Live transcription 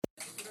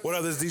What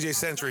up, this is DJ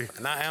Century.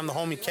 And I am the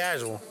homie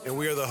Casual. And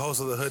we are the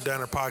hosts of the Hood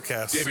Diner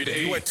Podcast.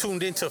 You are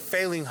tuned into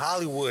Failing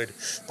Hollywood,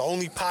 the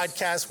only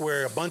podcast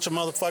where a bunch of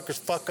motherfuckers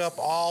fuck up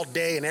all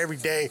day and every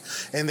day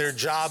in their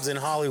jobs in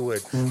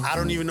Hollywood. I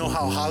don't even know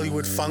how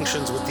Hollywood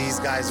functions with these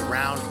guys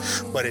around,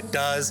 but it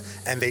does,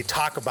 and they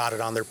talk about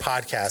it on their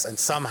podcast, and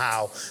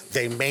somehow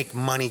they make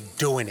money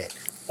doing it.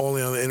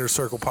 Only on the Inner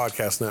Circle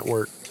Podcast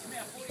Network.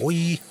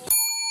 We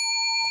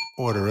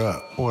Order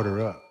up,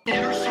 order up.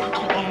 Inner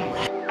Circle only.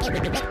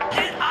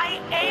 And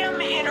I am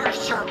Inner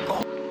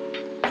Circle.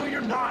 No, you're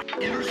not.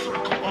 Inner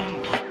Circle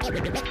only.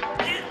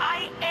 And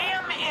I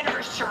am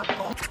Inner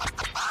Circle.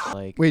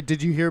 Wait,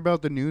 did you hear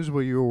about the news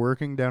where you were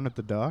working down at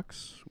the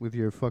docks with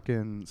your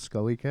fucking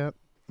Scully cap?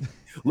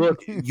 Look,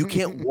 you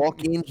can't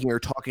walk in here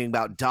talking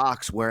about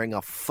Docs wearing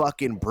a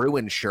fucking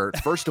Bruin shirt.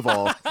 First of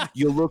all,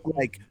 you look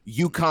like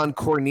Yukon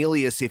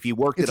Cornelius if you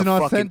worked It's at a an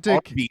fucking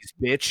authentic- Arby's,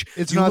 bitch.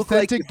 It's You an look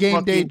like authentic you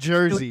game day fucking-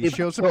 jersey. Dude,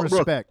 Show some look,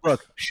 respect.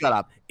 Look, shut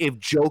up. If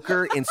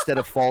Joker, instead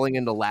of falling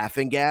into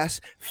laughing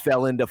gas,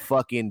 fell into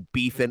fucking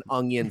beef and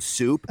onion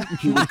soup,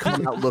 he would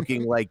come out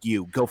looking like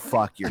you. Go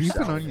fuck yourself.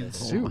 Beef and onion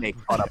soup. Make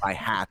fun of my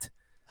hat.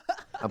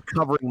 I'm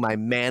covering my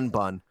man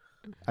bun.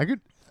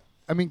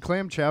 I mean,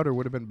 clam chowder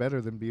would have been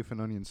better than beef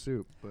and onion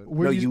soup. But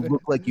No, you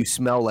look like you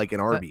smell like an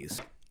Arby's.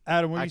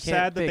 Adam, were I you can't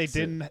sad that they fix it.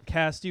 didn't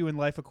cast you in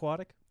Life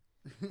Aquatic?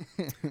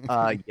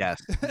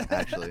 Yes,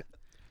 actually.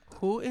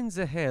 Who in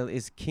the hell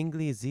is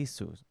Kingsley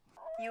Zissou?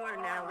 You are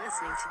now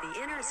listening to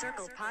the Inner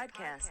Circle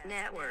Podcast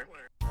Network.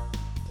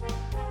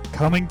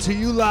 Coming to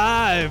you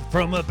live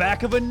from the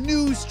back of a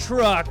news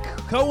truck,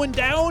 going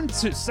down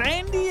to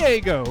San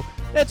Diego.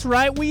 That's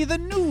right, we the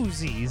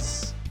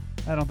Newsies.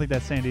 I don't think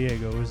that's San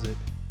Diego, is it?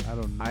 I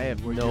don't know. I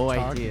have what no you're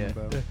talking idea.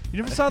 about.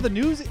 You never saw the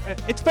news?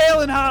 It's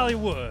Failing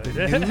Hollywood. Did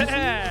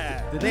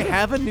they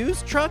have a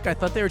news truck? I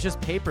thought they were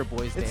just paper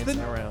boys It's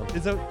dancing around.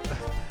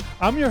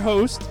 I'm your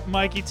host,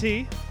 Mikey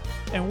T,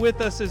 and with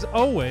us as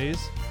always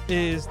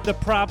is the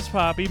props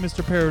poppy,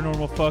 Mr.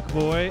 Paranormal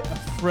Fuckboy,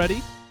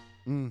 Freddy.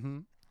 Mm-hmm.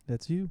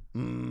 That's you.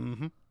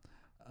 Mm-hmm.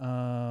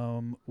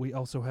 We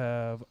also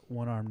have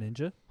One Arm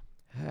Ninja.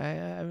 Hi,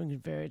 I'm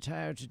very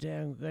tired today.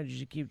 I'm glad you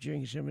should keep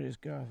drinking some of this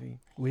coffee.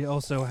 We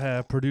also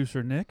have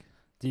producer Nick.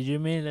 Did you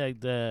mean like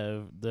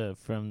the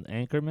from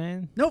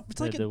Anchorman? No, it's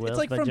like The it's whale's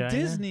like from vagina?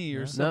 Disney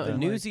or No, something. No, like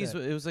Newsies.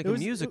 that. It was like It a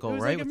was- musical, it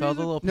was right? like a With all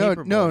the music- little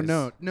paper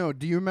boys. No.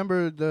 Do you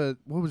remember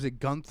what was it,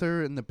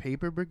 Gunther and the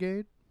Paper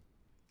Brigade?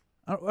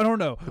 I don't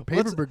know. The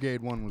Paper Let's-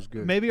 Brigade one was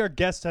good. Maybe our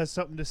guest has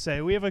something to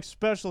say. We have a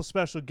special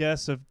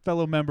guest, a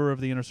fellow member of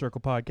the Inner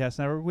Circle Podcast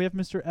Network. We have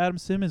Mr. Adam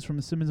Simmons from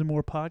the Simmons and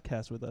More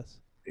podcast with us.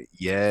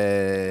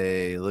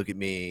 Yay, look at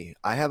me.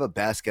 I have a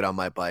basket on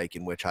my bike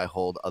in which I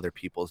hold other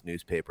people's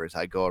newspapers.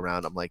 I go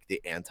around, I'm like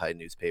the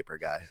anti-newspaper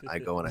guy. I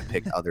go and I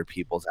pick other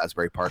people's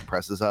Asbury Park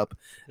presses up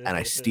and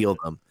I steal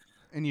them.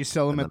 And you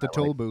sell them And at the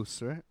then I toll booths,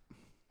 right?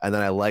 And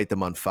then I light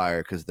them on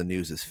fire because the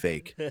news is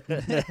fake.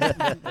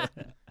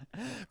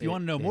 If you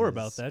want to know more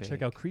about is that, check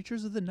fake. out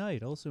Creatures of the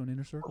Night, also an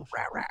Inner Circle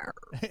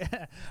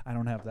show. I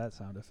don't have that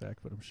sound effect,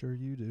 but I'm sure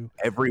you do.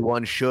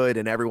 Everyone should,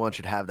 and everyone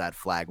should have that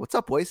flag. What's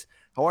up, boys?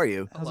 How are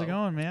you? How's it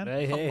going, man?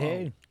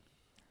 Hey.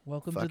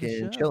 Welcome to the Fucking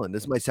show. chilling.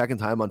 This is my second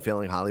time on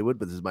Failing Hollywood,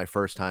 but this is my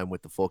first time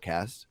with the full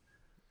cast.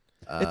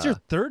 It's your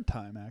third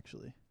time,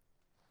 actually.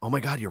 Oh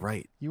my God, you're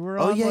right. You were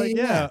Oh on,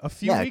 a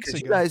few weeks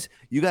 'cause ago.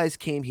 you guys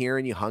came here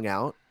and you hung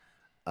out,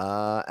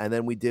 and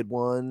then we did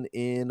one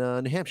in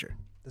New Hampshire.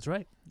 That's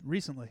right.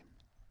 Recently.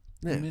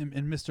 Yeah. In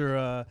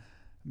Mr.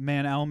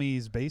 Man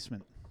Almy's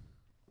basement.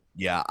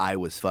 Yeah, I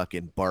was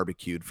fucking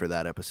barbecued for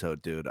that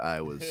episode, dude.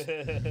 I was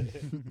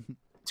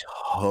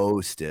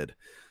toasted.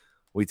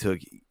 We took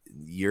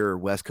your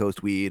West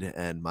Coast weed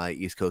and my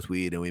East Coast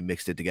weed, and we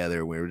mixed it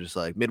together. We were just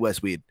like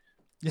Midwest weed.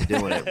 We're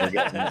doing it.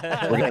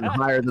 We're getting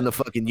higher than the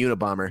fucking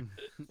Unabomber.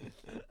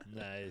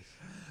 Nice.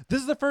 This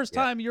is the first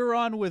time you're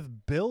on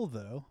with Bill,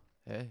 though.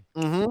 Hey.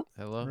 Mm-hmm.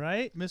 Hello.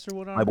 Right? Mr.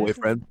 Wood My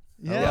boyfriend.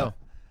 Yeah. Hello.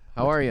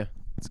 How are you?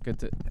 It's good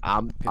to.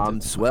 I'm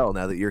swell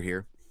now that you're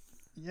here.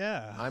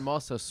 Yeah. I'm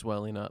also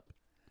swelling up.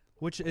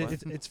 Which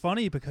it's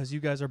funny because you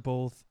guys are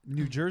both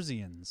New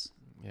Jerseyans.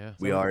 Yeah.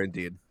 We are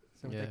indeed.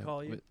 Is that what they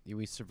call you?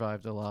 We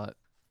survived a lot.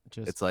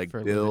 Just It's like for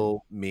a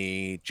Bill,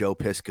 me, Joe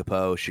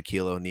Piscopo,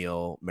 Shaquille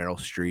O'Neal, Meryl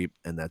Streep,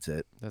 and that's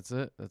it. That's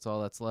it. That's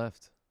all that's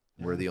left.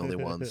 We're the only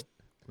ones.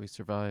 We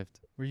survived.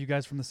 Were you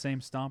guys from the same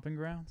stomping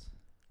grounds?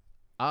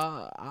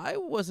 I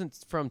wasn't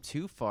from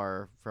too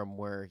far from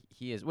where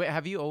he is. Wait,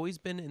 have you always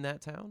been in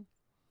that town?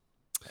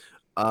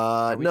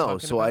 Are we No.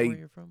 talking So about I where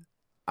you're from?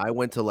 I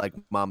went to like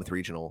Monmouth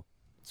Regional,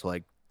 so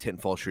like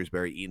Tinton Falls,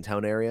 Shrewsbury,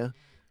 Eatontown area.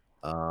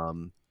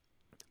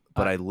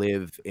 But I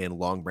live in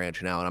Long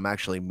Branch now, and I'm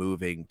actually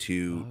moving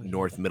to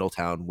North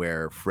Middletown,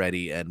 where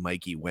Freddie and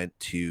Mikey went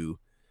to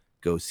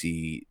go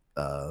see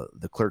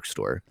the Clerk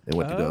store. They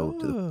went to go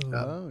to the.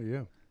 Oh,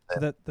 yeah.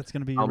 So that's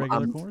going to be your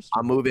regular course?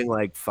 I'm moving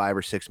like 5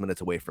 or 6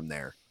 minutes away from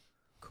there.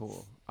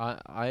 Cool.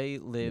 I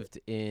lived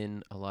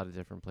in a lot of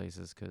different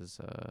places because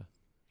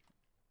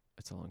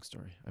it's a long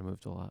story. I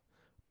moved a lot.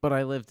 But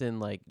I lived in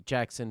like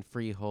Jackson,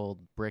 Freehold,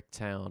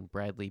 Bricktown,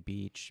 Bradley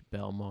Beach,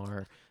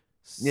 Belmar,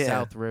 Yeah.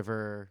 South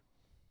River.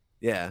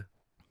 Yeah.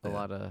 A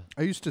lot of.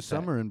 I used to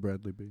summer in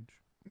Bradley Beach.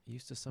 You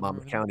used to summer.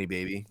 Monmouth over there? County,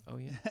 baby. Oh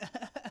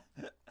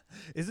yeah.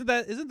 Isn't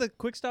the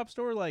Quick Stop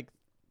store like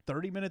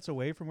 30 minutes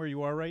away from where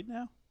you are right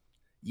now?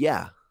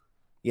 Yeah.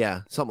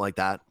 Yeah, something like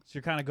that. So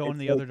you're kind of going It's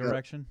the other like,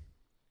 direction.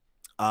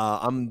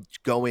 I'm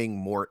going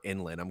more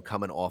inland. I'm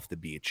coming off the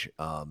beach.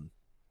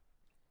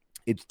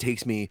 It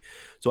takes me,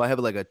 so I have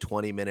like a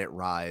 20-minute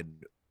ride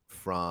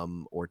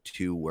from or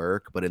to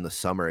work, but in the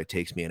summer it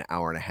takes me an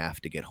hour and a half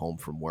to get home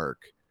from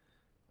work,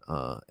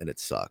 and it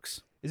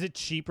sucks. Is it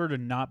cheaper to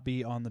not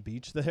be on the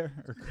beach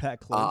there or that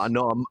close?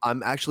 No,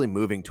 I'm actually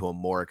moving to a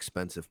more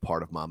expensive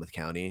part of Monmouth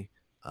County,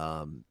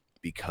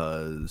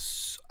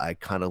 because I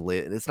kind of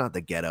live. It's not the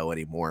ghetto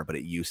anymore, but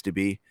it used to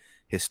be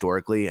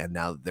historically, and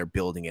now they're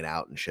building it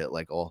out and shit.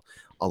 Like all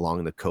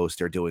along the coast,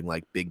 they're doing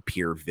like big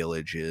pier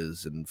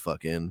villages and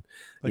fucking,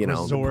 Like you know,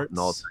 they're resorts? putting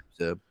all types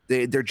of.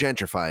 They're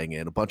gentrifying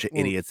it. A bunch of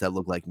idiots that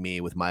look like me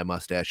with my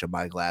mustache and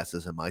my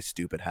glasses and my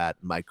stupid hat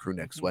and my crew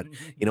neck sweat.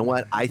 You know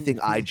what? I think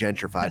I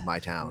gentrified my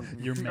town.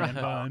 Your man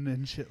bun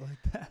and shit like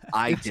that.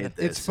 I did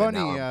this. It's and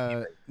now funny.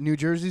 I'm- New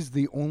Jersey's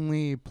the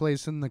only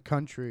place in the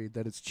country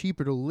that it's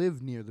cheaper to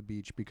live near the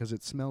beach because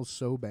it smells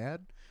so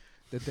bad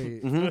that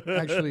they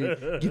actually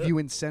give you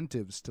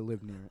incentives to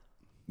live near it.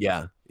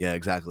 Yeah,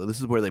 exactly. This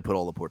is where they put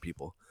all the poor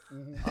people.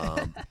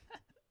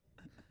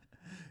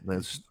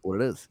 That's what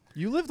it is.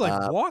 You live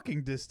like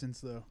walking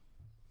distance though.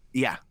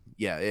 Yeah.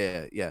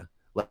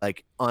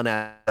 Like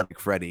unathletic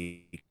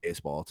Freddy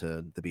baseball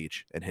to the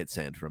beach and hit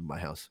sand from my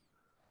house.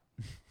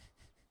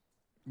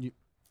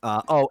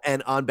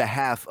 And on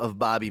behalf of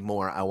Bobby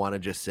Moore, I want to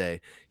just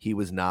say he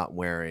was not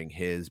wearing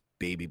his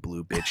baby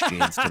blue bitch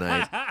jeans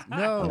tonight.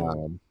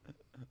 No.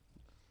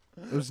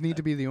 Those need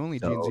to be the only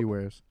jeans so he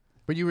wears.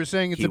 But you were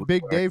saying it's he a was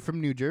big wearing- day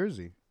from New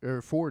Jersey,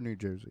 or for New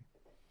Jersey.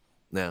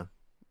 Yeah.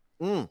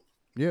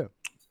 Yeah.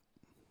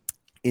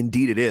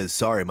 Indeed, it is.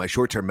 Sorry, my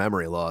short-term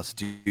memory loss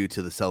due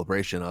to the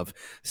celebration of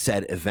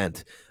said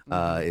event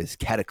is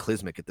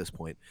cataclysmic at this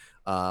point.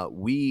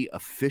 We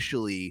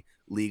officially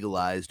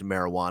legalized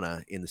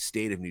marijuana in the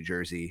state of New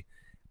Jersey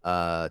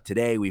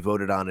today. We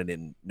voted on it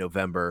in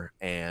November,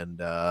 and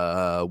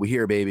we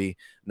hear, baby,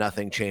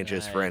 nothing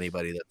changes for Nice.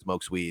 anybody that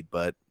smokes weed.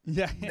 But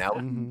Yeah. now,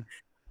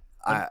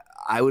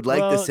 I would like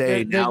Well, to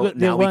say the now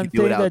one we can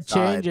do it thing that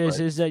outside. changes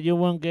but- is that you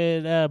won't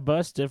get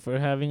busted for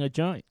having a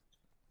joint.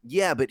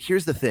 Yeah, but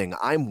here's the thing.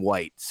 I'm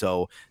white,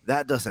 so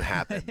that doesn't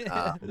happen.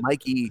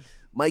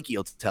 Mikey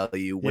will tell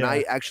you, when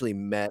I actually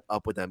met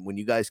up with them, when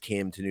you guys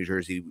came to New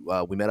Jersey,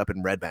 we met up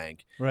in Red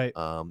Bank. Right.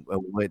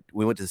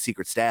 We went to the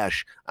Secret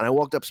Stash, and I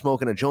walked up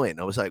smoking a joint, and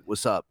I was like,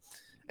 what's up?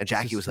 And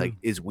Jackie was like,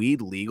 is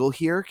weed legal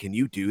here? Can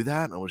you do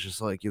that? And I was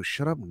just like, yo,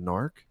 shut up,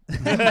 narc.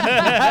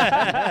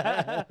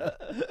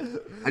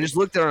 I just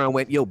looked at her and I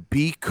went, yo,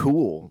 be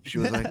cool. She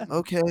was like,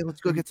 okay,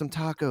 let's go get some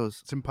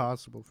tacos. It's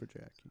impossible for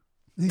Jackie.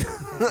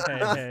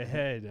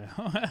 hey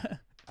now.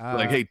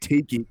 Like, hey,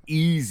 take it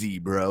easy,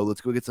 bro.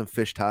 Let's go get some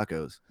fish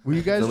tacos. Were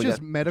you guys Then we just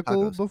got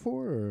medical tacos.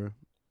 before?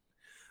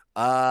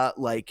 Or?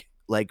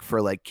 Like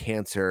for like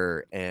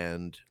cancer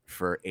and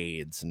for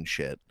AIDS and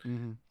shit.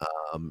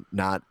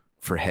 Not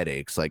for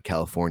headaches like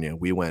California.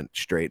 We went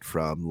straight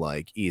from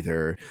like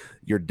either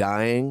you're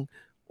dying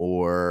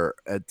or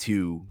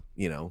to,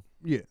 you know,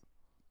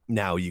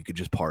 now you could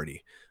just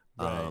party.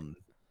 Right.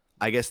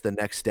 I guess the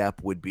next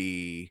step would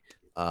be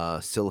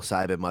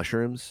psilocybin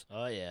mushrooms.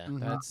 Oh yeah,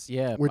 That's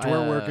Which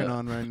we're working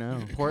on right now.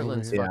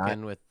 Portland's Yeah,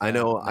 fucking with. I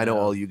know now.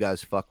 all you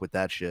guys fuck with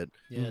that shit.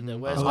 yeah. The Mhm.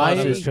 West I-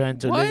 Coast is trying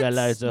to What?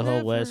 legalize the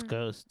whole West Never.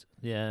 Coast.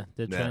 Yeah,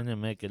 they're Yeah. trying to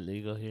make it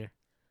legal here.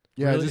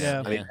 Yeah, Really? I just,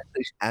 Yeah. I mean,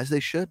 as they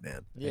should,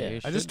 man. Yeah, you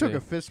I just should took be.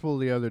 a fistful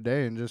the other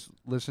day and just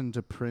listened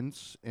to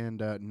Prince and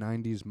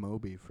 90s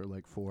Moby for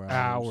like 4 hours.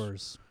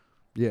 Hours.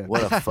 Yeah.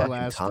 What a fucking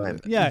Blasted time.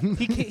 it. Yeah,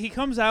 he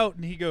comes out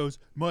and he goes,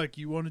 Mike,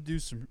 you want to do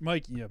some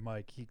Mike? Yeah,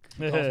 Mike. He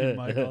calls me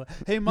Mike.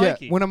 Hey,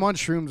 Mikey. Yeah, when I'm on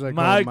shrooms, I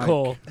call him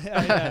Michael.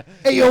 Yeah.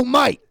 Hey, yo,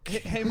 Mike.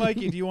 Hey,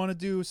 Mikey, do you want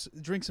to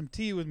drink some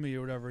tea with me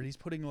or whatever? And he's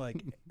putting like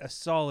a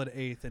solid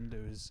eighth into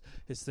his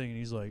thing, and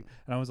he's like,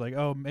 and I was like,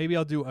 oh, maybe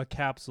I'll do a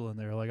capsule in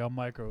there, like I'll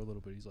micro a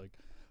little bit. He's like,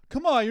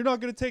 come on, you're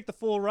not gonna take the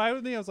full ride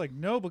with me? I was like,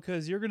 no,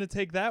 because you're gonna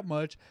take that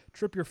much,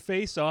 trip your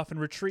face off, and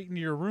retreat into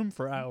your room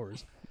for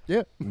hours.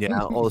 Yeah.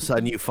 Yeah, all of a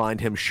sudden you find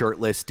him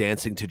shirtless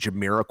dancing to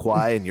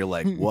Jamiroquai, and you're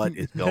like, what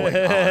is going on?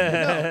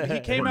 No, he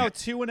came out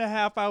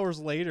 2.5 hours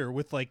later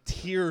with like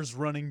tears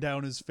running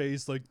down his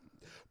face, like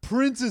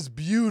Prince is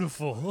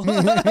beautiful.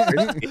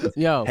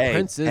 Yo, Hey,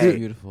 Prince is hey,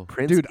 beautiful.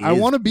 Prince Dude, I is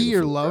want to be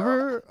your beautiful, bro.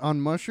 lover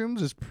on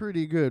mushrooms is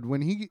pretty good.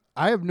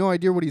 I have no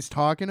idea what he's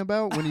talking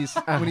about when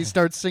he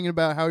starts singing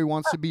about how he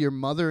wants to be your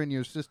mother and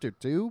your sister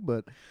too,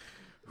 but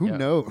who Yeah.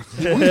 knows?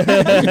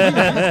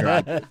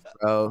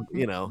 Bro,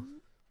 you know,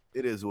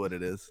 it is what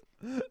it is.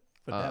 But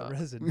that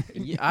resin.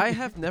 Yeah, I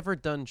have never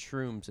done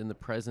shrooms in the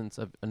presence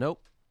of.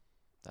 Nope,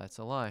 that's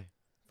a lie.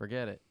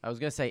 Forget it. I was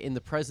gonna say in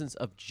the presence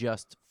of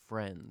just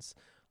friends.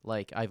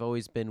 Like I've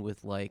always been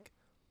with like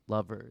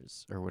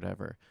lovers or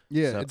whatever.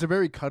 Yeah, So- it's a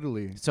very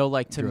cuddly. So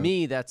like to drug.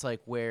 me, that's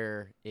like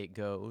where it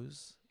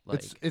goes.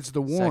 Like It's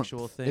the warmth.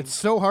 sexual thing. It's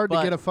so hard to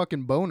But- get a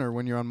fucking boner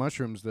when you're on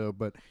mushrooms, though.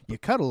 But you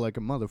cuddle like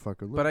a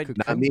motherfucker. Look, But I-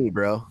 Not me,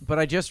 bro. But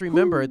I just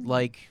remembered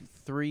like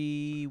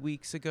 3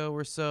 weeks ago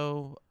or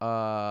so,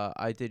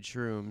 I did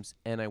shrooms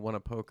and I won a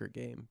poker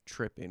game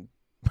tripping.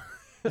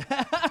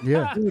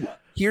 Yeah,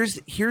 Here's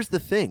the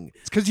thing.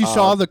 it's because you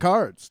saw the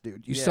cards,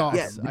 dude. You Yeah. saw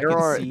Yeah, them. I there can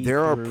are see there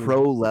are through.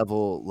 pro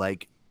level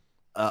like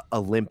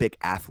Olympic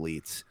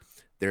athletes.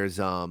 There's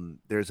an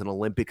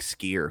Olympic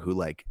skier who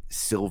like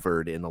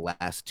silvered in the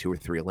last 2 or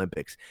 3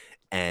 Olympics,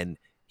 and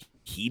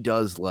he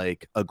does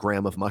like a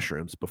gram of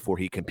mushrooms before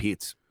he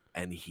competes,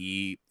 and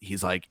he's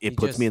like, it He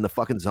puts me just- in the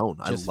fucking zone.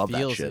 I Just love that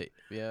feels shit. it.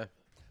 Yeah.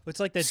 It's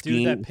like that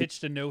Skiing- dude that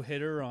pitched a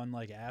no-hitter on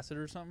like acid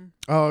or something.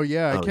 Oh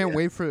yeah, I Oh, can't yeah.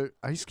 wait for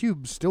Ice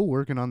Cube. Still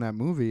working on that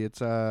movie. It's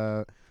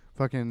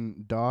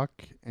fucking Doc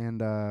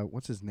and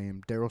what's his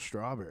name, Daryl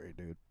Strawberry,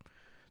 dude.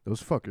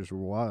 Those fuckers were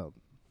wild.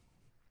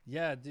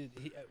 Yeah, dude.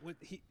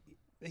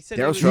 They said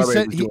Daryl he was, Strawberry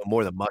said was he- doing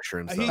more than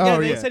mushrooms. he, though. yeah,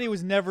 Oh, they yeah. said he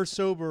was never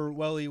sober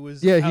while he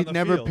was. Yeah, on he the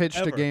never field, pitched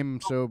a ever. game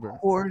sober. Of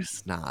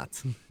course not.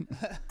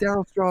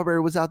 Daryl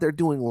Strawberry was out there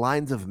doing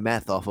lines of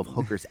meth off of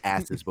hookers'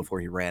 asses before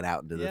he ran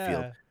out into the Yeah.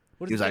 field.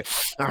 What He is was like,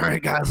 it? "All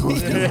right, guys,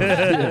 let's do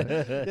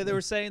it." Yeah, they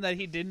were saying that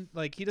he didn't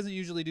like. He doesn't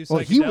usually do psychedelics. Well,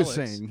 he was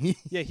saying he.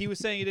 Yeah, he was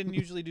saying he didn't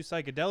usually do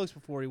psychedelics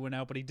before he went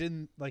out, but he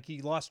didn't like.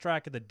 He lost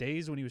track of the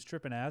days when he was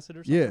tripping acid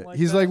or something. Yeah, like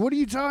he's that. like, "What are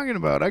you talking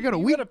about? I got a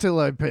You week gotta- till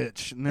I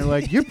pitch." And they're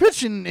like, "You're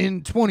pitching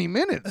in 20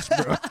 minutes,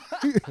 bro."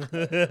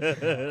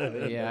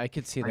 Yeah, I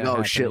could see that. Like,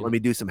 oh shit, happening. let me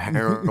do some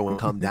heroin,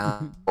 come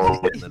down,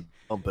 and then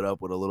pump it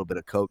up with a little bit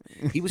of coke.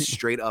 He was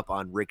straight up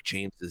on Rick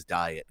James's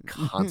diet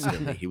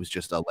constantly. He was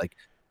just a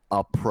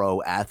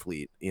pro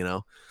athlete, you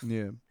know.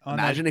 Yeah. On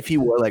Imagine if he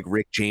wore like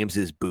Rick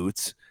James's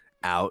boots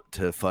out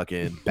to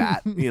fucking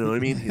bat. You know what I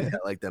mean? He had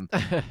like them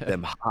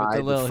high,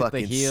 little- the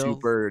fucking heels.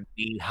 super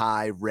knee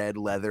high red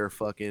leather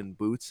fucking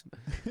boots.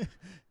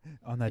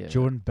 on that Yeah.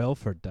 Jordan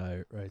Belfort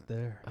diet right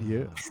there.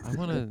 Yeah.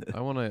 I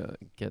wanna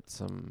get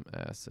some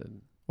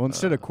acid. Well,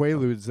 instead of Uh,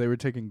 Quaaludes, they were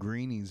taking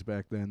greenies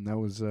back then. That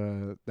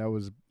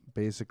was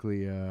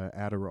basically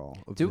Adderall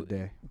of the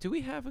day. Do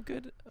we have a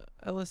good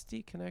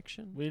LSD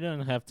connection? We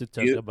don't have to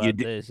talk You about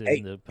do- this hey,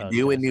 in the podcast.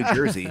 you in New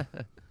Jersey.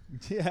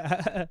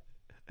 Yeah.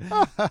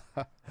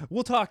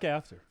 We'll talk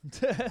after.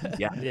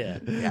 Yeah.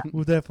 Yeah.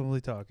 We'll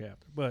definitely talk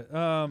after. But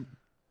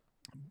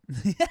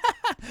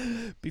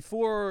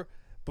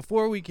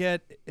before we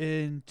get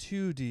in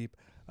too deep,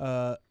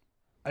 I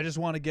just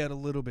want to get a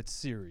little bit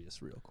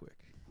serious real quick.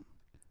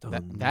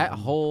 That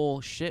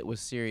whole shit was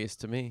serious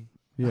to me.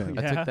 Yeah.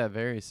 I Yeah? took that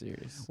very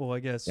serious. Well, I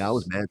guess Yeah, I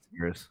was mad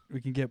serious. we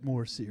can get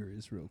more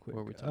serious real quick.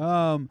 What are we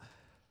talking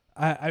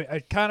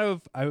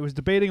I was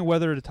debating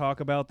whether to talk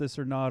about this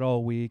or not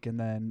all week, and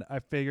then I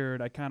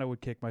figured I kind of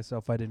would kick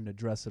myself if I didn't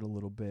address it a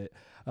little bit.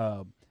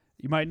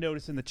 You might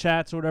notice in the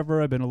chats or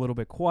whatever, I've been a little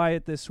bit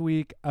quiet this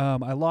week.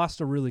 I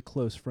lost a really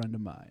close friend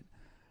of mine.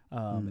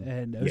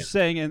 And I was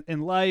saying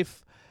in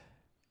life,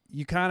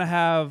 you kind of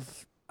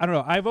have, I don't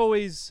know, I've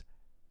always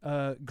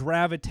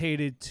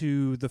gravitated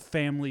to the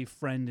family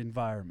friend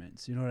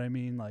environments. You know what I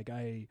mean? Like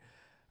I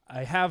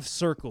have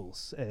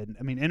circles, and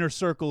I mean Inner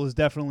Circle is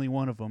definitely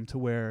one of them, to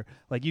where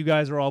like you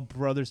guys are all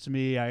brothers to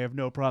me. I have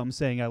no problem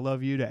saying I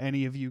love you to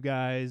any of you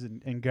guys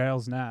and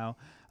gals now.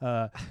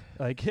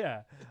 Like,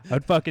 yeah,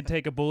 I'd fucking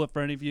take a bullet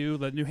for any of you.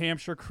 The New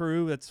Hampshire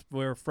crew, that's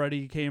where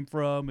Freddie came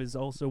from, is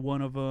also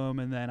one of them.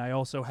 And then I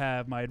also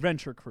have my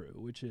adventure crew,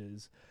 which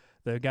is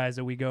the guys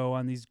that we go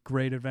on these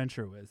great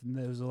adventure with. And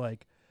those are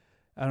like,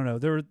 I don't know,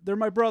 they're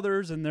my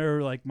brothers, and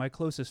they're like my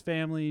closest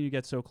family. You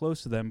get so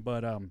close to them.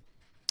 But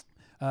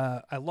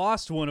I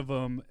lost one of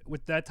them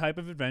with that type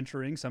of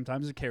adventuring.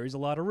 Sometimes it carries a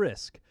lot of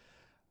risk.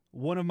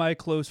 One of my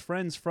close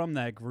friends from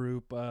that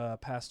group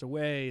passed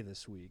away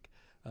this week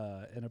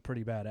in a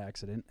pretty bad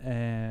accident.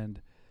 And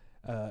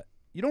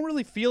you don't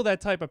really feel that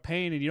type of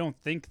pain, and you don't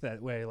think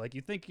that way. Like,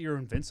 you think you're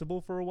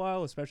invincible for a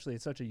while, especially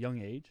at such a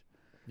young age.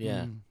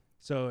 Yeah.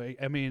 So,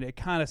 I mean, it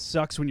kind of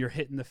sucks when you're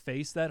hit in the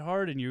face that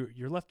hard, and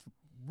you're left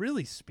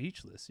really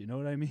speechless. You know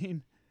what I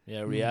mean?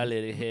 Yeah,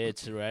 reality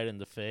hits right in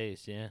the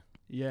face, yeah.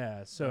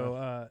 Yeah.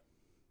 So,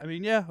 I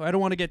mean, yeah, I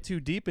don't want to get too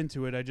deep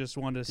into it. I just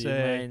wanted to Do you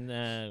say,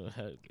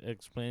 mind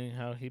explaining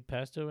how he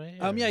passed away?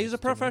 yeah, or he's a is it too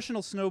much?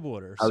 professional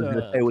snowboarder. I was So,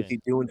 gonna say, was okay.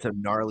 he doing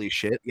some gnarly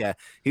shit? Yeah,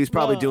 he was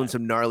probably Well, doing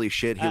some gnarly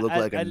shit. He looked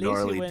like a at least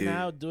gnarly he went dude.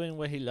 out doing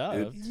what he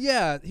loved.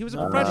 yeah, he was a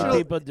Not many professional.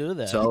 people do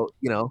that. So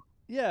Yeah,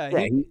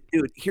 yeah,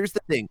 dude. Here's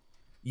the thing.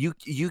 You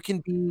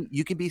can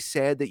be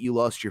sad that you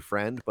lost your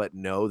friend, but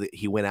know that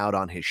he went out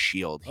on his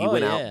shield. He Oh,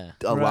 went yeah.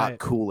 out a lot Right.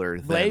 cooler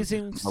than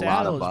blazing a lot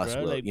saddles, of us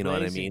bro. will. Like You know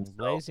what I mean? blazing,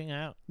 blazing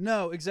out.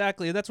 No,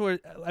 exactly. That's where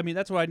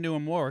that's why I knew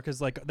him more,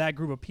 because like that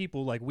group of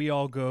people, like we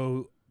all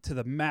go to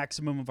the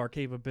maximum of our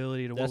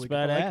capability to That's what we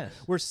can. Like, badass.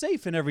 we're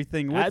safe and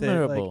everything with it.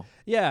 Admirable. Like,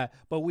 yeah,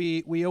 but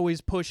we always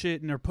push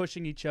it and are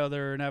pushing each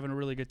other and having a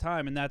really good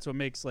time, and that's what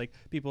makes like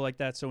people like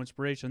that so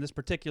inspirational. This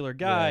particular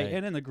guy Right.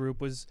 and in the group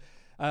was,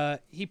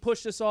 He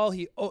pushed us all.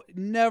 He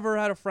never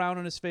had a frown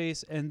on his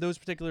face, and those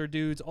particular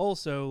dudes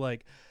also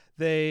like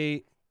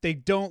they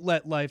don't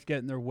let life get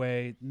in their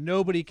way.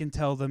 Nobody can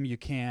tell them you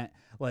can't.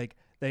 Like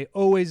they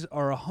always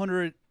are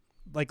 100,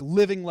 like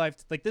living life.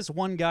 Like this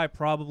one guy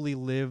probably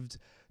lived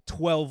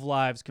 12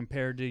 lives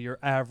compared to your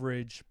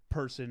average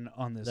person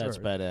on this That's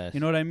earth. badass. You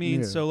know what I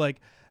mean? Yeah. So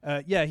like,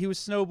 he was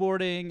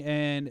snowboarding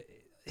and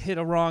hit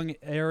a wrong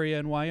area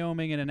in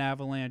Wyoming, and an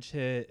avalanche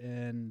hit,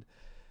 and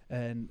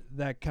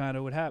that kind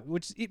of would happen,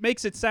 which it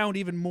makes it sound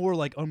even more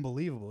like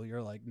unbelievable.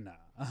 You're like, nah,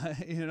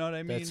 you know what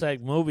I mean? That's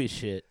like movie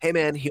shit. Hey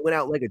man, he went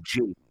out like a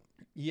G.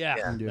 yeah.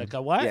 Like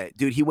a what? Yeah,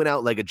 dude, he went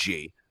out like a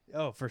G.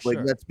 Oh, for Like,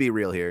 sure. let's be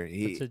real here.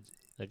 He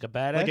Like a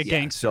badass. Like a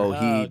gangster. so he,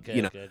 Oh, okay,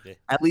 you know, okay.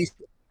 at least.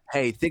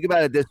 Hey, think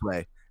about it this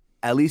way.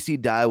 At least he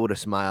died with a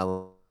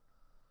smile.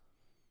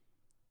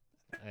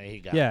 He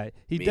got Yeah,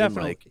 he Me and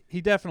definitely Mike.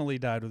 he definitely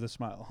died with a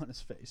smile on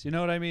his face. You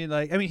know what I mean?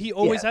 Like, I mean, he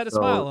always Yeah, had a so-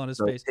 smile on his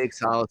so face. Take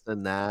solace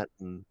in that,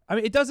 and I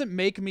mean, it doesn't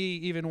make me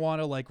even want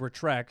to like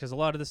retract, because a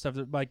lot of this stuff,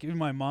 like even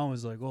my mom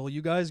was like, "Well,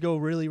 you guys go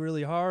really,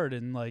 really hard,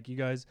 and like you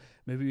guys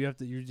maybe you have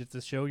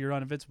to show you're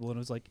not invincible." And it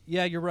was like,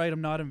 "Yeah, you're right,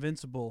 I'm not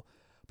invincible."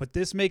 But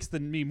this makes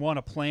me want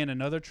to plan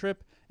another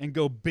trip and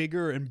go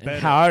bigger and better.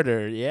 and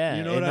harder, yeah.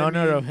 You know in what I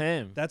honor mean? of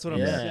him. That's what I'm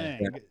Yeah.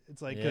 saying.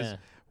 It's like because Yeah.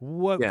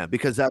 what yeah,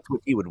 because that's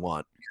what he would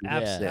want.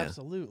 Yeah.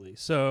 Absolutely.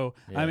 So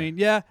I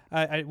Yeah.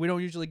 mean, we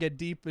don't usually get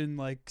deep and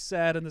like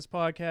sad in this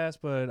podcast,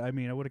 but I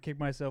mean, I would have kicked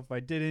myself if I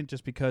didn't,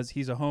 just because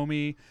he's a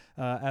homie.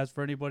 As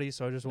for anybody,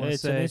 so I just want to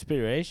It's an say,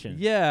 inspiration.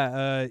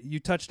 yeah, you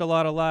touched a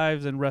lot of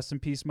lives, and rest in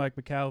peace, Mike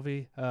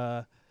McAlvey.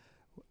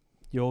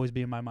 You'll always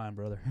be in my mind,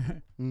 brother.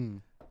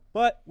 Mm.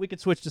 But we could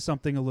switch to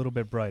something a little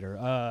bit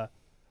brighter.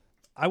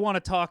 I want to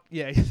talk.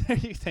 Yeah,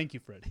 thank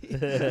you,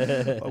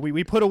 Freddie.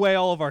 we put away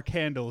all of our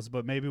candles,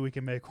 but maybe we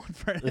can make one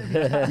for him.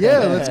 Yeah,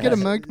 let's get a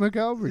Mike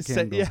McAlvey Sa-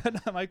 candle. Yeah,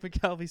 no, Mike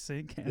McAlvey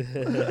saying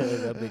candle.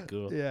 That'd be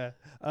cool. Yeah.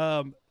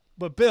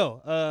 But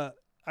Bill,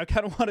 I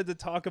kind of wanted to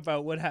talk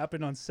about what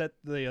happened on set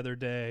the other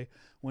day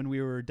when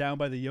we were down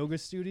by the yoga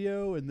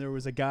studio, and there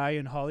was a guy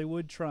in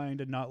Hollywood trying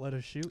to not let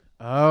us shoot.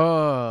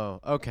 Oh,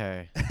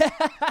 okay.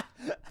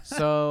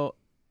 So,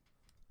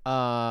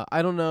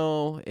 I don't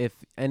know if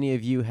any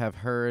of you have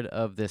heard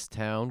of this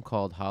town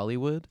called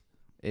Hollywood.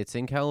 It's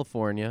in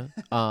California.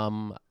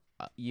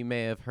 You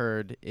may have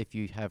heard, if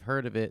you have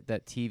heard of it,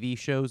 that TV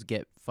shows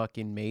get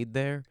fucking made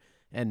there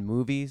and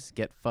movies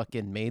get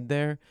fucking made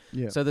there.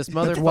 Yeah. So this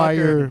That's why motherfucker.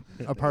 your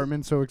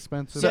apartment's so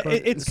expensive. So but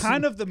it's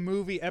kind of the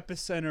movie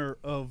epicenter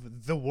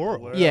of the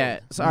world. Yeah.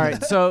 So, all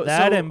right. So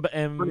That so,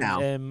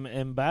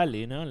 and Bali,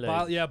 you know,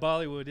 like Yeah,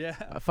 Bollywood.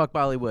 Yeah. fuck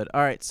Bollywood.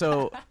 All right,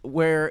 so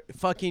we're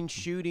fucking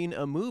shooting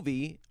a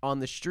movie on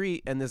the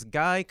street, and this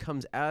guy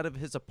comes out of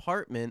his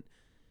apartment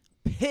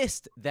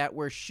pissed that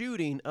we're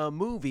shooting a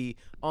movie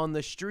on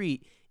the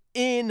street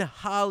in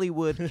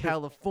Hollywood,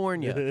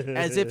 California,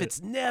 as if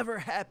it's never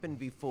happened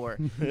before.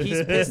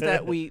 He's pissed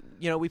that we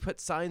put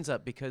signs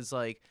up because,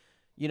 like,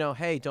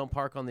 hey, don't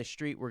park on the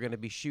street. We're going to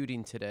be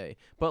shooting today.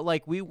 But,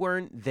 like, we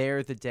weren't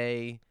there the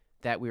day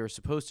that we were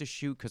supposed to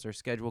shoot because our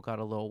schedule got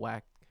a little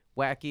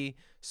wacky.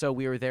 So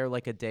we were there,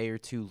 like, a day or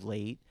two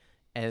late.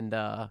 And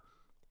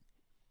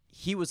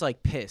he was,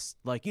 like, pissed.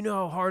 Like, you know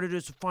how hard it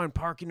is to find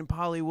parking in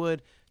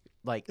Hollywood?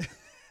 Like,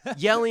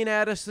 yelling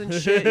at us and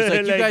shit. He's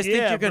like, you Like, guys think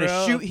yeah, you're going to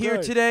bro, shoot of here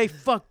course." today?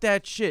 Fuck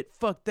that shit.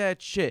 Fuck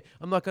that shit.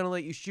 I'm not going to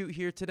let you shoot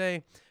here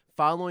today.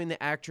 Following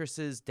the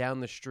actresses down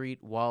the street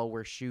while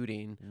we're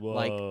shooting,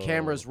 like Whoa.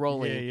 cameras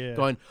rolling, Yeah.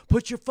 going,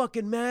 put your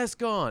fucking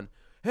mask on.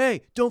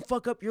 Hey, don't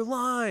fuck up your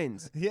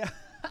lines. Yeah.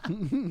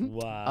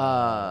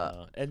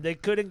 wow. And they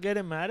couldn't get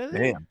him out of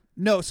there. Damn.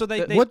 No, so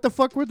they what the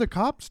fuck were the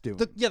cops doing?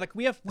 like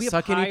we have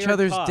Sucking each hired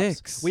other's cops.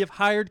 dicks. We have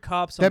hired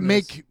cops that on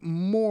this. make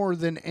more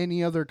than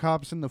any other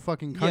cops in the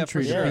fucking Yeah, for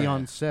country to be sure.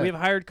 on set. We have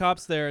hired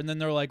cops there, and then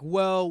they're like,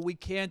 "Well, we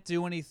can't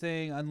do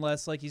anything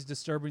unless like he's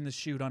disturbing the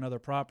shoot on other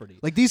property."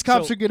 Like these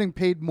cops So- are getting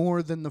paid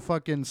more than the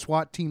fucking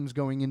SWAT teams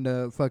going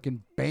into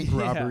fucking bank Yeah.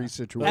 robbery But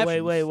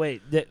situations.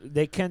 wait.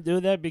 They can't do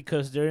that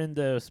because they're in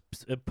the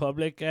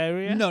public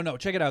area? No,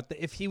 check it out.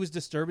 If he was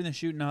disturbing the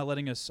shoot, and not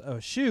letting us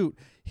shoot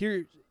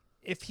here.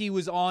 If he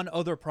was on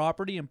other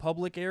property in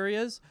public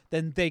areas,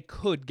 then they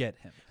could get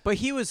him. But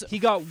he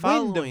Got wind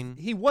following. of.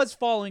 He was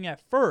following at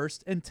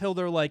first until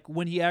they're like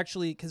when he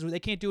actually, because they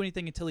can't do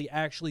anything until he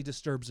actually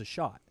disturbs a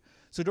shot.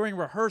 So during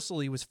rehearsal,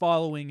 he was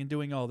following and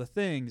doing all the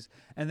things,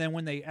 and then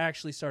when they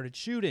actually started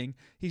shooting,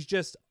 he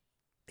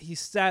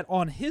sat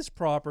on his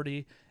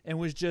property and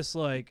was just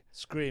like,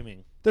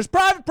 Screaming. "There's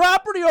private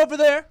property over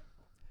there.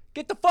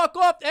 Get the fuck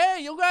off! Hey,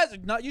 you guys,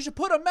 you should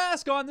put a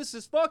mask on. This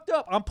is fucked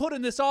up. I'm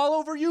putting this all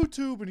over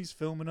YouTube," and he's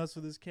filming us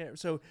with his camera.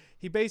 So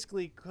he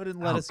basically couldn't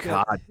let Oh us go.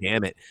 god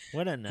damn it,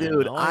 What a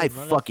dude! no, I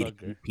fucking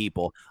motherfucker. hate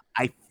people.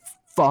 I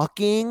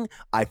fucking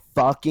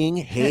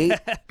hate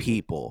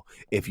people.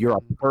 If you're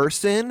a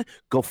person,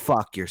 go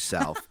fuck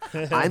yourself.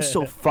 I'm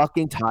so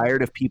fucking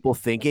tired of people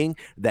thinking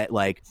that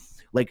like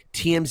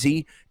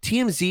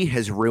TMZ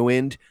has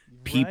ruined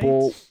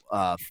people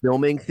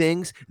filming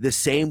things the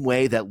same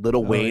way that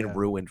Lil Wayne yeah.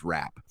 ruined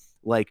rap.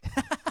 Like,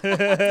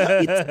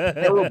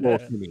 it's terrible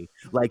to me.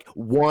 Like,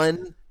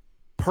 one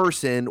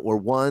person or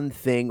one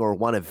thing or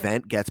one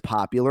event gets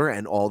popular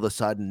and all of a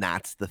sudden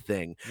that's the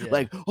thing.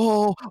 Like,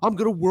 oh, I'm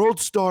gonna world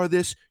star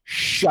this.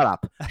 Shut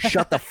up.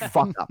 Shut the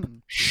fuck up.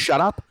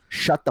 Shut up.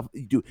 Shut the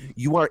dude.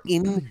 You are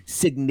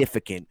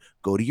insignificant.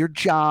 Go to your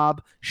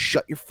job,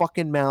 shut your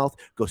fucking mouth,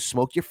 go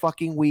smoke your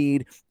fucking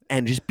weed,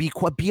 and just be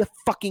a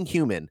fucking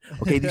human.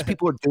 Okay, these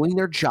people are doing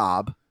their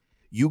job.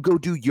 You go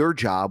do your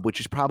job, which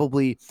is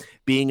probably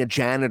being a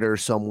janitor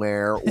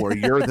somewhere, or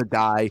you're the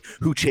guy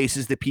who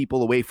chases the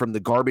people away from the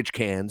garbage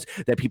cans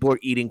that people are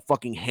eating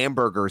fucking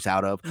hamburgers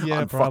out of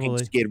on fucking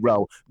Skid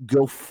Row.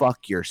 Go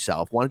fuck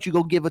yourself. Why don't you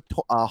go give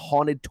a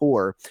haunted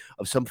tour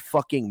of some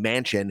fucking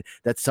mansion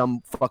that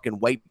some fucking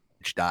white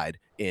bitch died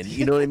in?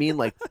 You know what I mean?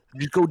 Like,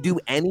 just go do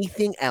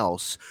anything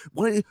else.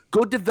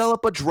 Go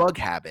develop a drug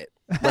habit.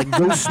 Like,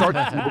 go start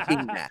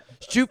looking at.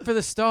 Shoot for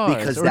the stars,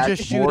 because or that's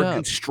just shoot more up.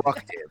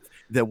 constructive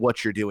than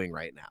what you're doing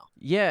right now.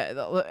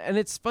 Yeah, and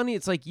it's funny.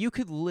 It's like you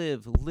could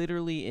live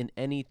literally in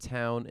any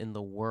town in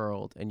the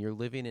world, and you're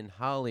living in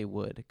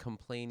Hollywood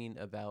complaining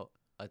about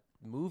a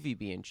movie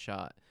being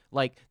shot.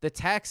 Like, the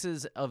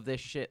taxes of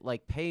this shit,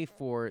 like, pay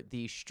for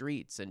these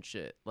streets and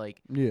shit. Like,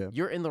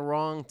 you're in the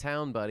wrong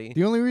town, buddy.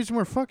 The only reason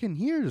we're fucking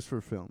here is for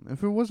film.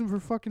 If it wasn't for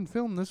fucking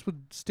film, this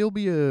would still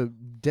be a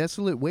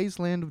desolate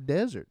wasteland of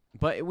desert.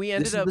 But we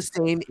ended up the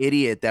same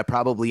idiot that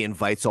probably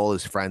invites all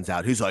his friends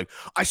out. Who's like,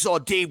 I saw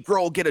Dave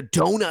Grohl get a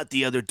donut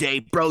the other day,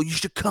 bro. You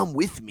should come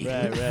with me.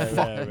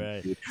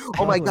 Right.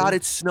 Oh my God,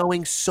 it's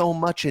snowing so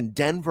much in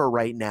Denver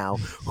right now.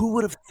 Who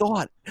would have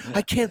thought?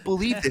 I can't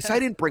believe this. I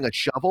didn't bring a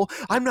shovel.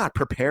 I'm not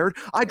prepared.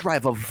 I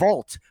drive a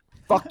Volt.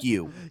 Fuck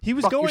you. He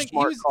was Fuck your going.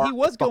 smart car. He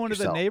was Fuck going to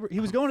the yourself. neighbor. He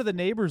was going to the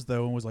neighbors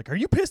though, and was like, "Are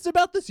you pissed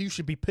about this? You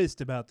should be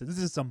pissed about this. This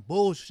is some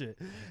bullshit."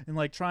 And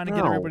like trying to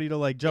get everybody to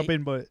like jump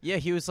in, but yeah,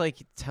 he was like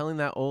telling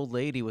that old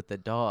lady with the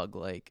dog,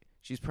 like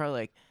she's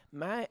probably like,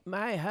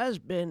 My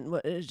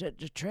husband is at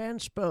the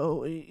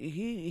transpo.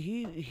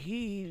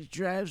 He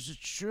drives a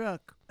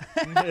truck.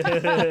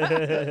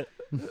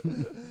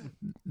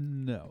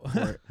 no.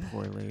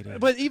 Poor lady.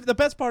 But even the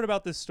best part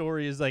about this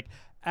story is like,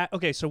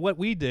 okay, so what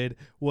we did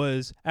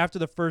was after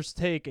the first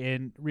take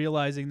and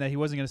realizing that he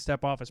wasn't going to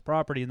step off his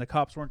property and the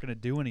cops weren't going to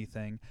do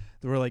anything,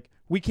 they were like,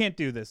 we can't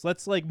do this.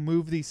 Let's like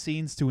move these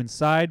scenes to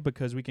inside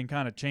because we can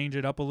kind of change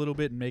it up a little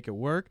bit and make it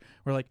work.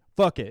 We're like,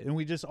 fuck it. And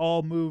we just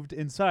all moved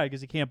inside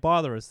because he can't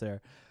bother us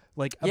there.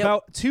 Like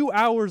about 2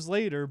 hours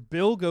later,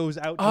 Bill goes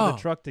out to the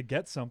truck to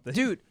get something.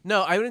 Dude,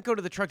 no, I didn't go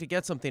to the truck to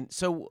get something.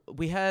 So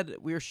we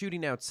were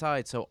shooting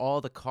outside, so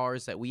all the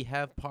cars that we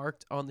have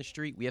parked on the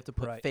street, we have to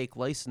put fake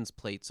license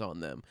plates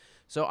on them.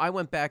 So I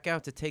went back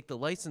out to take the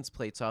license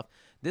plates off.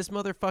 This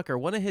motherfucker,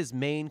 one of his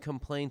main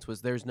complaints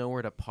was there's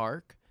nowhere to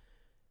park.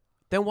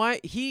 Then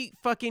why he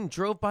fucking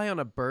drove by on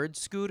a bird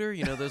scooter,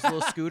 you know, those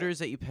little scooters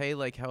that you pay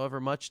like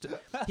however much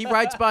he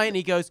rides by and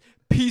he goes,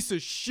 piece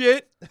of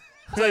shit.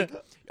 It's like,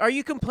 are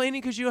you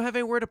complaining because you don't have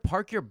anywhere to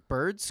park your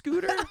bird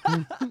scooter?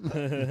 Isn't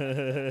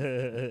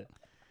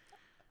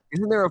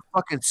there a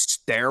fucking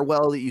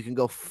stairwell that you can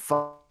go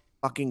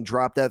fucking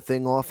drop that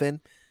thing off in?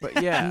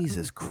 But yeah,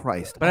 Jesus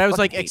Christ. But I was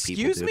like, fucking hate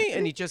people, excuse dude. me?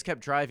 And he just kept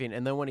driving.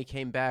 And then when he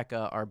came back,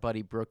 our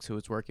buddy Brooks, who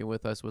was working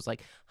with us, was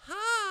like,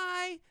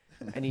 hi.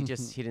 And he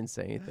didn't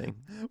say anything.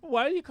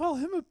 Why do you call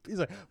him he's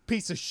like,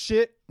 piece of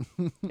shit?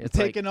 It's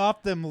taking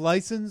off them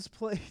license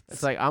plates.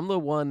 It's like, I'm the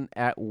one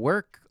at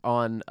work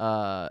on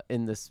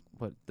in this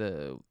what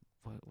the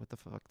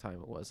fuck time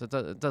it was.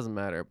 It doesn't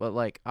matter. But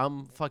like,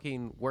 I'm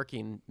fucking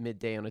working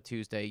midday on a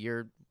Tuesday.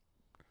 You're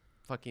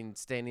fucking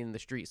standing in the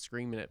street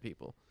screaming at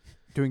people.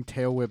 Doing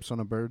tail whips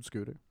on a bird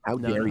scooter. How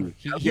dare you?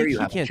 He, How dare you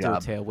he have can't a do a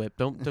job? tail whip.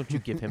 Don't you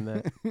give him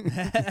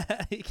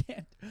that. He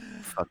can't.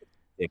 Fucking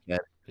dickhead.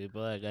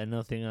 People, I got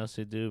nothing else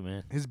to do,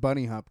 man. His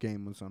bunny hop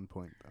game was on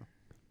point, though.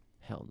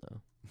 Hell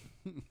no.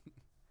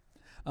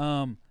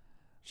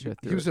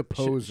 He was a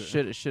poser.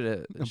 Should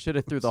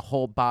have threw the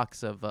whole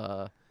box of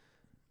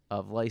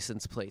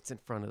license plates in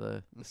front of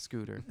the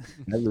scooter.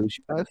 Did I lose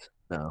you guys?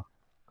 No.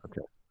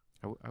 Okay.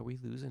 Are we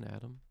losing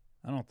Adam?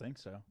 I don't think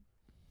so.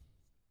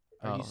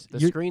 Oh, the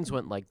screens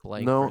went like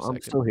blank. No, for a second.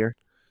 I'm still here.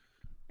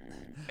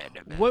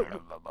 What?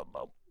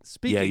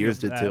 Speaking Yeah, yours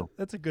of did that, too.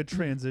 That's a good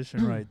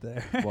transition right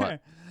there.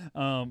 What?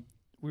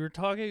 We were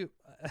talking.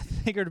 I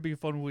think it'd be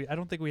fun. I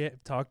don't think we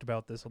talked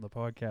about this on the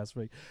podcast.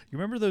 But you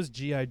remember those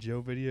GI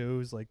Joe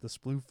videos, like the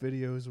sploof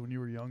videos when you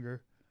were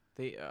younger?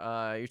 You're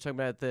talking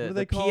about What are the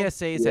they called?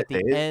 PSAs at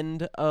the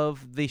end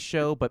of the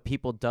show, but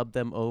people dubbed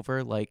them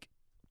over like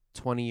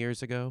 20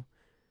 years ago.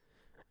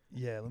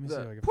 Yeah, let me see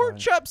if I can Pork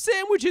find chop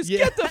sandwiches.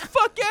 Yeah. Get the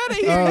fuck out of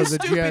here, Oh, you the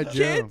stupid G.I. Joe.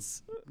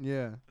 kids.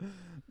 Yeah.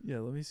 Yeah,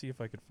 let me see if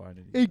I can find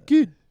it. Hey,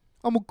 kid,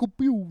 I'm a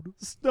computer.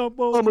 Stop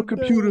all I'm a the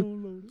computer.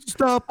 downloading.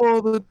 Stop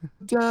all the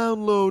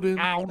downloading.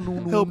 I don't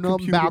know Help nothing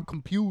computer. about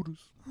computers.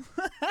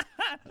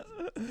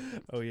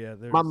 Oh yeah,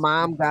 there's My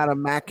mom got a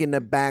Mac in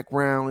the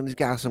background and it's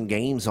got some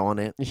games on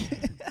it.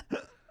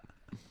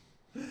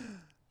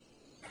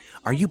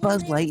 Are you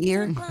Buzz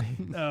Lightyear?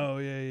 Oh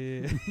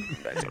yeah.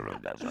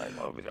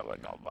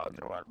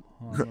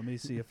 Hold on, let me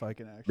see if I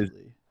can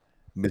actually.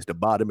 Mr.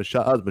 Body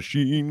Massage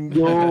Machine,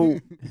 go.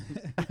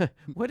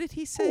 What did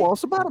he say? Who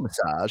wants a body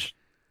massage?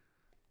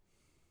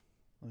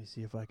 Let me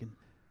see if I can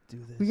do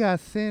this. We got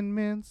Thin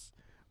Mints.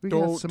 We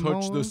Don't got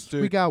touch the Samoas.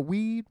 We stick. got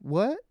weed.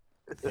 What?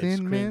 Thin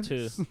cream Mints.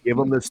 too. Give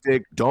him the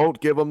stick. Don't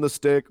give him the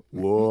stick.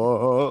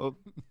 Whoa.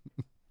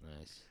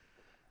 Nice.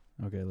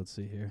 Okay, let's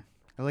see here.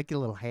 I like your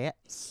little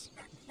hats.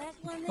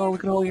 Oh,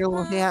 look at all your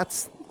little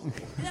hats.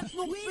 That's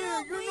no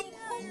fair. You're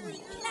no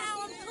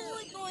cow. I'm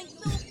totally going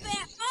so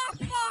fast. Oh,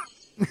 fuck.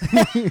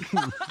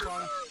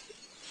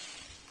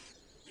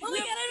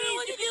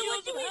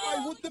 Hey,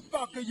 what the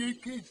fuck are you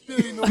kids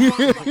doing?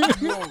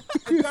 Fucking wrong.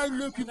 And don't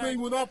look at me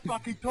when I'm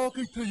fucking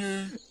talking to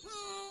you.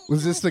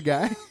 Was this the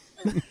guy?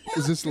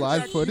 Is this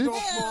live footage? Get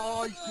off my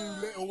eyes, you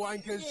little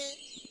wankers.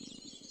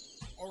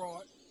 All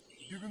right,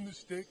 give him the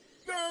stick.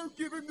 No,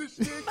 give him the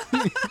stick.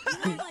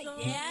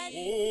 Dad.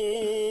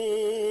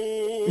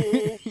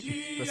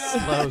 The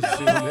slow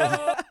zoom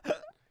in.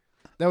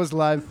 That was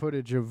live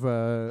footage of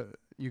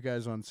you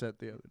guys on set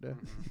the other day.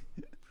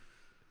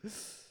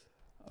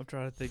 I'm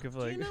trying to think of Do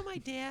like. you know my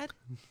dad?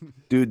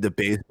 Dude, the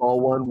baseball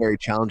one where he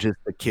challenges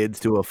the kids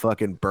to a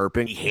fucking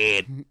burping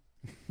head.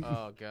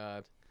 Oh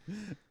God.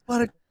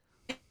 What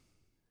a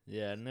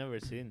Yeah, I've never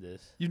seen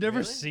this. You've never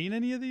Really? seen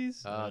any of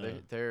these?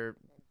 They're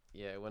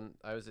yeah. When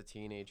I was a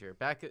teenager,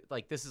 back at,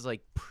 like this is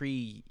like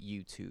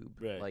pre-YouTube.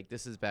 Right. Like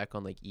this is back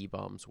on like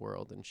E-Bombs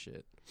World and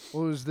shit.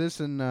 What was this?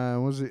 And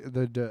was it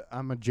the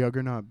I'm a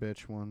Juggernaut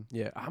bitch one?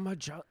 Yeah, I'm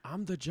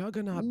the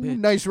Juggernaut Ooh, bitch.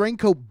 nice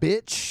raincoat,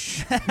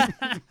 bitch.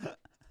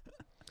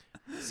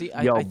 See,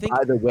 Yo, I think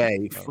by the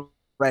way,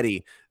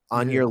 Freddie,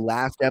 on Yeah. your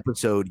last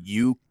episode,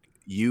 you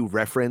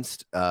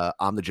referenced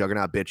I'm the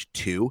Juggernaut bitch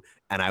too,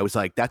 and I was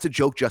like, that's a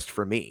joke just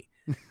for me.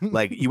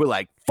 Like you were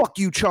like, fuck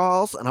you,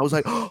 Charles, and I was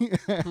like, oh,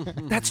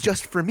 that's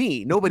just for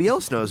me. Nobody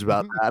else knows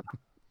about that.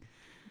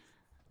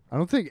 I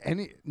don't think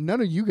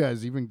none of you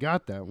guys even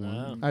got that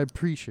one. No. I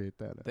appreciate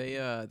that.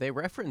 they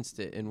referenced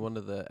it in one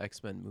of the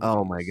X-Men movies.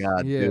 Oh my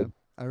god, Yeah, dude.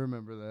 I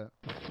remember that.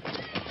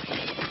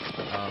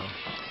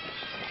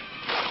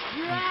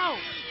 No.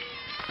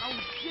 Oh,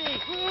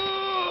 shit.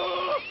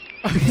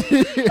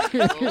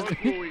 Look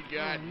what we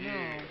got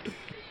here.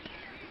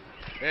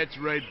 That's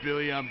right,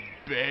 Billy. I'm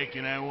back,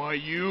 and I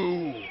want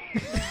you.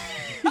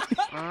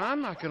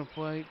 I'm not gonna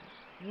play.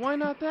 Why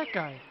not that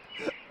guy?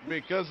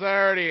 Because I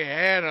already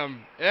had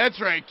him. That's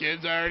right,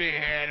 kids. I already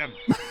had him.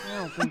 I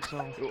don't think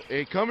so.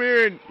 Hey, come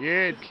here and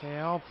Okay,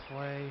 I'll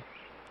play.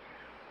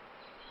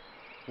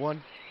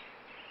 1,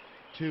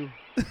 2,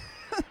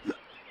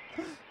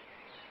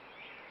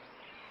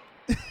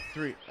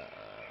 3.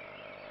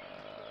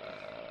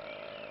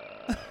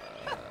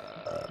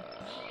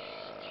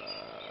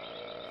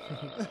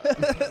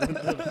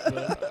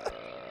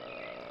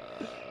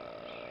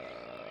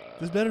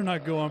 This better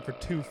not go on for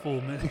 2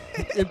 full minutes.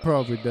 It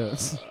probably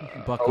does.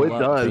 Buckle it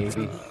up, does.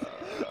 baby.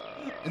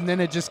 And then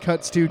it just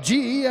cuts to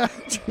G. I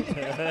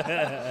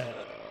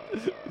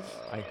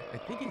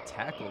think he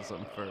tackles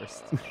him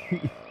first.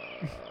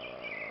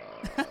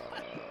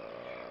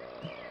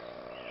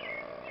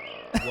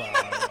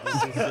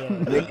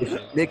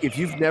 Nick, if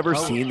you've never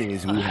seen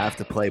these, we have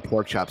to play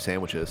pork chop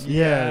sandwiches.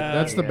 Yeah,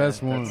 that's the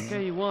best one.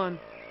 Okay, you won.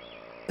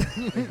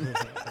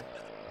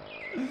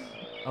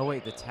 Oh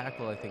wait, the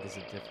tackle I think is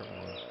a different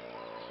one.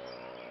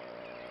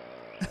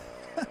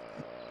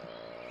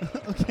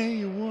 Okay,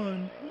 you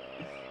won.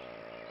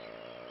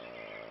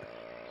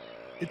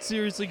 It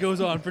seriously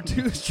goes on for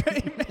 2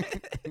 straight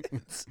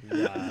minutes.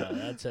 Wow,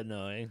 that's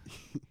annoying.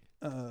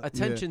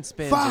 Attention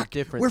spans are Fuck,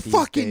 different. we're these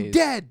fucking days.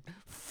 dead.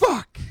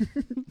 Fuck.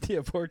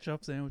 Yeah, pork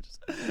chop sandwiches.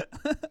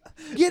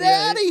 Get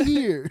out of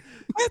here.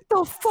 Get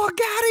the fuck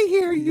out of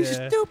here, you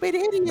Yeah. stupid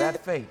idiot.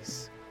 That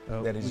face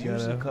Oh, that is we got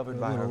usually a covered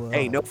by her little,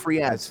 Hey, no free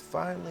has ads.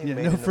 finally Yeah,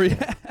 made no an free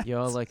appearance.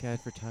 Y'all like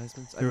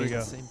advertisements? Here I we mean, go.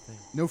 the same thing.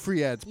 No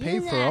free ads. Pay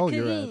for all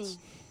your ads.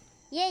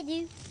 Yeah, I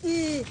do.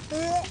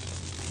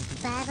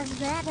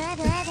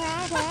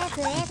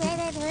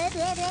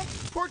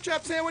 Pork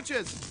chop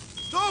sandwiches.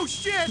 Oh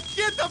shit!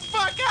 Get the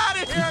fuck out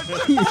of here!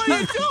 What are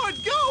you doing?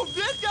 Go!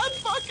 Get the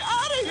fuck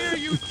out of here,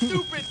 you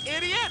stupid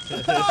idiot!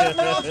 Oh,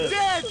 we're all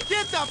dead!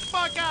 Get the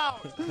fuck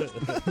out!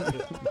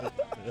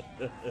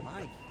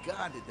 My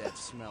God, did that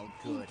smell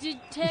good?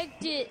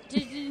 Detective,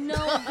 did no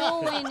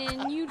going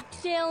and you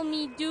tell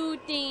me do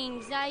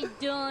things. I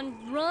done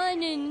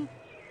running.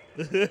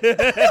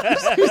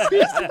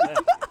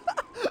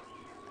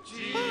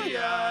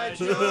 G.I.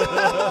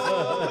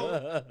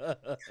 Joe!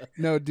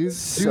 No, do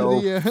So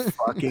the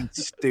fucking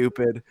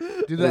stupid.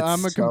 do the It's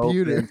I'm a so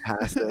computer.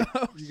 fantastic.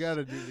 You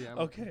gotta do the I'm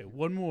a Okay,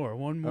 one more.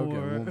 one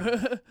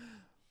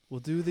We'll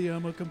do the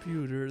I'm a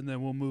computer, and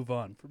then we'll move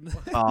on from there.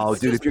 Oh,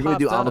 dude, if just you're gonna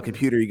do popped I'm a up.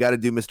 computer, you got to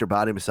do Mr.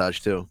 Body Massage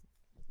too.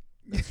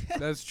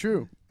 That's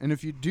true. And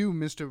if you do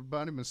Mr.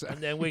 Body Massage, And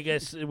then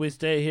we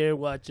stay here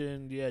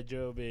watching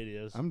Joe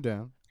videos. I'm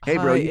down. Hey,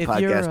 bro, Hi, you if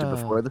you're, podcasted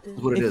before. This is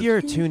what it if is.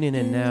 you're tuning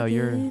in now,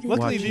 you're Luckily,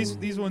 watching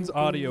these ones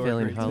audio are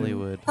Failing great, too.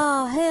 Hollywood.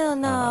 Oh, hell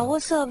no.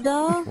 What's up,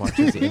 dog?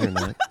 Watches the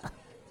internet.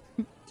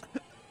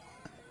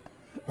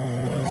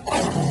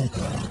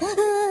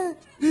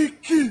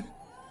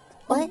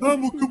 What?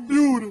 I'm a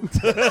computer.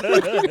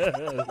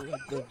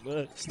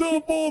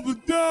 Stop all the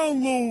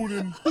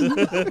downloading.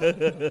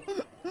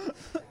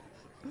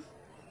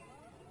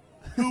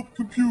 Help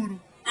computer.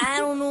 I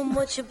don't know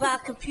much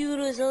about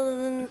computers other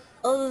than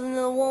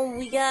the one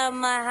we got in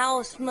my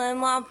house. My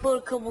mom put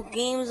a couple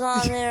games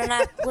on there and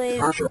I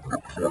played.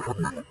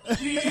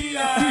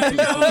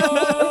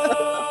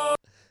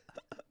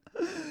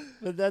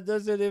 But that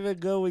doesn't even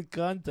go with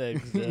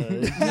context.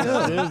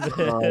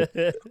 Oh,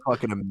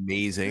 fucking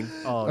amazing.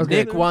 Oh, Okay.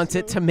 Nick wants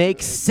it to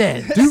make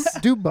sense.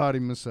 Do body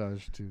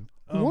massage too.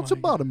 Who Oh wants my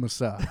a body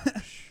massage?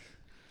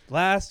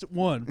 Last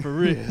one for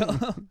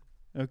real.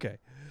 Okay.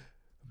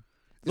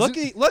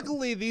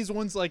 Luckily, these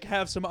ones like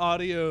have some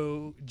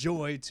audio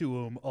joy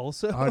to them.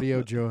 Also,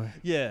 Audio joy.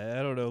 Yeah,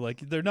 I don't know.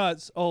 Like they're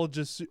not all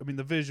just. I mean,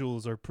 the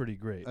visuals are pretty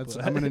great. That's,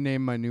 but- I'm gonna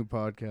name my new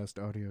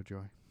podcast Audio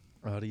Joy.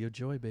 Audio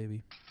joy,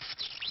 baby.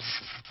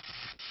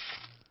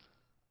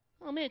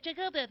 Oh man, check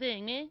out that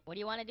thing, man. What do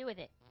you want to do with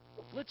it?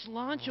 Let's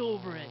launch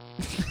over it.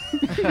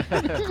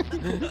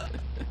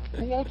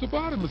 Who wants a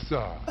body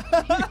massage?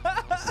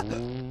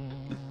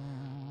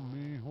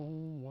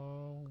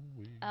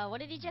 What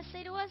did he just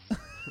say to us?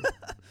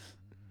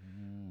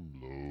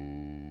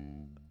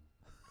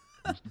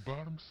 It's the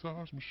body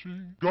massage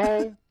machine.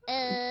 Go.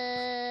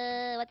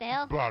 What the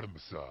hell? Body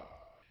massage.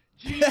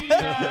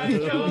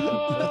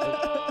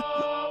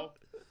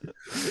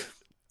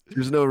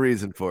 There's no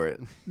reason for it.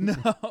 No.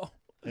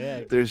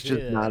 Yeah, There's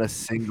just not a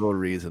single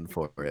reason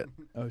for it.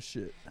 Oh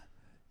shit!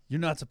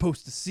 You're not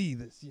supposed to see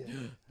this yet.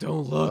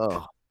 Don't look.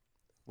 Oh.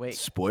 Wait.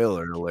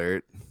 Spoiler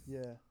alert.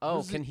 Yeah.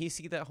 Oh, can he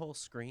see that whole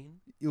screen?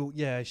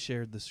 Yeah, I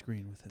shared the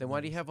screen with him. Then why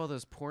do you have all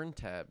those porn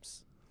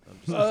tabs? I'm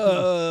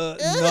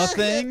just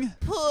nothing.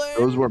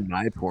 Those were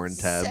my porn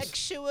tabs.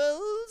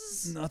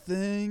 Sexuals.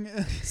 Nothing.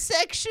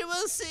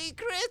 Sexual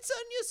secrets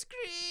on your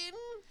screen.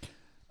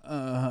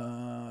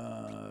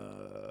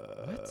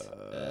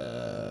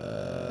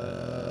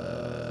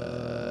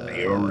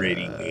 I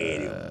already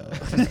made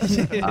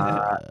it.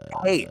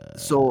 Hey,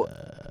 so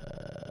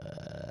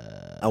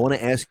I want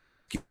to ask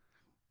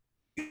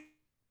you,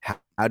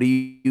 how do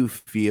you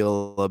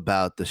feel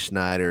about the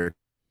Snyder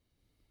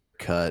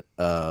cut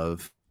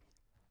of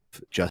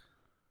just?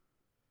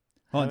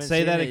 Hold on, Haven't say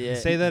seen that. it yet.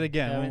 Say that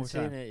again. One Haven't more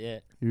seen time. it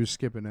yet. You're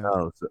skipping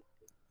out.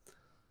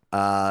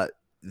 Oh,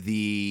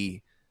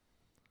 the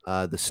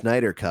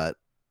Snyder cut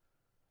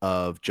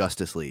of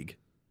Justice League,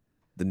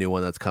 the new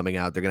one that's coming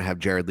out. They're gonna have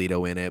Jared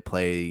Leto in it,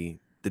 play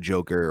the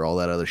Joker, all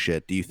that other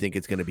shit. Do you think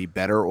it's gonna be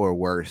better or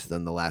worse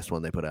than the last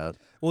one they put out?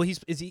 Well, he's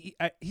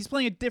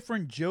playing a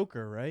different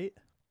Joker, right?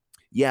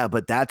 Yeah,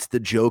 but that's the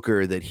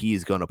Joker that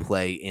he's gonna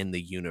play in the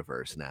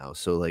universe now.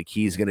 So like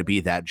he's gonna be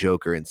that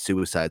Joker in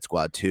Suicide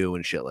Squad 2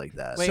 and shit like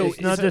that. Wait, so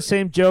it's not the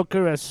same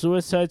Joker as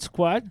Suicide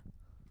Squad?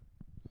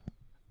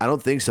 I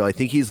don't think so. I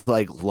think he's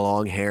like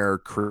long hair,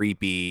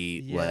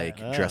 creepy, like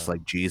dressed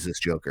like Jesus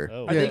Joker. I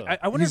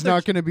wonder he's if they're-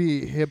 not going to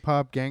be hip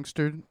hop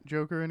gangster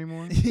Joker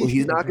anymore. Well,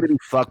 he's not going to be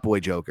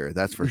fuckboy Joker.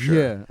 That's for sure.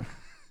 Yeah.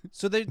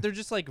 So they're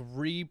just like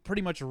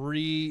pretty much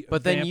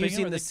But then vamping him,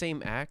 using or the they-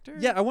 same actor?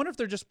 Yeah, I wonder if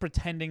they're just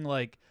pretending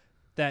like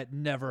that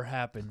never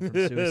happened from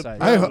Suicide.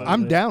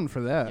 I'm down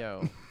for that.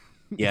 Yo.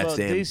 Yeah, well,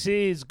 same.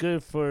 DC is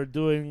good for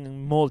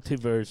doing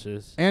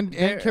multiverses. And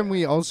can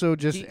we also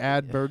just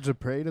add Birds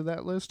of Prey to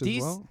that list as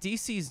well?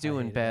 DC's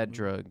doing bad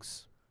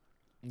drugs.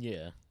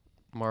 Yeah.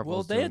 Marvel's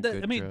Well, they doing had that.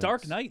 good I mean, drugs.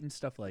 Dark Knight and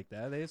stuff like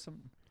that. They had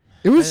some.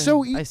 It was I so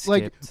like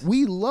skipped.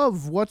 we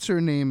love what's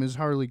her name is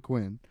Harley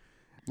Quinn,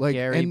 like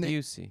Gary and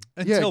Busey.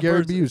 Yeah, Until Gary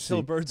Birds- Busey.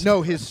 until Birds-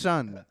 No, his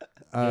son.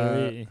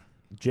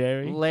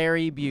 Jerry?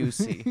 Larry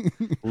Busey.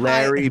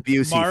 Larry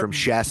Busey Mar- from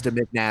Shasta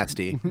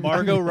McNasty.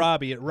 Margot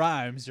Robbie. It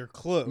rhymes. You're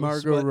close.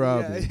 Margot but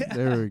Robbie. yeah.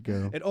 There we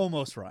go. It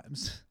almost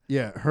rhymes.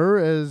 Yeah, her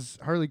as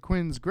Harley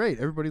Quinn's great.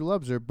 Everybody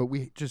loves her, but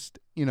we just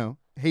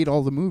hate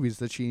all the movies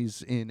that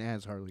she's in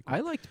as Harley Quinn. I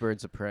liked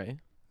Birds of Prey.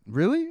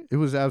 Really? It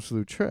was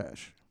absolute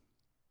trash.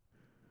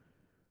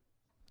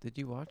 Did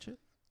you watch it?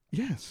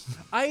 Yes.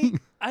 I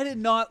did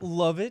not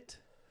love it.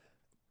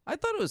 I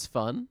thought it was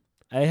fun.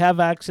 I have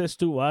access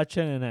to watch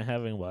it, and I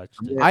haven't watched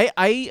it.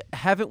 I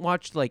haven't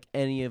watched like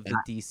any of the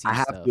DC I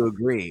have stuff. to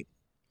agree.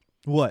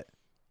 What?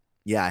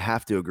 Yeah, I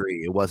have to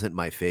agree. It wasn't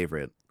my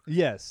favorite.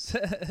 Yes.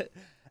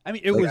 I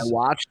mean, it Like, was. I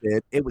watched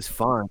it. It was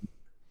fun,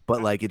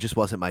 but like it just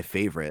wasn't my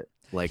favorite.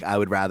 Like I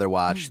would rather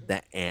watch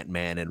the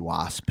Ant-Man and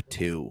Wasp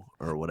 2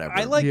 or whatever.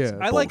 I like. Yeah.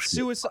 I like bullshit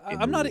Suicide.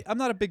 fucking I'm not. movie. I'm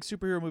not a big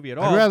superhero movie at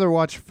all. I'd rather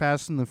watch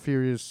Fast and the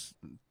Furious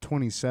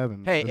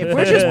 27. Hey, than if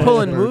we're just Birds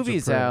pulling of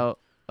movies Prey. out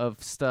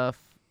of stuff,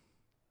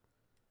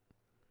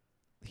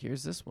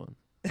 here's this one.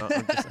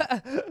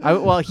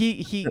 Well,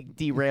 he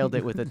derailed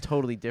it with a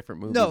totally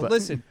different movie. No, but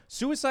listen.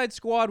 Suicide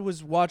Squad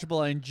was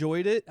watchable. I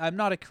enjoyed it. I'm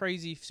not a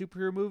crazy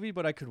superhero movie,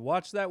 but I could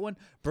watch that one.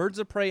 Birds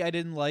of Prey, I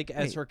didn't like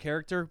as Wait, her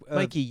character.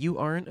 Mikey, you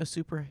aren't a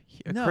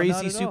No, crazy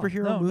not at all.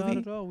 superhero No, movie. not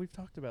at all. We've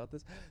talked about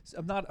this.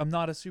 I'm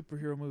not a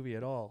superhero movie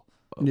at all.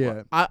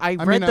 Yeah. I I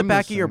read mean, the I'm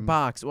back the of your same.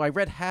 box. Well, I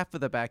read half of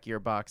the back of your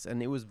box,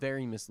 and it was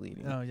very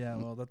misleading. Oh yeah,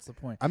 well that's the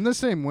point. I'm the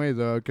same way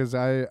though, because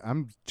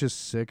I'm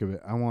just sick of it.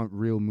 I want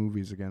real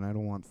movies again. I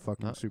don't want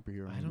fucking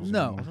superhero movies.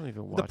 No, anymore. I don't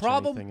even watch the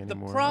problem anything the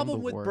anymore. problem I'm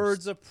the with worst.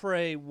 Birds of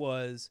Prey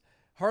was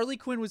Harley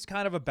Quinn was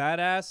kind of a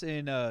badass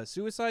in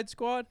Suicide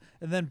Squad,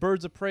 and then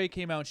Birds of Prey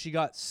came out and she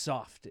got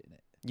soft in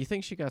it. You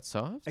think she got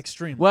soft?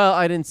 Extremely. Well,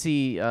 I didn't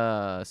see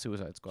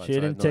Suicide Squad. She so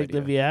I didn't have no take the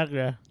idea.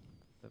 Viagra.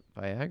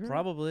 Viagra.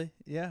 Probably,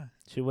 yeah.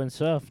 She went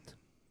soft.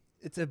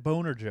 It's a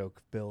boner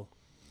joke, Bill.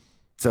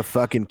 It's a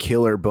fucking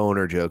killer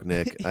boner joke,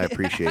 Nick. I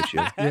appreciate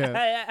you.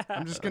 Yeah.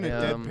 I'm just gonna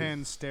Um,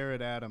 deadpan stare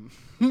at Adam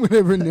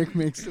whenever Nick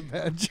makes a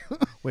bad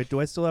joke. Wait, do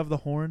I still have the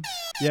horn?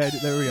 Yeah,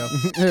 there we go.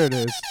 There it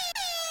is.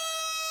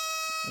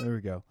 There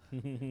we go.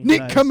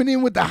 Nick Nice. coming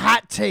in with the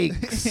hot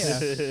takes.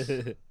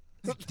 Yeah.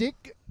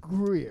 Dick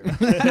Greer.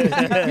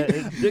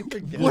 Dick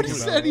What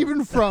is that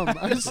even from?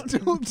 I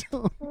still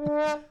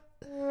don't.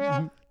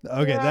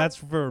 Okay, that's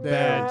for a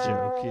bad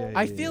joke. Yeah,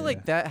 I yeah, feel yeah.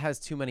 like that has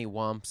too many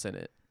womps in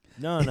it.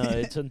 No,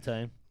 it's on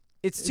time.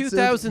 It's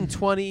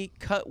 2020.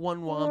 Cut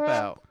one womp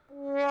out.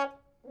 Yeah.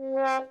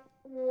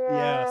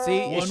 See,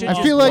 it One should I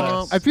just feel like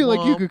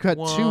womp, you could cut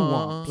womp, two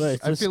womp. womps. But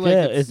it's I the feel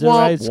scale. like It's the womp,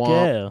 right womp.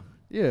 scale.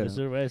 Yeah. It's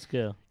the right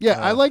scale. Yeah,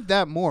 I like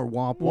that more.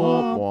 Womp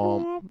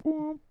womp.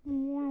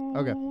 Womp.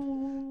 Okay.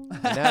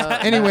 Now-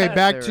 Anyway,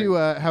 back they're to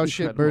how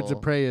shit Birds of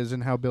incredible. Prey is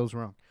and how Bill's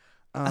wrong.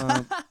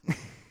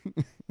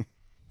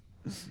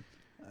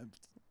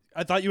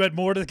 I thought you had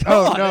more to go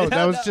Oh on. no,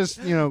 that was just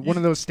one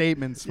of those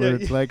statements where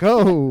it's like,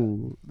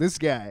 oh, this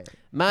guy.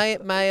 My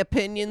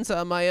opinions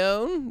are my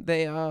own.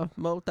 They are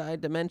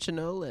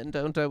multi-dimensional and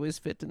don't always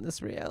fit in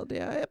this reality.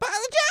 I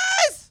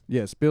apologize.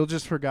 Yes, Bill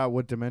just forgot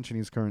what dimension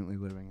he's currently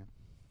living in.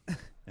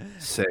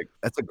 Sick.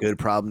 That's a good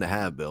problem to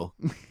have, Bill.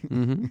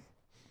 Mm-hmm.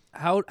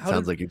 How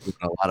Sounds like you're doing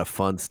a lot of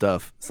fun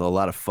stuff. So a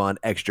lot of fun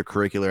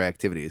extracurricular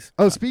activities.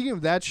 Oh, speaking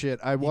of that shit,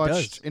 I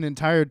watched does. an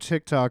entire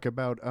TikTok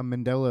about a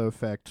Mandela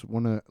effect,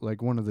 one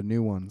of the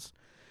new ones,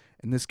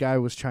 and this guy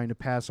was trying to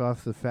pass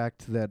off the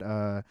fact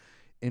that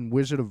in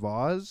Wizard of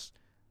Oz,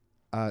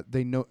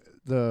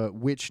 the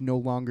witch no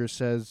longer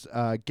says,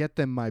 "Get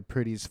them, my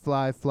pretties,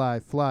 fly,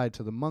 fly, fly"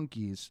 to the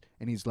monkeys,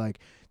 and he's like,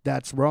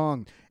 "That's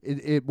wrong."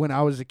 It when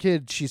I was a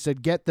kid, she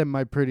said, "Get them,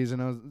 my pretties,"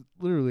 and I was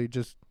literally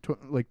just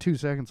 2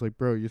 seconds like,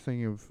 "Bro, you're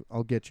thinking of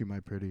 'I'll get you, my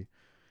pretty,'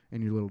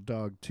 and your little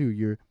dog too.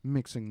 You're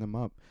mixing them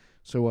up."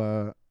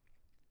 So,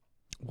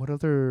 what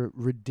other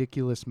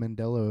ridiculous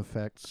Mandela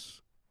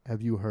effects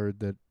have you heard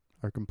that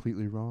are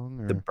completely wrong?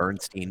 Or? The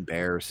Bernstein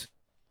Bears.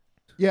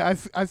 Yeah,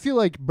 I feel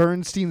like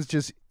Bernstein's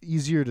just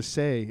easier to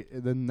say,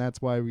 then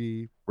that's why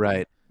we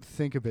Right.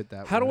 think of it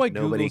that How way. do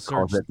I Nobody Google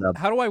calls search? it the-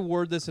 How do I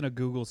word this in a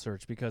Google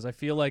search? Because I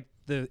feel like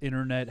the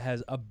internet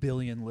has a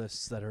billion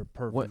lists that are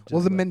perfect. Well, just the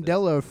like this.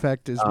 Mandela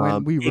effect is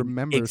when we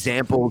remember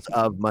examples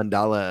of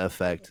Mandela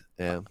effect.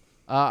 Yeah.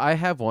 I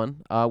have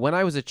one. When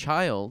I was a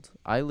child,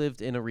 I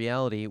lived in a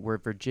reality where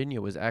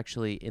Virginia was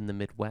actually in the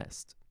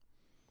Midwest.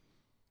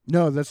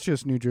 No, that's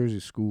just New Jersey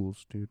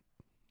schools, dude.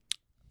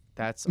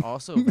 That's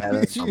also Yeah,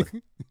 valid. that's on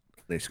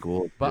the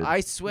school. But dude. I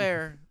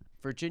swear,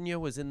 Virginia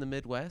was in the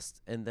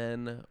Midwest, and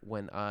then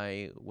when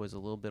I was a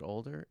little bit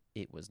older,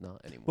 it was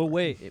not anymore. But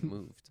wait, it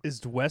moved.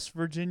 Is West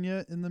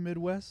Virginia in the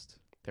Midwest?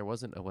 There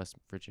wasn't a West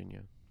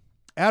Virginia.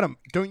 Adam,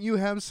 don't you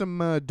have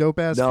some dope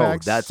ass No,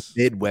 facts? that's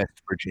Midwest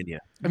Virginia.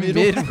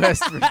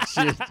 Midwest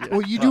Virginia.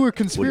 Well, you do a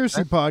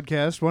conspiracy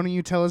podcast. Why don't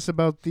you tell us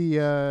about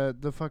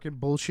the fucking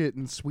bullshit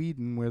in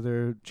Sweden where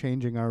they're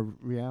changing our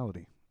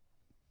reality?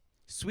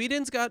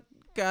 Sweden's got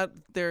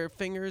their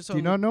fingers Do on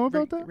you not know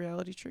about that?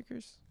 reality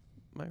triggers.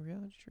 My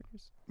reality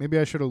triggers. Maybe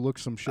I should have looked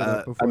some shit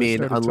up before I mean,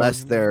 started unless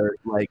talking. they're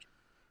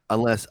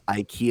unless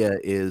IKEA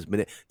is,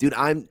 dude.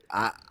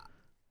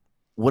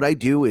 What I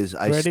do is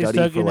I Freddy's study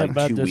for talking like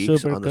about 2 the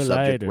weeks Super on the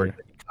subject we're Collider.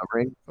 gonna be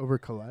covering, Over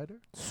Collider?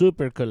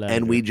 Super Collider.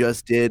 and we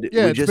just did.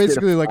 Yeah, we it's just did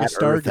basically like a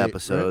Flat Earth Stargate, right?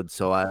 episode.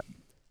 So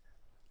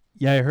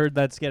Yeah, I heard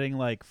that's getting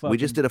like fucking. we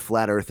just did a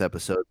flat Earth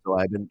episode. So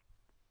I've been.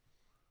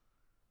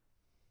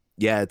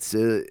 Yeah, it's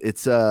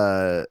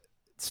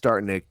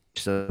starting to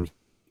some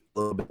a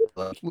little bit.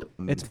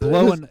 It's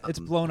blowing. It's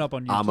blown up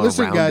on YouTube. I'm a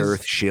Listen, round guys.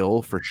 Earth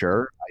shill for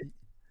sure.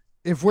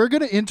 If we're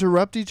gonna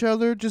interrupt each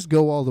other, just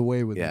go all the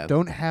way with Yeah. it.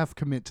 Don't half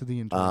commit to the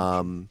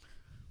interruption.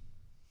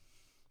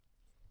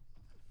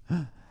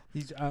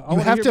 He's, You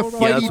have to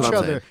fight that's each what I'm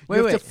other. saying. You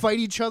have Wait. to fight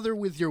each other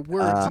with your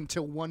words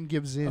until one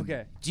gives in.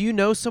 Okay. Do you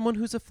know someone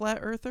who's a flat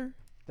earther?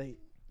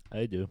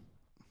 I do.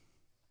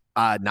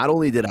 Not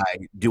only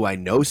do I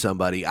know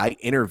somebody, I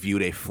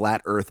interviewed a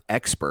flat Earth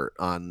expert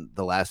on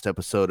the last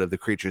episode of the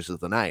Creatures of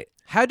the Night.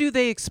 How do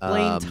they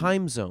explain Um,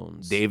 time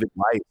zones? David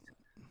White.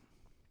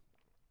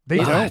 They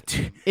Ah, don't.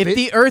 dude. If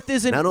the Earth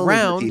isn't Not only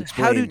did he round,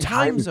 how do explain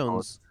time time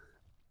zones?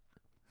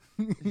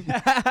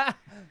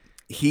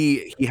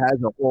 he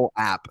has a whole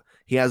app.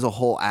 He has a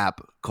whole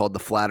app called the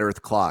Flat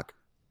Earth Clock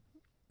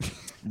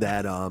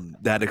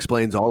that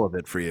explains all of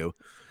it for you.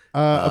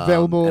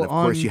 Available and of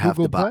on course you have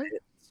Google to buy Play?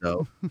 it.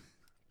 So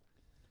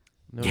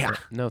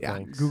No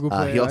thanks. Google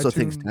Play, he also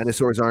thinks iTunes.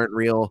 dinosaurs aren't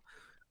real.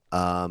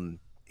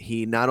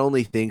 He not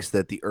only thinks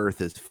that the Earth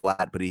is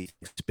flat, but he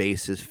thinks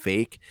space is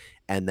fake,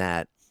 and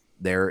that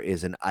there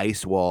is an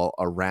ice wall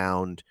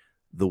around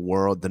the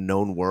world, the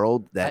known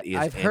world that is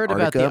I've heard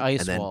about the Antarctica, ice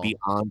and then wall.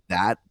 beyond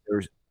that,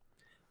 there's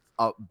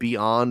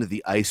beyond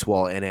the ice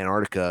wall in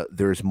Antarctica,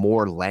 there's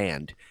more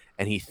land,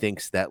 and he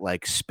thinks that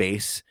like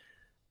space,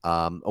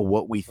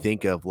 what we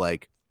think of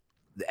like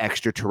the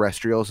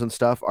extraterrestrials and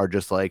stuff, are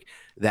just like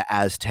the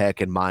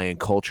Aztec and Mayan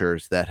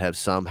cultures that have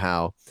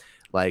somehow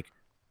like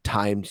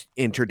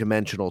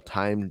interdimensional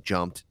time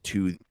jumped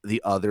to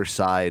the other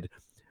side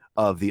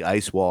of the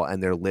ice wall,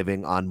 and they're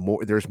living on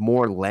more. There's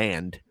more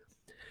land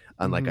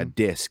on like a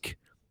disc,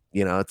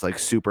 you know, it's like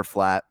super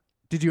flat.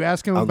 Did you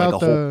ask him on, like,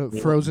 about a whole- the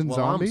frozen Well,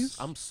 zombies?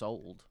 I'm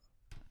sold.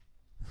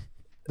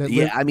 that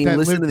Yeah, live- I mean, that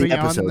listen to live the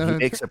beyond episode. the- He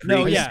makes a pretty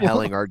No, yeah.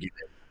 compelling argument.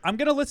 I'm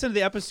gonna listen to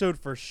the episode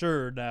for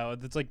sure now.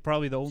 It's like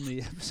probably the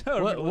only episode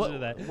I'm gonna listen to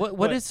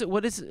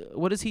that.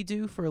 What does he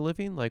do for a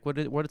living? Like what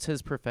is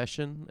his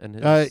profession and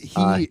his He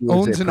was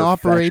owns a and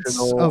operates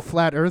professional a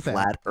flat Earth app.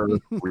 flat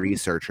Earth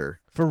researcher.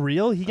 For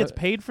real? He gets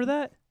paid for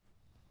that?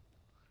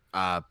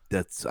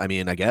 That's, I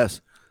mean, I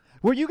guess.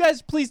 Will you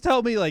guys please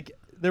tell me like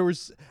there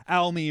was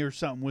Almy or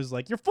something was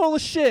like you're full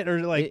of shit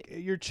or like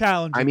you're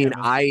challenging? I mean, him in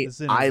I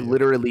this interview?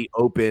 literally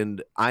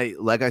opened.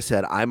 Like I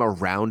said, I'm a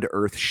round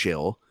Earth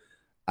shill.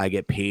 I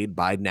get paid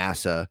by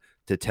NASA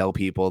to tell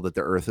people that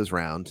the Earth is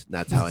round.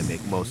 That's how I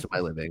make most of my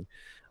living.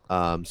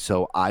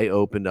 So I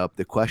opened up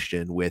the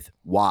question with,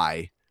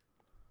 why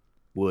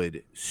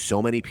would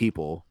so many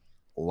people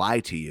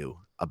lie to you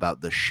about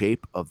the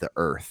shape of the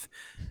Earth?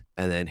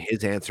 And then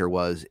his answer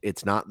was,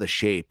 it's not the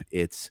shape,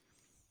 it's,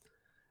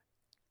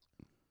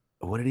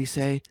 what did he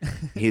say?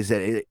 He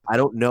said, I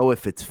don't know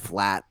if it's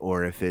flat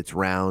or if it's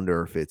round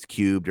or if it's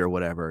cubed or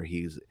whatever.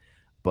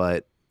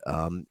 But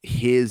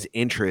his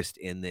interest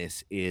in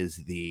this is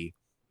the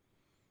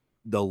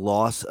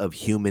loss of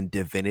human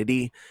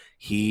divinity.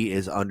 He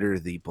is under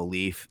the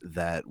belief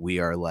that we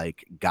are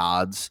like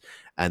gods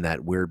and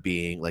that we're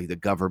being like, the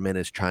government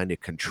is trying to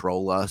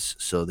control us.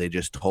 So they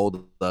just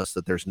told us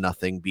that there's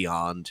nothing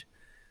beyond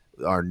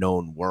our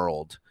known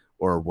world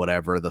or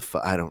whatever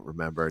I don't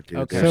remember, dude.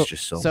 Okay. There's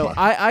just so much.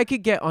 I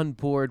could get on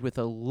board with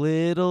a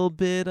little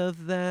bit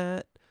of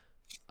that.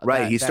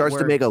 Right, he starts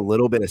to we're- make a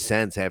little bit of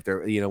sense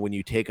after, you know, when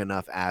you take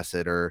enough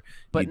acid or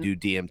But you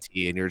do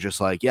DMT and you're just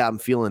like, yeah, I'm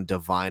feeling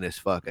divine as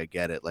fuck. I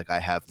get it. Like I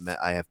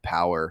have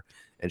power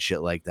and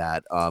shit like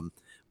that.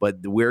 But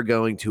we're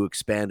going to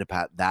expand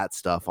about that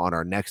stuff on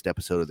our next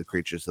episode of the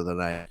Creatures of the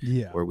Night,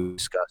 where we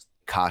discuss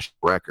Akashic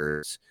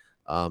Records.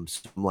 So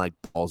I'm like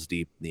balls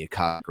deep in the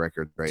Akashic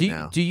Records right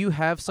now. Do you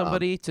have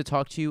somebody to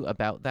talk to you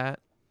about that?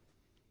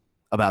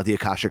 About the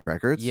Akashic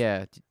Records?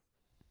 Yeah.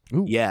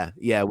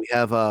 Yeah, we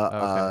have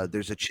Okay.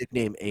 there's a chick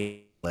named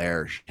A.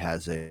 Blair. She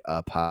has a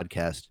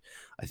podcast.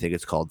 I think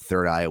it's called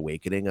Third Eye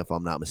Awakening, if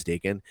I'm not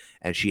mistaken.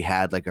 And she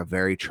had like a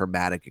very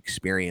traumatic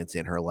experience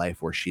in her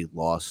life where she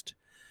lost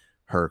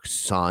her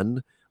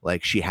son.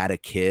 Like she had a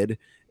kid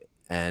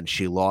and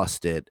she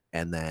lost it,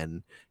 and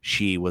then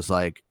she was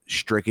like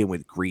stricken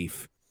with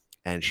grief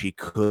and she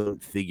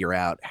couldn't figure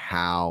out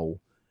how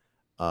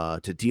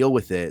to deal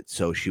with it.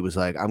 So she was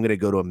like, I'm gonna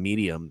go to a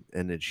medium.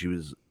 And then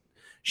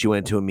she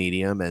went to a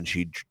medium and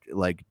she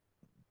like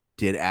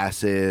did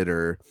acid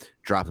or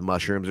dropped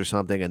mushrooms or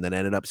something, and then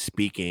ended up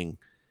speaking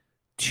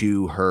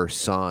to her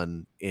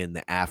son in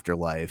the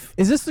afterlife.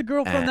 Is this the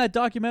girl from And- that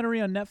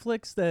documentary on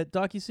Netflix, that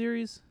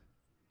docuseries?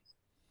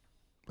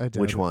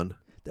 Which one?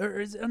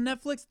 There is on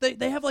Netflix.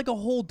 They have like a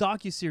whole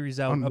docuseries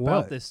out On about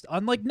what? this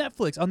on like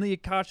Netflix, on the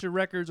Akasha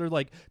Records, or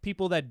like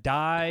people that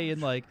die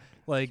and like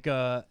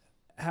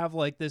have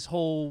like this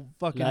whole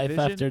fucking Life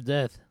vision. after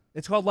death.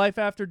 It's called Life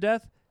After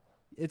Death.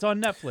 It's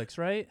on Netflix,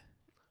 right?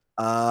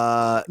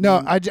 No,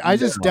 I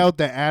just no. doubt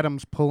that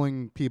Adam's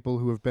pulling people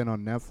who have been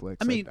on Netflix.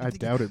 I mean, I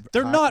doubt it.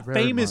 They're not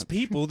very famous much.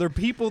 people. They're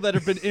people that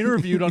have been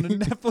interviewed on a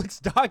Netflix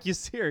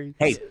docuseries.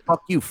 Hey,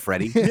 fuck you,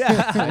 Freddie.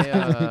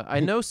 Yeah. I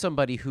know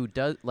somebody who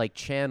does like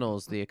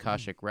channels the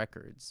Akashic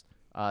Records.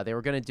 They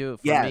were gonna do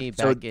it for Yeah, me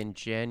so- back in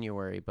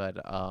January, but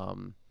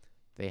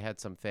they had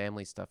some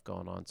family stuff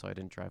going on, so I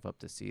didn't drive up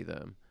to see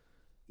them.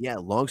 Yeah,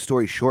 long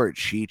story short,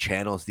 she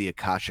channels the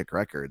Akashic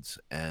Records,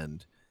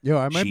 and Yo,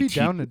 I might she be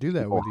down to teaches do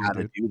that people with you, how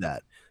to dude. do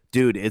that,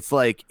 dude. It's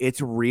like it's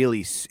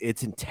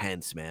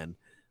intense, man.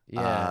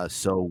 Yeah.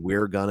 So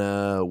we're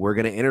gonna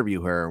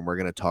interview her and we're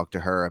gonna talk to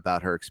her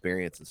about her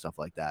experience and stuff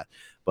like that.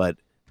 But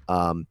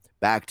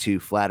back to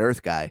Flat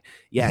Earth guy.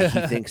 Yeah,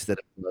 he thinks that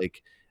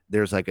like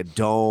there's like a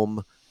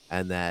dome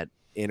and that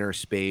inner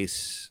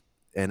space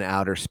and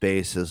outer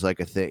space is like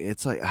a thing.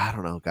 It's like, I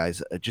don't know,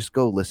 guys. Just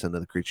go listen to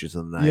the Creatures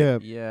of the Night. Yeah,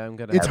 Yeah, I'm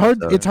gonna. It's have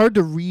hard. It's hard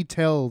to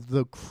retell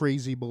the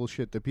crazy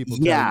bullshit that people.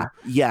 Yeah,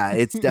 tell yeah.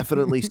 It's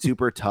definitely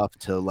super tough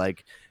to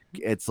like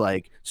it's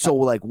like so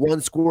like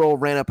one squirrel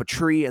ran up a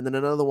tree and then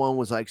another one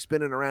was like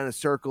spinning around in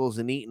circles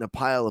and eating a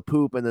pile of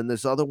poop and then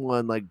this other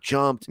one like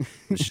jumped.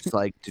 It's just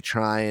like to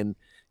try and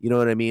you know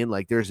what I mean?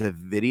 Like there's a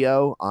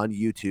video on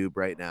YouTube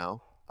right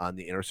now on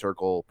the Inner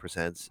Circle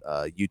Presents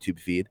YouTube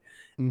feed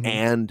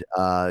and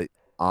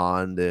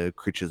on the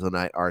Creatures of the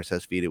Night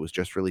RSS feed. It was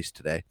just released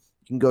today.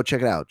 You can go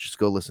check it out. Just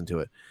go listen to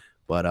it.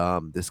 But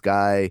this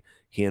guy,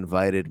 he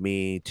invited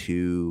me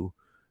to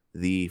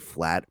the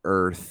Flat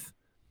Earth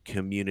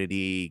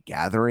community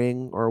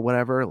gathering or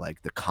whatever,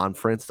 like the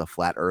conference, the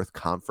Flat Earth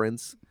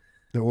conference.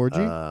 The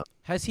orgy?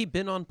 Has he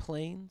been on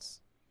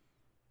planes?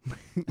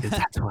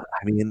 That's what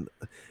I mean.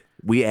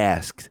 We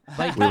asked.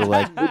 Like- We were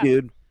like, hey,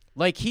 dude.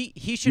 Like he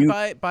should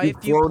buy a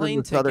you've few flown in plane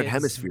the tickets. Southern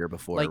Hemisphere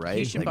before, like, right?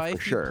 He should Like, buy a for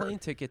few sure. plane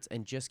tickets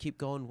and just keep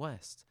going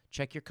west.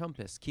 Check your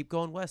compass. Keep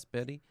going west,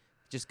 Betty.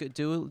 Just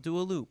do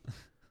a loop.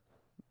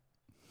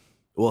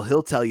 Well,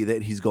 he'll tell you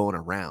that he's going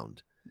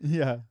around.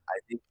 Yeah. I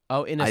think.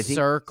 Oh, in a I think he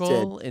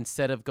circle said-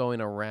 instead of going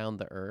around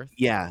the Earth.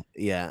 Yeah,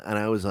 yeah. And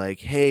I was like,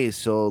 hey,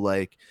 so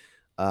like,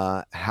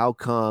 how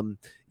come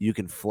you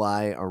can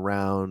fly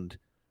around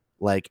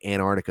like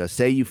Antarctica?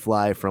 Say you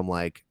fly from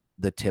like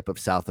the tip of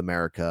South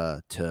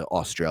America to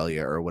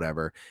Australia or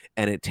whatever,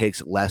 and it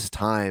takes less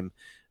time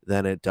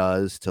than it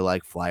does to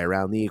like fly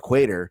around the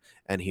equator.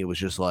 And he was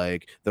just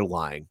like, they're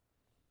lying.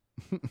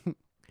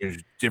 There's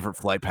different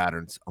flight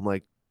patterns. I'm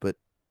like, but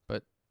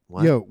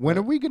what? Yo, when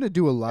are we gonna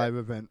do a live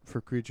event for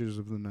Creatures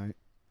of the Night?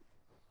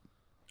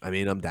 I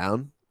mean, I'm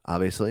down.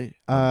 Obviously,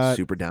 I'm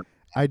super down.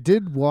 I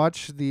did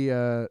watch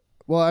the.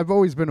 Well, I've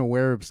always been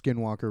aware of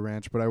Skinwalker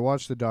Ranch, but I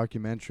watched the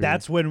documentary.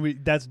 That's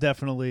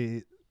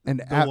definitely and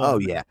the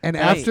one. and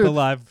Hey, after the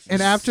live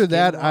and after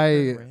that,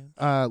 Skinwalker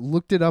I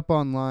looked it up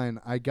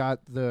online. I got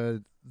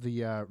the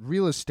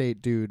real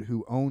estate dude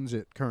who owns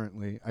it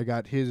currently. I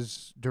got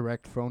his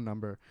direct phone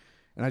number,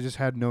 and I just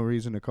had no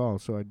reason to call,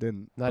 so I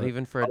didn't. Not But-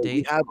 even for a Oh,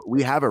 date.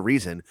 we have a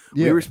reason.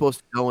 Yeah. We were supposed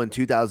to go in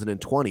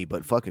 2020,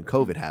 but fucking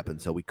COVID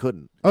happened, so we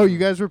couldn't. Oh, you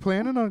guys were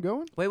planning on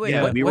going? Wait.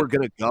 Yeah, we were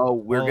gonna go.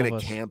 We're All gonna of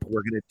us. camp.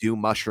 We're gonna do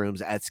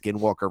mushrooms at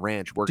Skinwalker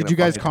Ranch. We're Did gonna you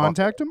guys fucking talk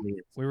contact to him?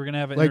 aliens. We were gonna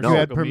have an Like inner you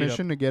had circle meetup.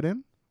 permission to get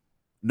in?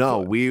 No,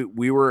 we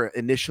were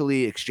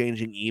initially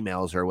exchanging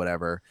emails or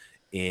whatever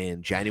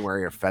in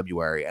January or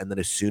February, and then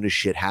as soon as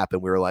shit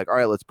happened, we were like, all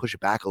right, let's push it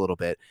back a little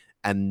bit.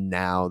 And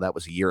now that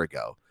was a year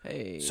ago.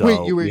 Hey. So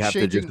Wait, you were we have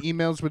to exchanging just-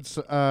 emails with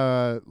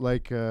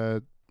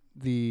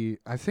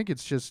I think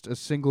it's just a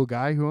single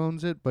guy who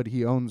owns it, but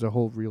he owns a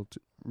whole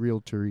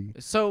realtory.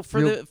 So for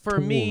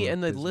me tour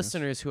and the business.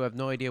 listeners who have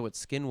no idea what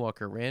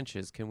Skinwalker Ranch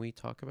is, can we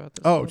talk about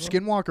this? a Oh, little?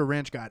 Skinwalker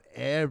Ranch got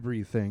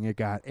everything. It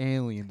got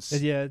aliens.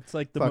 Yeah, it's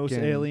like the most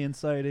fucking alien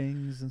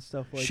sightings and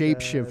stuff like that.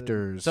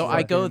 shapeshifters. So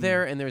I go fucking-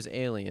 there and there's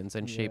aliens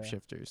and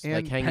shapeshifters like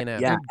And hanging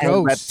out. Yeah, and and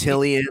ghosts.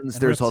 reptilians. And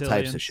There's all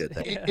types reptilians. of shit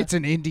there. It's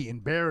an Indian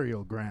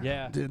burial ground.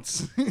 Yeah.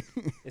 It's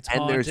It's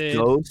And there's haunted.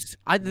 ghosts,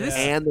 This-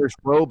 and there's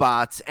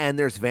robots, and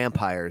there's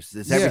vampires.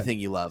 There's Yeah. everything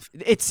you love.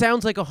 It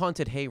sounds like a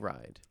haunted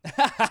hayride.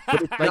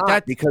 But it's Like not,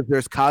 that- because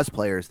there's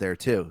cosplayers there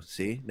too.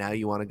 See, now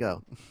you want to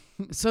go.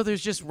 So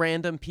there's just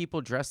random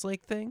people dressed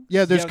like things.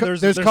 yeah. There's Yeah,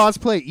 there's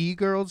cosplay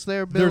e-girls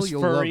there, Bill. There's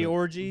You'll love furry it.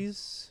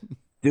 orgies.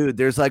 Dude,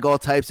 there's like all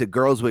types of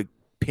girls with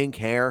pink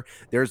hair.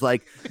 There's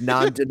like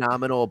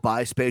non-denominal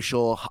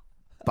bipedal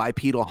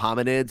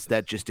hominids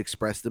that just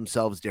express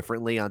themselves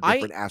differently on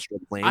different astral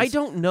planes. I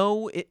don't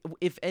know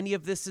if any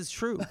of this is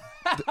true.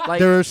 Like,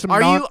 There are some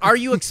are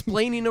you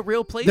explaining a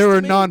real place? There to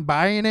are me?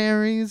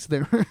 non-binaries.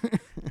 There.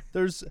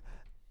 There's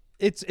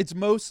it's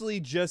mostly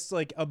just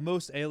like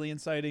most alien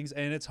sightings,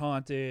 and it's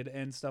haunted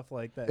and stuff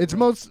like that. It's right?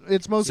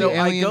 mostly So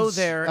aliens. I go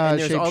there and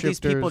there's all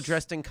these people shapeshifters.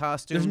 dressed in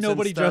costumes. There's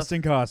nobody and stuff. dressed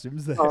in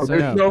costumes there. Oh,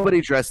 there's No.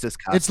 nobody dressed as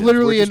costumes. It's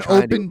literally We're an just trying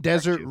to open attract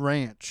desert you.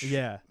 ranch.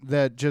 Yeah.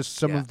 That just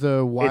some Yeah. of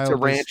the wild. It's a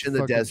ranch in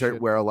the desert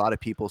where a lot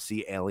of people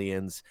see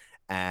aliens,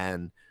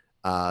 and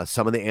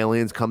some of the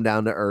aliens come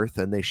down to Earth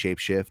and they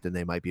shapeshift, and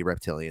they might be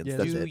reptilians. Yeah.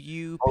 That's Do it.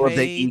 you All of the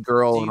pay-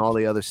 e-girl do and you- all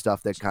the other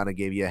stuff that kind of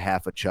gave you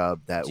half a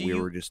chub that Do we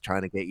you- were just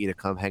trying to get you to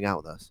come hang out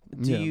with us.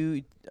 Do Yeah.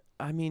 you?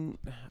 I mean,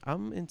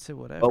 I'm into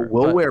whatever. But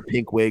we'll wear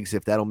pink wigs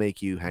if that'll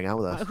make you hang out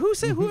with us. Who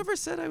said? Whoever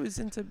said I was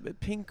into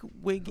pink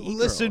wig?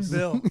 Listen, e-girls?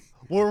 Bill,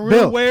 we're Bill.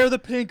 gonna wear the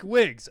pink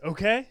wigs,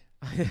 okay?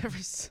 I never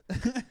s-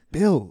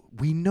 Bill,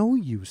 we know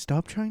you.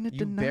 Stop trying to you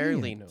deny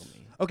barely it. know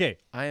me. Okay,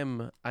 I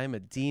am a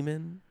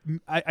demon.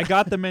 I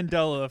got the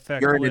Mandela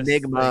effect. You're an list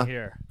enigma right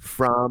here.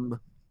 from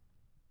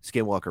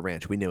Skinwalker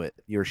Ranch. We knew it.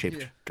 You're a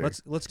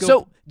shapeshifter. Let's go.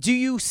 So, do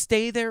you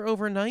stay there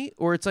overnight,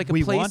 or it's like a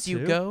We place want you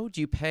to. go?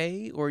 Do you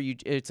pay, or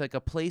it's like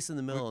a place in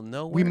the middle of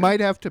nowhere? We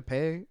might have to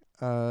pay.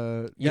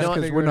 You just know what?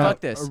 'cause we're Fuck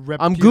not this. a I'm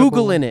reputable-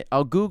 googling it.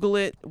 I'll Google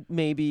it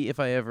maybe if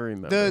I ever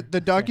remember.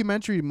 The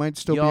documentary might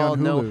still Y'all be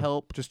on know Hulu.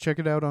 help. Just check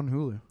it out on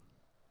Hulu.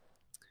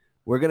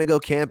 We're gonna go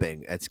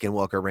camping at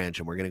Skinwalker Ranch,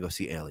 and we're gonna go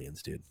see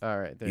aliens, dude. All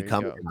right, there You you,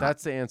 come go. or not?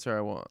 That's the answer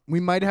I want.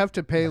 We might have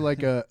to pay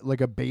like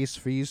a base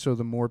fee, so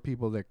the more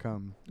people that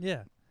come.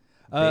 Yeah.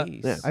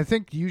 Base. yeah. I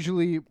think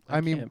usually,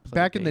 I mean, can't play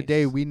back in the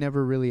day, bass. we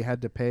never really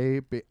had to pay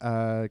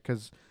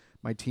because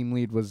my team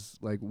lead was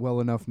like well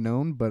enough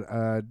known, but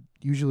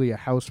usually a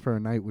house for a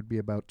night would be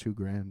about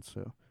 $2,000.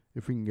 So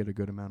if we can get a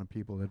good amount of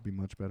people, that'd be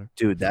much better.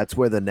 Dude, that's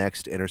where the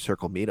next Inner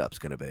Circle meetup's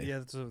gonna be. Yeah,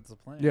 that's the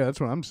plan. Yeah, that's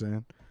what I'm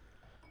saying.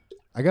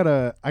 I got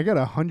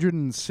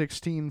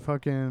 116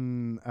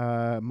 fucking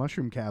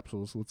mushroom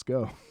capsules. Let's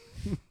go.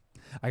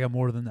 I got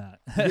more than that.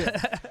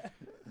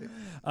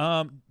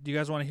 Do you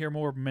guys want to hear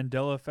more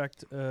Mandela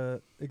effect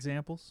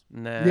examples?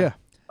 Nah. Yeah.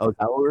 Oh, is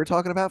that what we were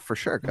talking about? For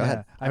sure. Go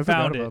ahead. I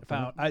found it.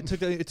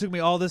 It took me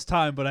all this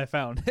time, but I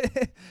found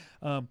it.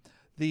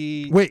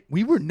 Wait,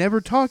 we were never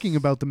talking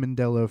about the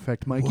Mandela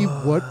effect, Mikey.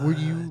 What were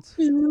you?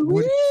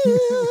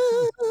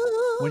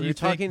 When you're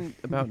talking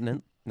about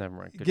never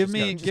mind. Give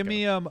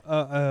me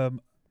a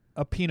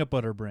peanut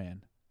butter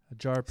brand, a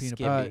jar of peanut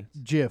butter.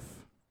 Jif.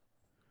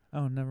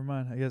 Oh, never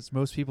mind. I guess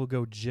most people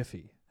go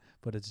Jiffy,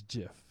 but it's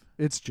Jif.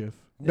 It's Jif.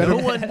 No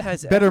one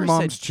has better ever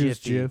moms said choose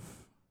Jiffy. Jif.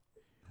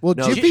 Well,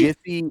 No,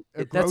 Jiffy,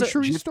 a that's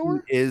grocery Jiffy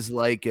store. is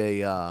like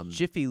a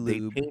Jiffy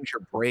Lube. They change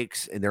your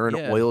brakes, and they're an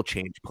Yeah. oil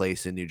change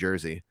place in New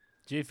Jersey.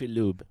 Jiffy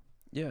Lube.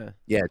 Yeah.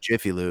 Yeah,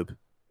 Jiffy Lube.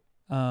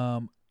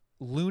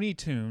 Looney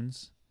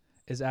Tunes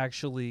is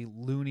actually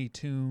Looney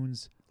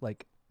Tunes,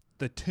 like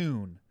the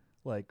tune,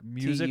 like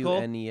musical.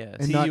 T-U-N-E-S.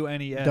 And not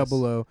T-U-N-E-S.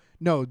 double O.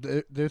 No,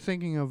 they're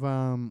thinking of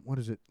what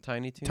is it?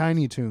 Tiny Toons.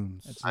 Tiny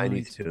Toons. It's Tiny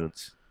Looney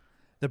Tunes.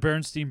 The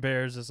Bernstein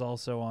Bears is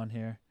also on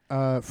here.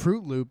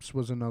 Fruit Loops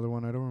was another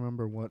one. I don't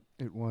remember what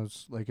it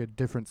was. Like a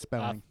different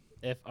spelling.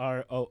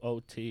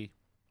 FROOT.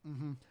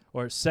 Mm-hmm.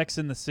 Or Sex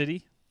in the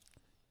City.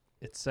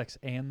 It's Sex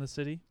and the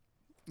City.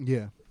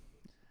 Yeah.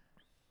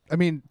 I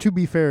mean, to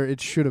be fair, it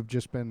should have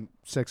just been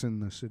Sex in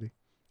the City,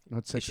 not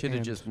It Sex. should have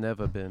and. just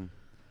never been.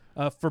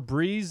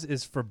 Febreze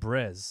is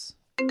Febreze.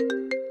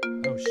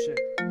 Oh shit!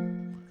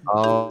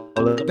 Oh,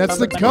 That's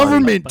the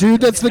government, dude.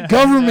 That's the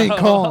government I'm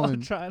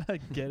calling. trying to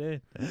get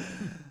in.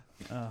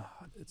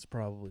 It's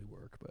probably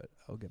work, but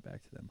I'll get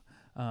back to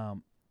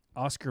them.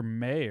 Oscar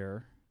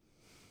Mayer.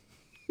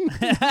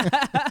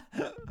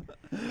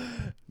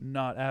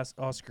 Not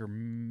Oscar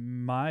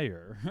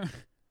Mayer.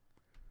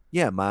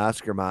 Yeah, my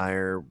Oscar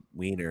Mayer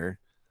wiener.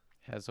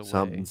 Has a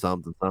something, way.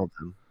 something,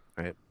 something.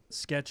 Right.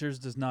 Skechers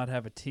does not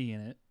have a T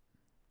in it.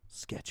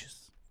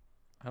 Sketches.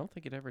 I don't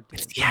think it ever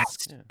did. Yes.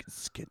 Yeah.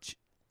 Sketch.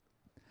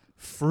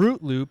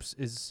 Fruit Loops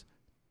is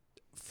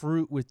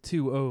fruit with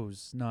two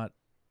O's, not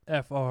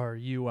Fruit.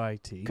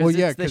 Because Well,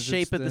 yeah, it's the 'cause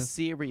shape it's of the the-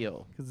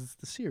 cereal. Because it's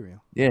the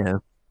cereal. Yeah.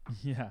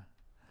 Yeah.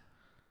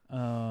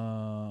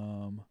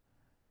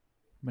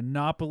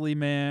 Monopoly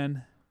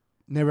Man.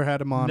 Never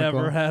had a monocle.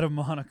 Never had a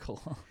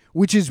monocle.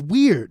 Which is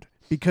weird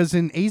because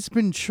in Ace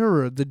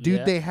Ventura, the dude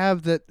Yeah. they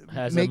have that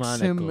Has a makes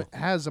him monocle.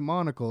 has a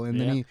monocle, and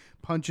then Yeah. he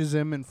punches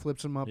him and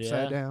flips him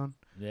upside down.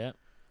 Yeah.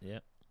 Yeah.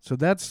 So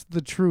that's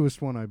the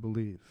truest one, I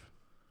believe.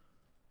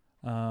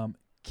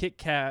 Kit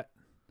Kat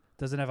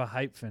doesn't have a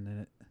hyphen in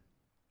it.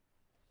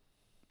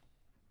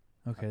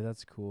 Okay,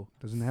 that's cool.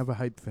 Doesn't have a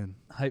hype fin.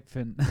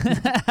 Hyphen.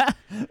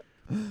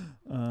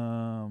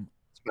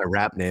 It's my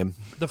rap name.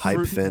 The Hype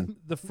fruit, Fin.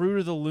 The Fruit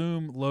of the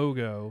Loom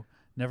logo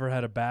never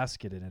had a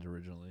basket in it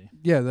originally.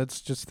 Yeah,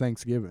 that's just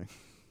Thanksgiving.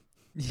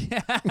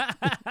 Yeah.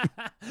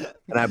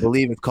 And I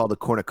believe it's called a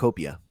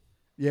cornucopia.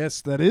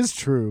 Yes, that is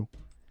true.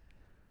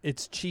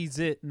 It's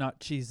Cheez-It, not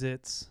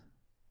Cheez-Its.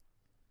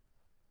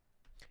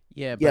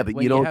 Yeah, Yeah, but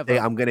when you don't have say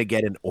a- I'm gonna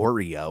get an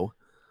Oreo.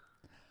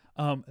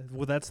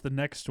 Well, that's the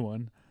next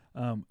one.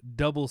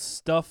 Double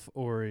Stuff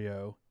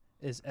Oreo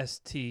is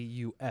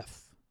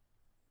STUF.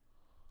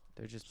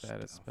 They're just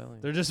bad at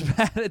spelling. They're just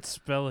bad at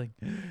spelling.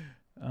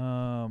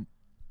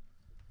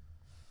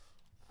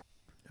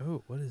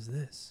 Oh, what is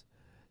this?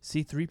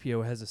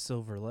 C-3PO has a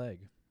silver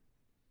leg.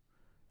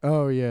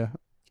 Oh yeah.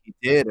 He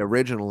did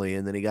originally,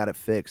 and then he got it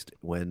fixed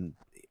when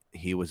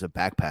he was a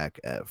backpack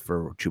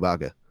for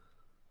Chewbacca.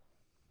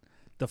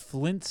 The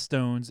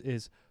Flintstones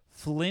is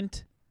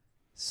Flint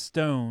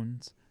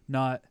Stones,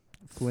 not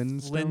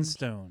Flintstones?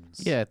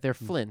 Flintstones. Yeah, they're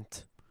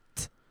Flint.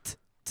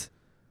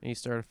 And you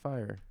start a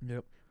fire.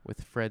 Yep.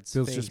 With Fred's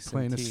Bill's face just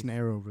playing and a teeth.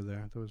 snare over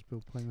there. That was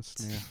Bill playing a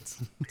snare.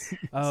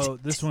 Oh,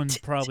 this one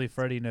probably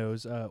Freddie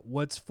knows.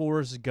 What's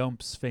Forrest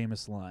Gump's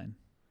famous line?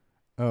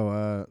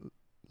 Oh,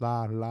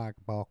 like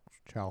box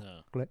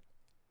chocolate.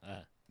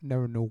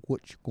 Never know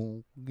what you're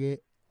gonna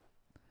get.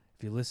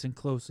 If you listen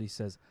closely, he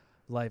says,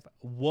 life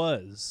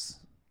was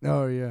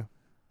Oh yeah.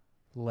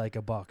 like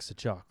a box of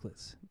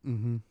chocolates.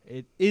 Mm-hmm.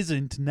 It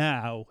isn't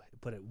now,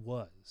 but it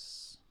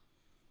was.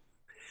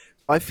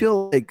 I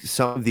feel like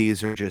some of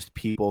these are just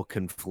people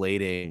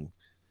conflating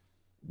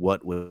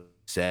what was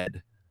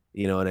said.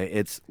 You know, and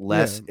it's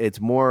less. It's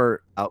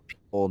more about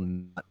people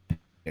not paying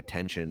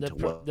attention to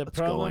what's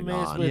problem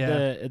going is on.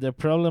 with the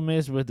problem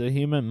is with the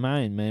human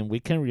mind, man. We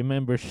can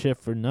remember shit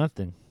for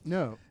nothing.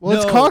 No. Well,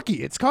 it's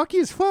cocky. It's cocky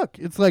as fuck.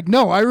 It's like,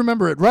 no, I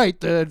remember it right.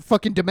 The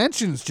fucking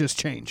dimensions just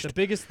changed.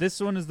 This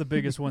one is the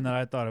biggest one that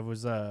I thought of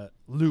was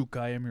Luke,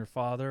 I am your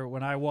father.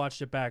 When I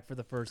watched it back for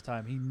the first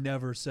time, he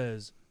never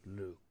says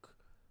Luke.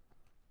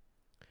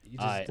 He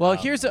just- Well,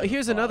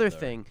 here's another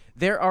thing.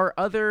 There are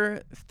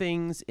other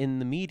things in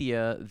the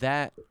media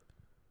that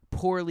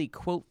poorly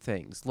quote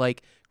things.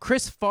 Like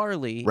Chris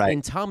Farley Right.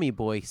 in Tommy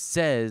Boy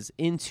says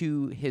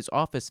into his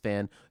office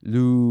fan,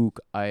 "Luke,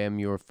 I am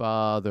your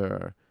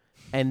father,"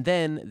 and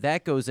then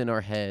that goes in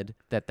our head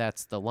that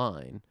that's the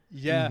line.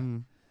 Yeah.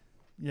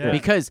 Yeah.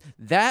 Because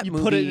that you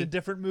movie put it in a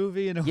different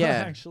movie and yeah,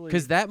 actually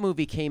because that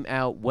movie came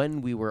out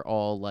when we were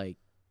all like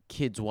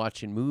kids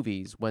watching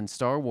movies. When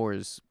Star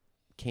Wars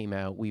came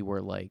out, we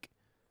were like,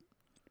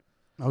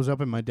 I was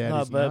up in my No,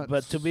 daddy's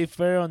but to be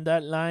fair on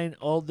that line,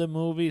 all the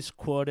movies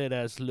quoted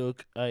as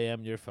 "Luke, I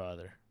am your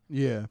father."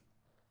 Yeah.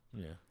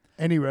 Yeah.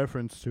 Any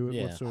reference to it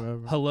Yeah.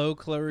 whatsoever. Hello,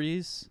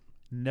 Clarice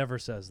never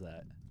says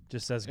that.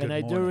 Just says good And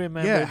I morning. do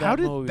remember Yeah, that how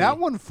did movie. that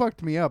one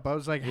fucked me up? I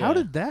was like, how Yeah.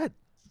 did that?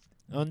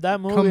 On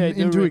that movie, come I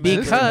do into remember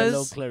existence?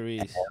 Hello,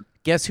 Clarice.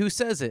 guess who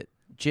says it?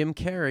 Jim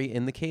Carrey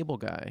in The Cable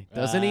Guy,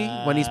 doesn't he?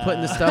 When he's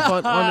putting the stuff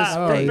on his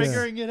Oh, face. We're yeah.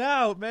 figuring it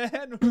out,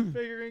 man. We're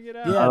figuring it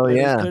out. Yeah, Oh, but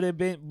yeah. it could have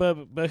been,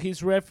 but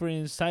he's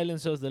referencing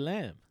Silence of the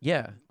Lamb.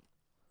 Yeah.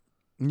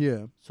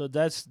 Yeah. So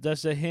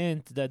that's a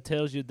hint that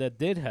tells you that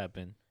did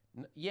happen.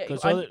 Yeah,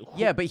 'Cause I- other-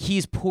 yeah, but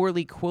he's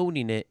poorly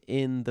quoting it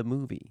in the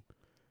movie.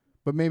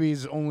 But maybe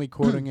he's only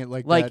quoting it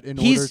like Like, that in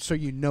he's- order so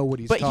you know what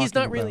he's But talking he's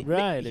not about. really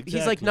Right, He's like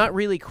exactly. not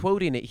really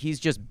quoting it. He's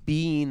just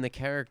being the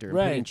character, and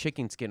putting Right.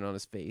 chicken skin on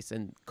his face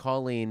and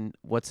calling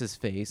what's his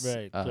face,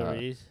 Right,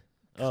 Clarice.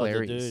 Oh, the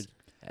Clarice. dude.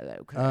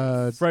 Hello,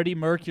 Clarice. Freddie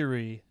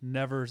Mercury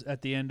never,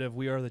 at the end of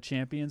 "We Are the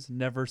Champions,"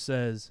 never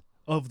says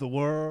 "of the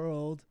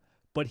world,"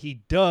 but he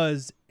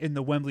does in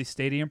the Wembley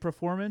Stadium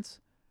performance,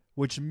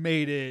 which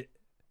made it.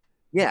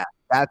 Yeah,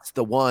 that's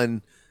the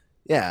one.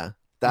 Yeah,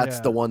 that's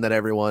Yeah. the one that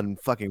everyone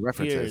fucking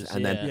references. Hears,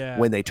 And then yeah.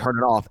 when they turn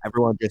it off,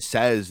 everyone just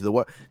says the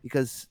word.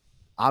 Because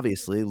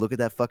obviously, look at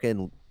that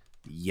fucking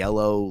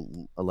yellow,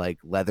 like,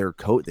 leather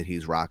coat that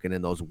he's rocking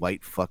and those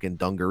white fucking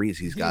dungarees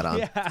he's got on.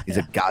 Yeah. He's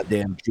a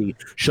goddamn G.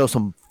 Show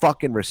some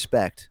fucking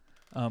respect.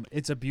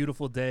 It's a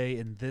beautiful day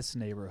in this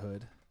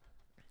neighborhood.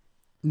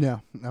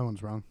 No, that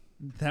one's wrong.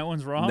 That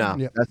one's wrong. No,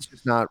 Yeah. that's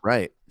just not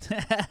right.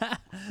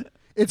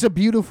 It's a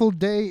beautiful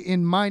day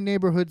in my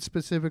neighborhood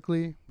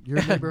specifically. Your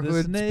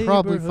neighborhood's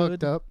probably neighborhood.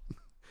 fucked up.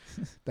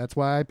 That's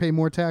why I pay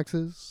more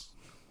taxes.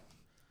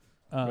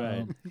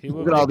 Right. He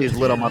Look would at all make these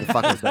little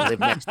motherfuckers that live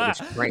next to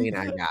this train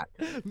I got.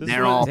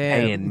 They're one- all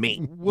Damn. paying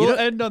me. We'll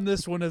end on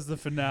this one as the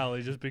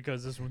finale, just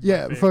because this one's my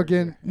Yeah, favorite.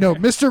 fucking no.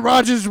 Mr.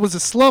 Rogers was a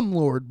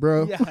slumlord,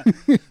 bro.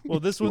 Yeah. Well,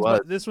 this one's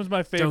What? this one's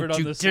my favorite Don't on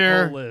you this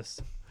dare. whole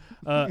list.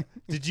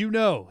 Did you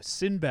know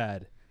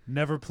Sinbad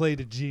never played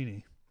a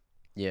genie?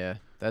 Yeah,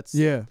 that's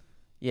Yeah,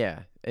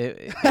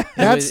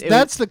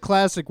 that's the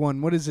classic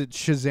one. What is it,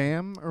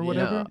 Shazam or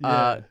whatever?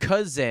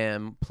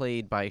 Kazam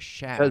played by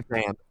Shaq.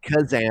 Kazam,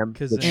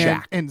 the Kazam.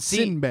 Shaq. And See,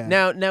 Sinbad.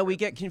 Now we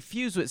get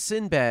confused with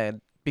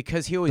Sinbad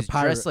because he always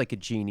pirate. dressed like a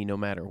genie no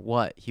matter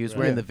what. He was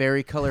wearing Yeah. the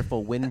very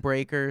colorful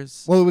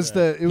windbreakers. well, it was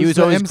the He was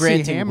the always MC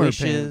granting Hammer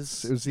wishes.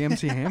 pants. It was the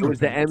MC Hammer. It was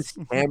the pants.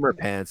 MC Hammer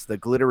pants, the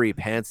glittery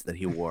pants that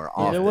he wore.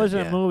 Yeah, there often, was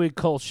a yeah. movie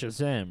called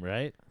Shazam,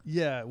 right?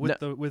 Yeah,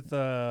 with No.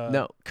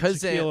 no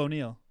Kazam. Shaquille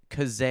O'Neal.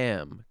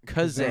 Kazam.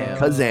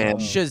 Kazam.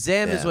 is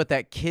Yeah. what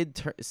that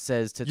kid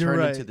says to You're turn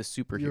right. into the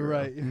superhero. You're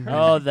right.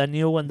 Oh, the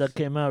new one that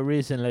came out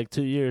recent, like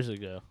 2 years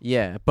ago.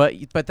 Yeah, but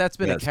that's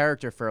been Yes. a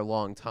character for a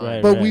long time.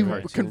 Right, But right, we right.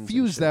 Cartoons and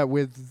confused shit. that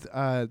with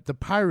the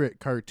pirate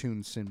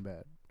cartoon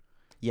Sinbad,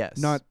 Yes,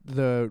 not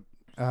the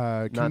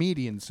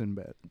comedian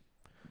Sinbad.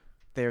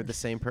 they're the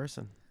same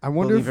person. I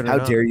wonder Believe if it or How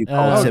not. dare you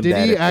call oh, Sinbad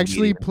did he a actually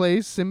comedian?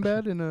 play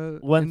Sinbad in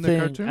One the thing,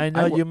 cartoon? I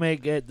know wo- you may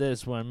get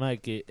this one,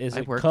 Mikey. Is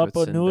I it worked cup with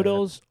of Sinbad.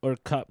 noodles or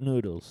cup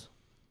noodles?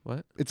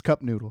 What? It's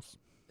cup noodles.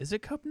 Is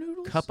it cup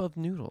noodles? Cup of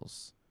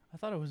noodles. I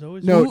thought it was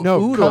always No, Oodles. no,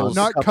 Oodles.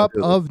 not Cup cup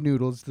of of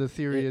noodles. The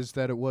theory is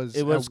that it was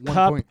It was at one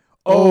cup point.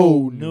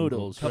 o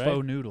noodles, Cup right?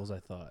 o noodles. I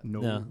thought.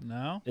 No.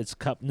 No, It's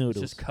cup it's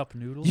noodles. just cup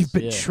noodles. You've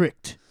been Yeah.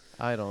 tricked.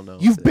 I don't know.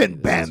 You've if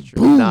been this is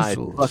true. Nah,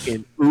 bamboozled.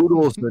 fucking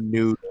oodles the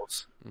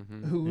noodles.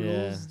 Mhm.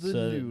 Yeah, the so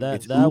noodles. that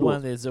It's that oodles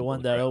one is the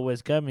one that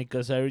always got me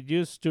because I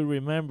used to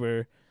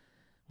remember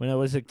when I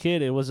was a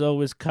kid, it was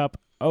always cup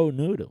o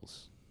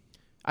noodles.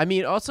 I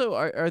mean, also,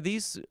 are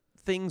these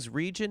things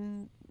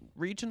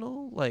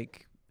regional?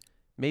 Like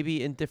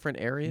maybe in different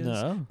areas?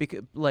 No.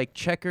 Like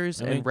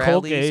Checkers I and mean, Rallies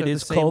Colgate are the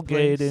is same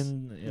Colgate place?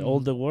 in all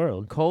the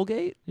world.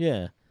 Colgate?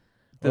 Yeah,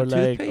 The or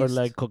toothpaste?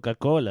 like Coca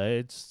Cola.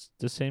 It's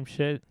the same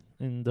shit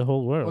in the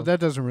whole world. Well, that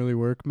doesn't really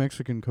work.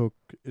 Mexican Coke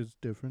is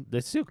different.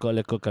 They still call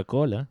it Coca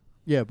Cola,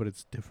 Yeah, but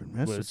it's different but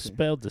recipe. it's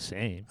spelled the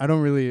same. I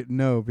don't really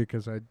know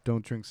because I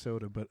don't drink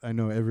soda, but I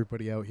know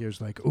everybody out here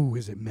is like, "Oh,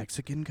 is it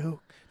Mexican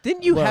Coke?"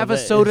 Didn't you Well, have a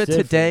that is soda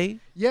different. today?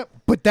 Yep,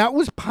 but that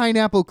was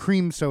pineapple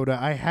cream soda.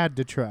 I had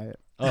to try it.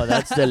 Oh,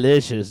 that's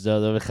delicious though.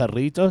 The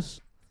jarritos.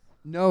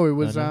 No, it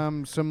was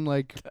no. some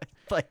like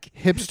Like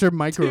hipster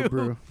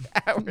microbrew. 2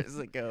 hours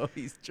ago,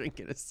 he's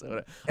drinking a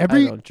soda.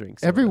 Every I don't drink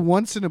soda. every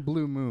once in a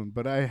blue moon,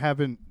 but I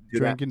haven't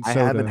Dude, drinking I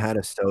soda. haven't had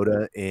a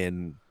soda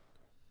in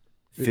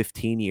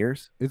 15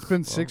 years. It's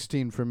been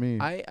 16 for me.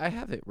 I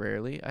have it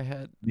rarely. I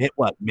had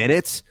What,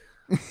 minutes?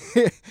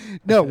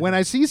 No, when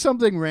I see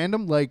something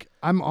random, like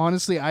I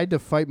had to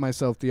fight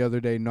myself the other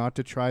day not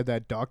to try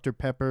that Dr.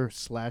 Pepper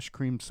 /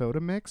 cream soda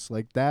mix.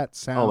 Like that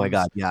sounds. Oh my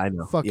God! Yeah, I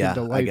know. Fucking Yeah,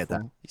 delightful. I get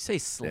that. You say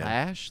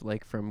Slash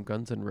like from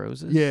Guns N'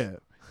 Roses? Yeah.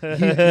 He's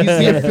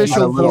the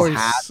official little voice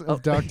hat.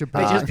 of Dr. They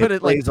Pepper. just put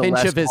it like plays a pinch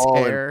Les of his Paul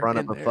hair in front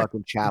in of a there.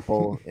 fucking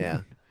chapel.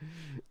 Yeah.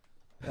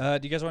 Do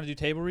you guys want to do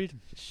table read?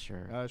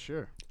 Sure.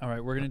 Sure. All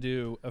right, we're gonna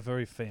do a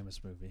very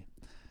famous movie.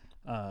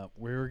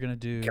 We're gonna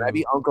do. Can I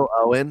be Uncle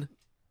Owen?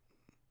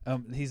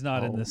 He's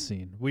not in this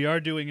scene. We are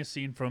doing a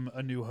scene from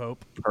A New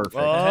Hope. Perfect.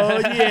 Oh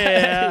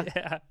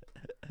yeah.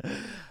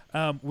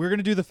 Yeah. We're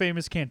gonna do the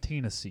famous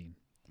cantina scene.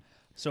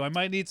 So I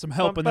might need some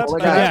help in the. Oh my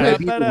God, can I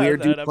be the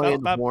weird dude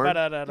playing the horn?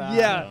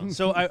 Yeah.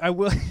 So I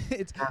will.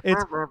 It's there we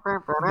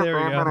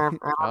go.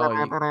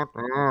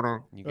 Oh,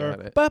 you got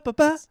it.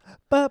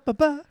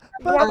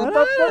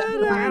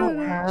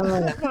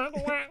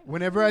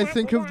 Whenever I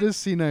think of this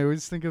scene, I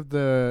always think of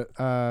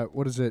the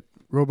what is it?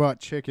 Robot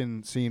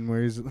Chicken scene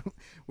where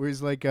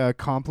he's like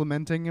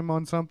complimenting him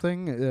on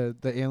something.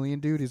 The alien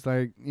dude, he's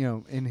like,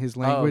 in his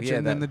language, yeah,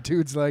 and then the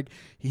dude's like,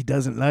 he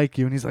doesn't like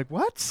you, and he's like,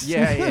 what?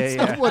 Yeah, That's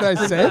yeah. not what I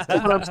said.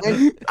 That's what I'm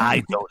saying.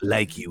 I don't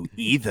like you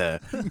either.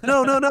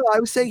 No. I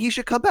was saying he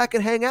should come back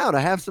and hang out. I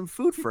have some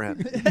food for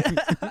him.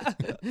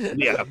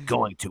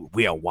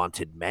 We are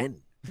wanted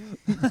men.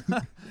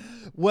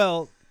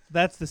 Well,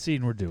 that's the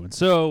scene we're doing.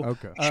 So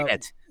Okay.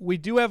 Shit. we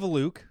do have a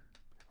Luke.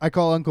 I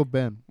call Uncle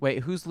Ben. Wait,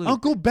 who's Luke?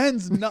 Uncle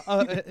Ben's not.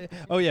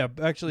 Oh yeah,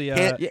 actually,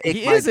 Can't Yeah, take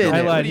he my is in bill. I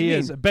it. What lied. do you He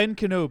is mean? Ben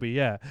Kenobi.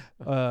 Yeah,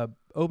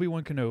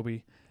 Obi-Wan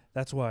Kenobi.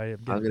 That's why I'm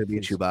I'm gonna be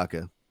confused.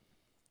 Chewbacca.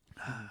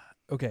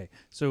 Okay,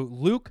 so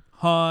Luke,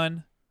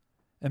 Han,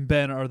 and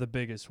Ben are the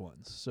biggest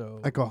ones.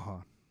 So I call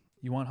Han.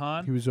 you want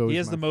Han? He was always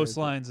has my the most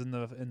favorite. lines in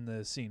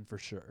the scene for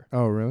sure.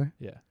 Oh, really?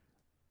 Yeah.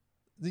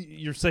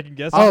 Your second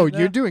guess? Oh, on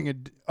you're that? doing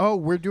it. Oh,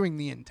 we're doing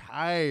the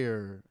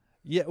entire.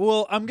 Yeah,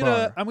 well, I'm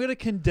bar. gonna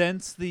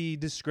condense the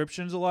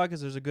descriptions a lot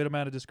because there's a good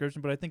amount of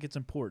description, but I think it's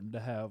important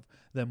to have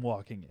them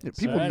walking in. Yeah,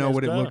 So- people Alright, know let's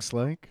what it go. looks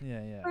like.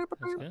 yeah.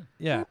 That's good.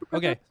 Yeah.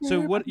 Okay. So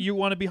what you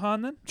want to be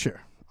Han then?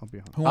 Sure, I'll be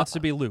Han. Who wants to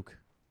be Luke?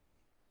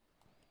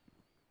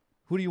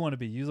 Who do you want to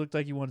be? You looked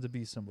like you wanted to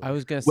be somebody. I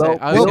was gonna say. Well,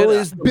 I was Bill gonna,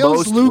 is the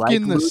Bill's most Luke like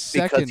in the Luke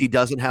second. because he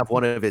doesn't have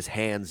one of his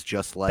hands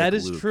just like that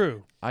is Luke.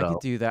 true. I So-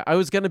 could do that. I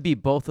was gonna be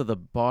both of the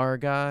bar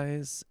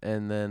guys,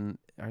 and then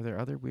are there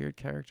other weird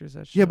characters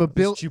that? Yeah, show but up?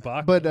 Bill.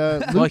 Chewbacca. But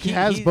Well, Luke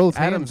has both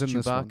Adam's hands in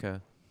this one.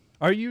 Chewbacca.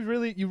 Are you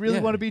really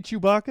Yeah. want to be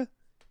Chewbacca?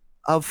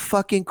 Of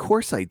fucking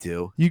course I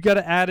do. You got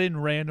to add in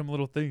random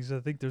little things.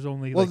 I think there's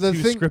only Well, like the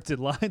two thing- scripted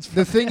lines.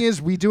 The thing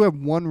is, we do have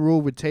one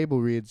rule with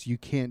table reads: you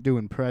can't do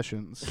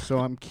impressions. So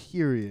I'm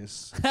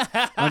curious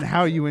on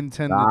how you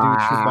intend to do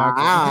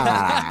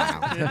Chewbacca.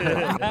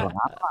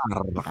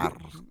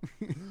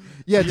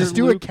 Yeah, just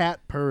do a Luke. cat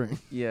purring.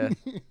 Yeah.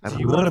 Do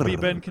you want to be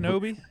Ben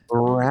Kenobi?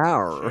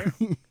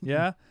 Rawr.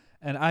 Yeah,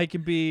 and I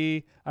can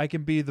be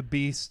the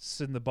beasts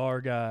and the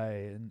bar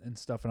guy and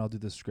stuff, and I'll do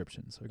the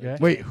descriptions. Okay.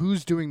 Wait,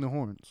 who's doing the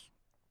horns?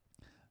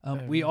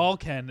 We all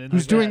can. And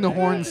Who's doing the I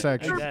horn got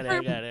section? it.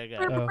 I got it.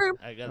 Oh.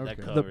 I got that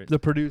Okay. covered. The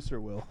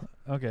producer will.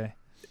 Okay.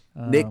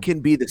 Nick can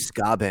be the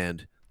ska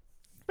band.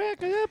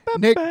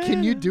 Nick,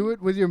 can you do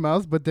it with your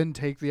mouth, but then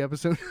take the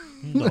episode?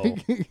 No.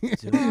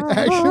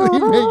 Actually,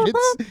 make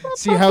it.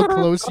 See how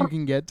close you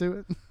can get to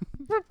it.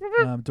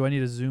 Do I need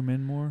to zoom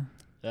in more?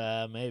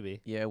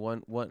 Maybe. Yeah,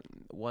 one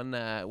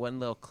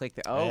little click.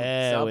 Oh,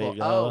 There we double.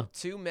 go. Oh,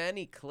 too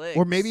many clicks.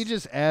 Or maybe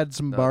just add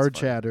some No, bar it's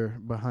fine. chatter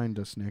behind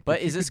us, Nick. But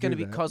if you is this could going to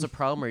do be that. cause a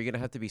problem? Or are you going to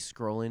have to be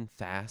scrolling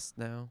fast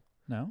now?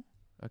 No.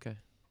 Okay.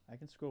 I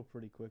can scroll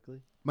pretty quickly.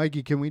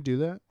 Mikey, can we do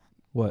that?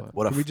 What?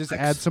 What a Can we just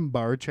flex. add some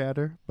bar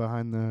chatter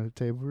behind the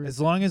table? read? As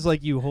long as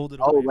like you hold it.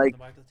 Oh, away from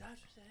like- the mic.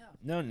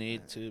 No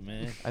need to,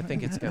 man. I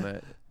think it's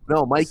gonna.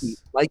 No, Mikey,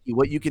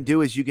 what you can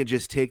do is you can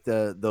just take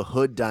the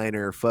Hood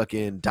Diner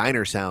fucking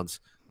diner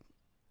sounds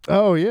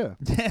Oh yeah.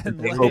 and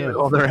they open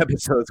all their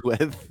episodes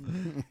with.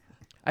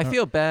 I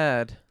feel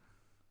bad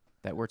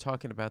that we're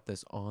talking about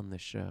this on the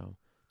show.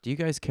 Do you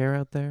guys care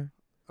out there?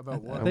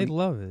 About what? They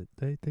love it.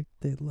 They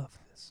love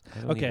this. I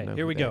don't Okay, even know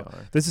here who we they go.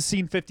 are. This is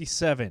scene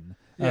 57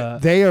 Yeah,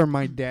 they are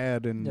my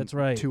dad and that's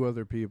right. two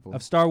other people.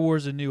 of Star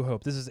Wars: A New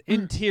Hope. This is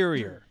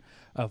interior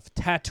of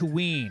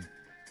Tatooine,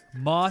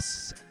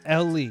 Mos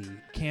Eisley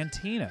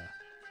Cantina.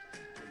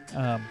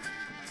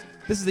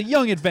 This is a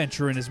young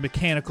adventurer and his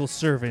mechanical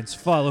servants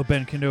follow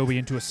Ben Kenobi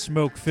into a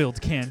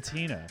smoke-filled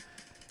cantina.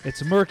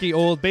 It's murky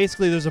old.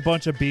 Basically, there's a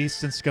bunch of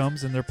beasts and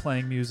scums, and they're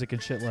playing music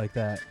and shit like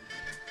that.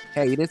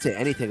 Hey, you didn't say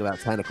anything about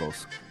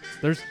tentacles.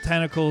 There's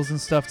tentacles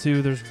and stuff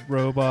too. There's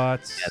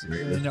robots. Yeah,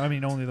 there is. I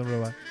mean, only the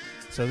robot.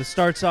 So this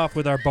starts off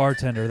with our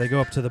bartender. They go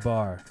up to the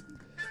bar.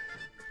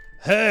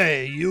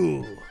 Hey,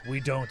 you. We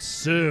don't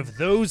serve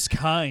those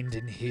kind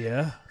in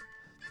here.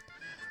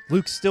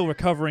 Luke's still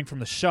recovering from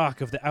the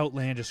shock of the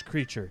outlandish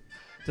creature.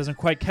 Doesn't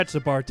quite catch the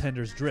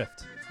bartender's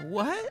drift.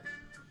 What?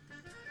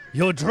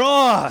 Your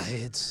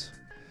droids!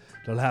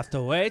 They'll have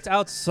to wait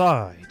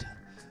outside.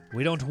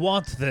 We don't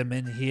want them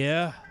in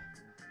here.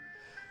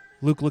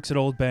 Luke looks at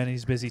old Ben, and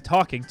he's busy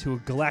talking to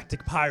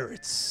galactic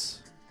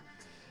pirates.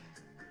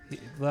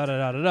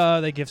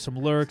 They give some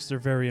lurks. They're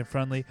very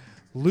unfriendly.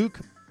 Luke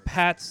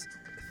pats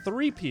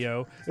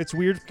 3PO. It's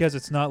weird because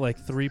it's not like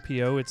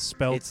 3PO. It's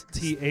spelled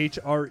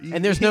THRE.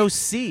 And there's no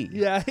C.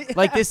 Yeah.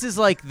 Like this is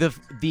like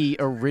the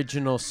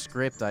original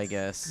script, I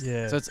guess.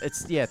 Yeah. So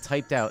it's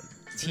typed out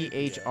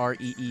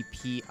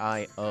THREEPIO.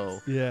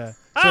 Yeah.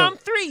 I'm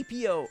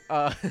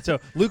 3PO. So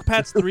Luke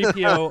pats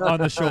 3PO on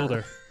the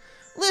shoulder.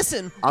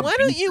 Listen, I'm why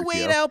don't you 3PO.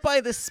 wait out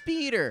by the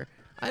speeder?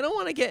 I don't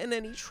want to get in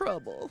any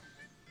trouble.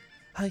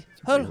 I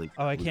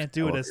can't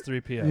do it as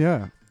 3PO.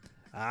 Yeah.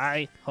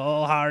 I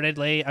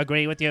wholeheartedly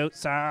agree with you,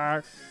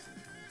 sir.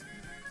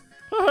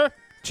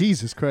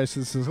 Jesus Christ,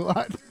 this is a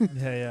lot.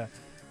 Yeah.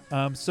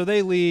 So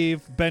they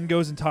leave. Ben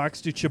goes and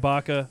talks to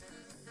Chewbacca.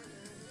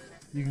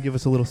 You can give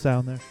us a little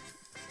sound there.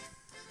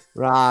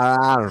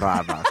 I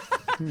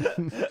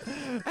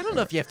don't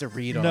know if you have to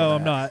read all No, that.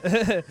 I'm not.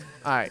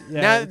 All right.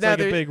 Yeah, now it's like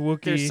a there- big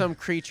Wookiee. There's some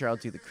creature. I'll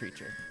do the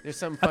creature. There's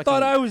some I fucking...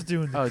 thought I was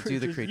doing the Oh, creatures. do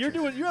the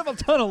creature. You have a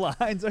ton of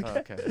lines.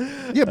 Okay.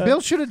 Yeah,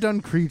 Bill should have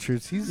done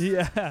creatures. He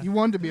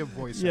wanted to be a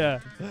voice Yeah.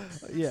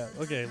 Yeah.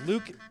 Okay.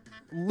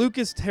 Luke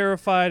is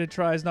terrified and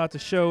tries not to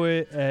show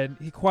it, and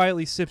he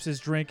quietly sips his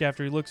drink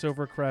after he looks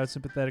over a crowd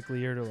sympathetically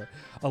here to it.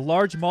 A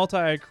large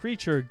multi-eyed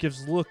creature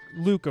gives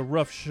Luke a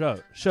rough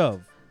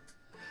shove.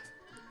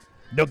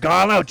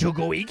 Nagala to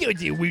go eat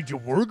with your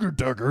burger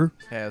dugger.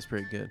 Yeah, that's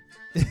pretty good.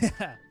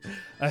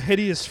 A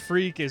hideous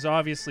freak is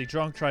obviously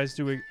drunk.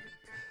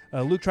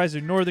 Luke tries to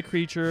ignore the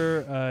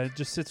creature.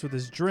 Just sits with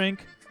his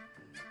drink,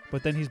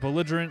 but then he's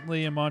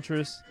belligerently and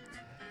monstrous.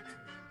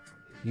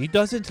 He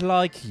doesn't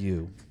like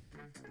you.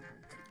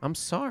 I'm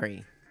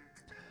sorry.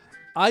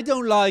 I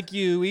don't like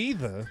you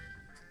either.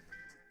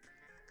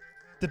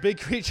 The big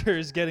creature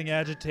is getting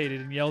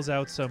agitated and yells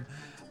out some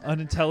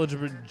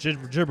unintelligible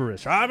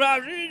gibberish.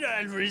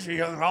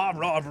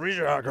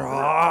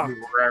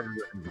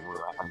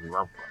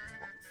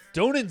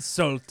 Don't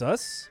insult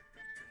us.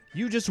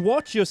 You just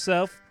watch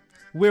yourself.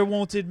 We're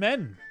wanted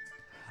men.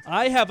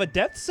 I have a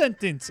death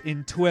sentence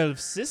in 12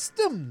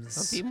 systems.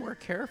 I'll be more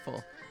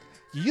careful.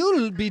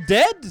 You'll be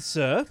dead,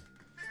 sir.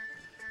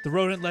 The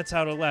rodent lets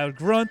out a loud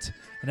grunt,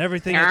 and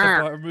everything at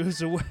the bar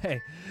moves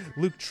away.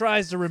 Luke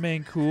tries to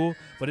remain cool,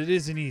 but it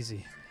isn't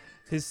easy.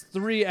 His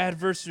three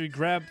adversary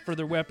grab for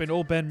their weapon.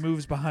 Old Ben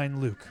moves behind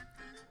Luke.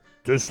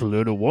 This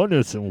little one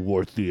isn't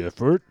worth the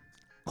effort.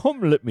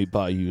 Come, let me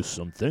buy you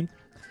something.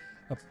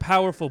 A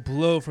powerful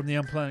blow from the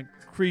unpleasant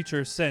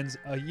creature sends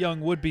a young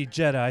would-be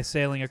Jedi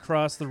sailing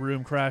across the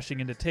room,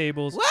 crashing into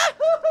tables.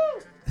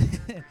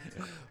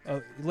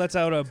 Lets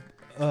out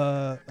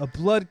a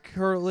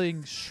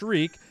blood-curdling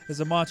shriek as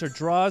the monster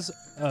draws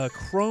a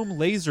chrome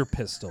laser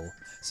pistol.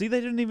 See,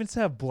 they didn't even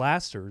have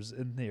blasters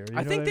in there.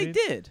 I think they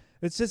did.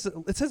 It says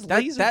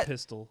laser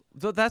pistol.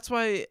 That's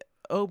why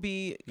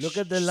Obi Look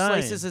at the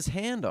slices line. his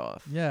hand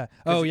off. Yeah.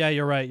 Oh, yeah,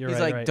 you're right. He's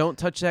like, don't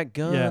touch that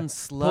gun,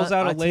 slut. Pulls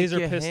out a I'll take laser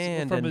your pistol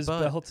hand from and his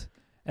butt." belt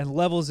and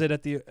levels it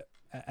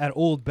at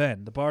old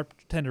Ben. The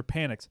bartender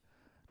panics.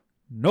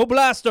 No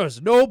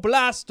blasters! No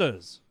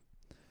blasters!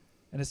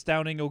 An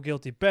astounding old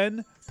guilty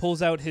Ben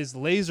pulls out his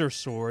laser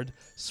sword,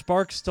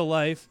 sparks to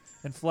life,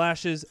 and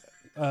flashes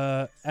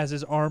as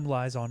his arm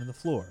lies on the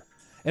floor.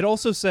 It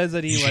also says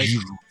that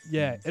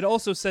It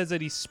also says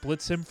that he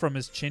splits him from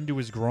his chin to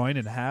his groin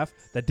in half.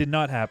 That did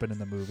not happen in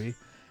the movie.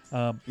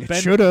 It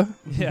shoulda.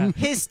 Yeah.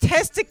 His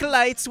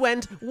testicleites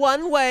went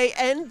one way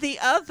and the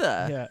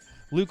other. Yeah.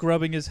 Luke,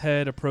 rubbing his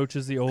head,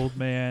 approaches the old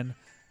man,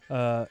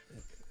 and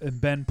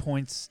Ben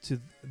points to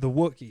the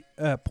Wookiee.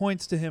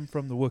 Points to him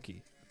from the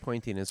Wookiee.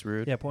 Pointing is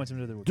rude. Yeah, points him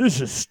to the Wookiee.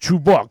 This is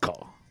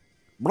Chewbacca.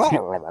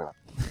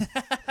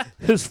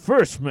 His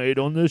first mate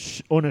on a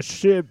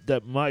ship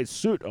that might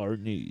suit our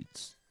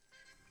needs.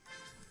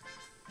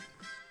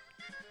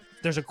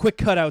 There's a quick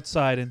cut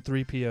outside in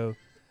 3PO.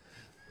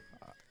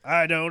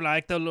 I don't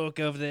like the look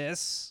of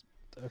this.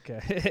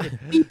 Okay.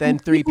 Then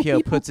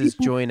 3PO puts his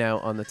joint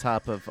out on the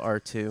top of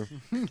R2.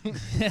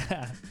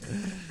 Yeah.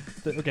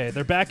 Okay,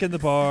 they're back in the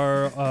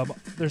bar.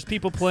 There's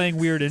people playing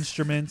weird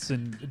instruments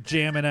and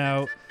jamming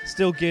out.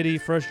 Still giddy,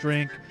 fresh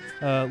drink.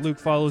 Luke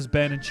follows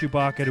Ben and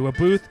Chewbacca to a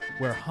booth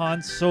where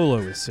Han Solo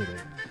is sitting.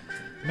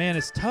 Man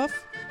is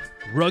tough,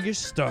 rugged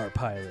star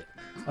pilot.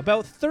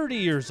 About 30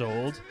 years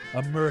old,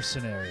 a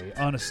mercenary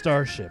on a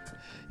starship.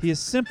 He is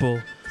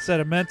simple,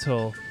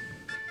 sentimental,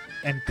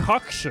 and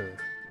cocksure.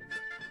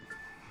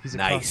 He's a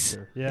Nice.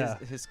 cocksure. Yeah.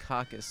 His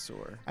cock is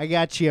sore. I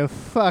got you a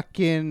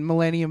fucking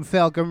Millennium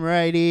Falcon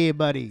right here,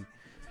 buddy.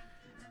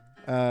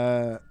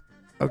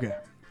 Okay.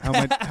 How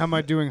am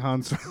I doing,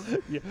 Han Solo?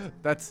 Yeah,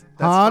 that's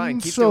Han fine.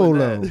 Keep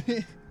Solo. doing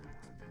that.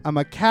 I'm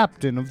a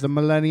captain of the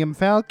Millennium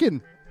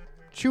Falcon.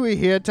 Chewie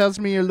here tells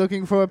me you're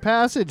looking for a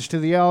passage to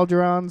the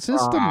Alderaan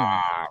system.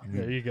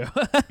 There you go.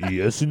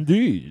 Yes,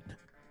 indeed.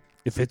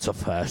 If it's a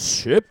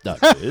fast ship,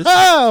 that is.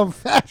 Oh,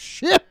 fast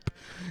ship!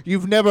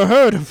 You've never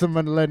heard of the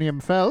Millennium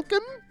Falcon?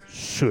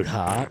 Should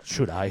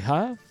I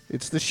have?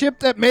 It's the ship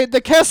that made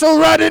the Kessel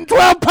Run in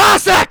 12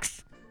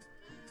 parsecs!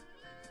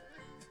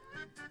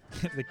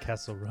 The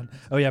Kessel Run.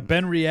 Oh yeah,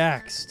 Ben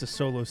reacts to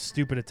Solo's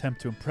stupid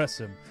attempt to impress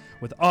him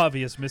with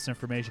obvious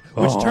misinformation,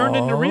 which turned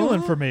into real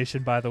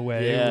information, by the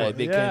way. Yeah, it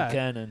became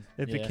canon.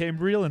 It Yeah. became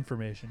real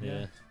information.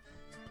 Yeah.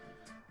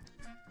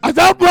 I've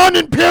outrun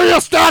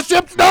Imperial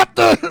starships, not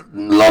the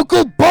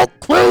local boat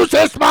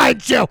cruisers,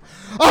 mind you.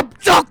 I'm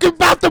talking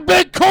about the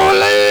big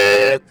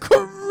Corellian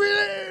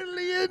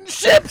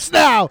ships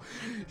now.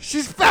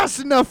 She's fast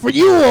enough for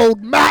you,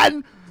 old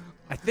man.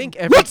 I think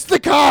What's the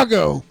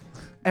cargo?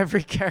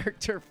 Every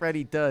character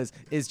Freddy does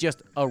is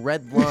just a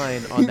red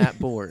line on that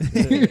board.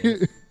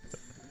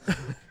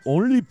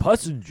 Only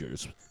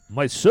passengers.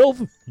 Myself,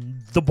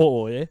 the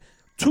boy,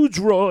 2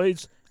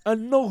 droids,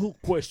 and no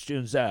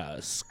questions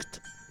asked.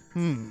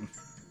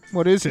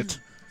 What is it?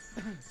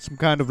 Some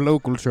kind of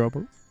local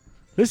trouble?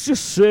 Let's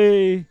just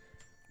say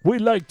we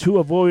like to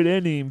avoid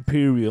any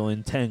Imperial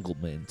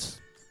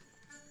entanglements.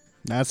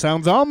 That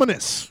sounds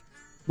ominous.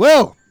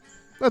 Well,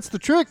 that's the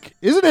trick,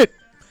 isn't it?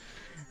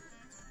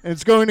 And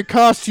it's going to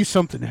cost you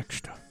something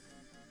extra.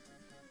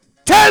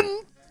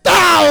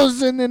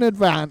 10,000 in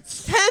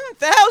advance.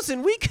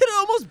 10,000? We could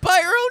almost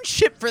buy our own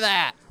ship for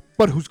that.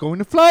 But who's going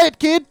to fly it,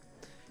 kid?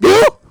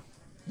 You?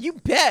 You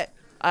bet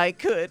I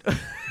could.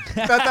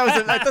 I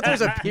thought there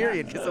was a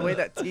period because the way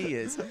that T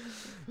is.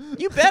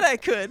 You bet I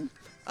could.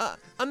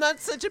 I'm not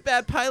such a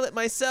bad pilot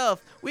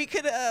myself. We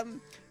could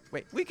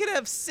we could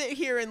have sit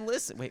here and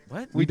listen. Wait,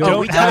 what? We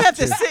don't have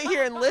to sit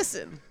here and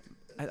listen.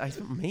 I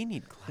may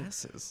need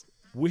glasses.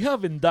 We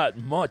haven't that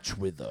much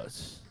with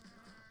us,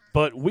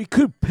 but we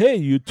could pay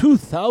you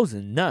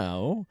 2,000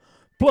 now,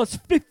 plus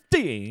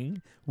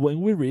 15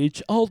 when we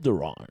reach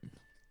Alderaan.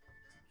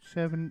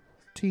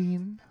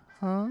 17,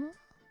 huh?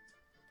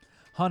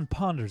 Han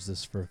ponders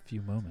this for a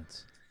few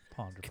moments.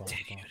 Ponder.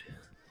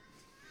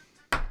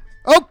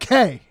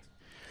 Okay.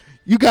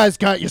 You guys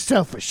got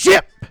yourself a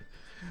ship.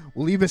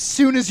 We'll leave as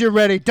soon as you're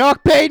ready.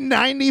 Dock Bay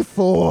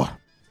 94.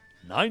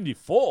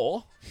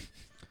 94?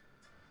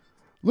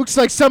 Looks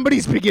like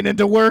somebody's beginning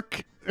to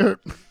work.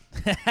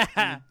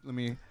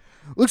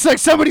 Looks like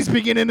somebody's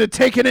beginning to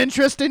take an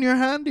interest in your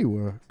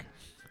handiwork.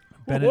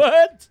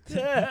 What?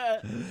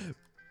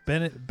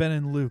 Ben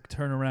and Luke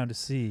turn around to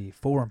see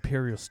 4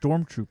 Imperial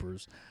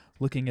stormtroopers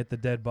looking at the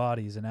dead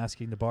bodies and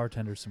asking the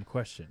bartender some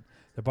question.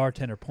 The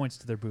bartender points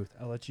to their booth.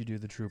 I'll let you do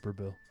the trooper,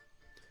 Bill.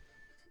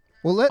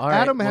 Well, let All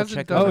right, Adam we'll hasn't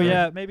check done over it.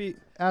 yeah, maybe.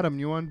 Adam,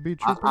 you want to be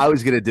trooper? I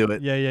was gonna do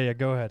it. Yeah.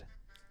 Go ahead.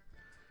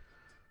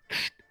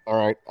 All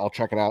right, I'll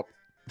check it out.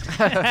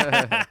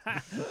 That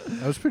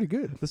was pretty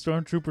good. The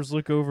stormtroopers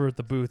look over at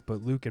the booth,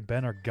 but Luke and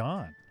Ben are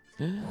gone.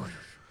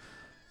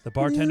 The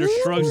bartender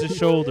shrugs his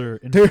shoulder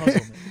in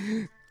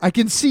puzzlement. I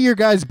can see your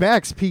guys'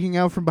 backs peeking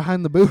out from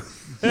behind the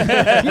booth. All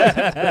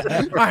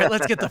right,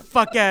 let's get the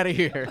fuck out of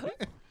here.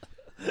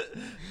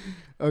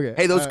 Okay.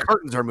 Hey, those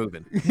curtains are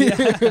moving.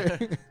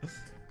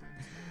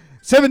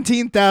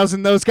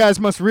 17,000. Those guys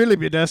must really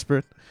be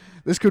desperate.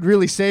 This could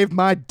really save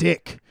my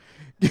dick.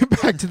 Get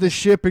back to the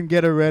ship and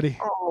get her ready.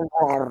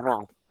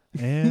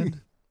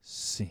 And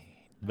scene.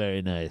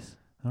 Very nice.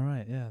 All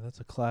right, yeah, that's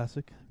a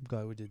classic. I'm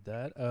glad we did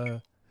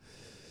that.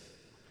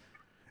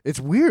 It's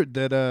weird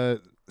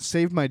that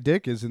 "Save My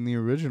Dick" is in the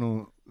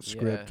original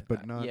script,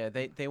 but not. Yeah,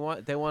 they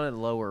wanted a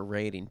lower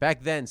rating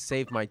back then.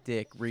 Save My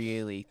Dick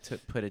really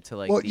put it to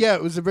like. Well, yeah,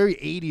 it was a very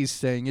 '80s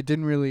thing. It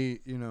didn't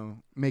really,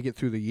 make it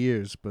through the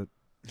years, but.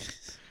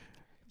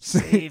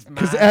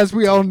 Because as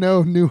we all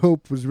know, New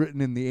Hope was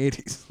written in the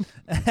 '80s.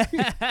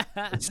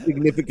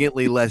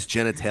 Significantly less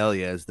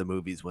genitalia as the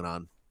movies went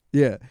on.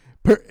 Yeah.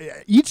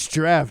 Each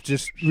draft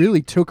just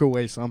really took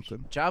away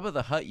something. Jabba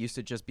the Hutt used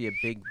to just be a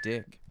big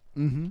dick.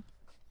 Mm-hmm.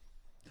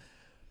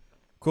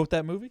 Quote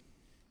that movie?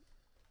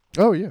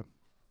 Oh, yeah.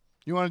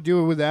 You want to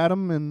do it with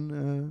Adam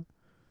and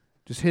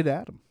just hit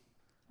Adam.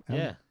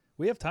 Yeah.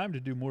 We have time to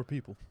do more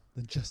people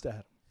than just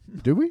Adam.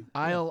 Do we?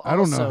 I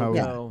don't know how.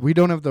 go. We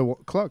don't have the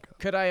clock.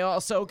 Could I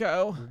also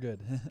go? We're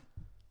good.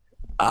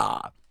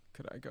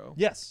 Could I go?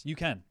 Yes, you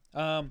can.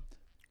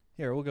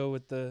 Here, we'll go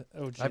with the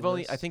OG.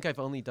 I think I've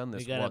only done this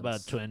We got once.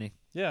 about 20.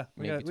 Yeah,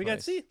 we Maybe got.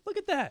 twice. See, look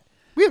at that.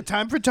 We have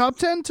time for top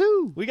 10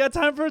 too. We got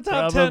time for a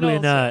top 10. Probably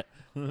also.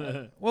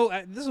 not. Well,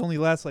 this only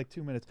lasts like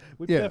 2 minutes.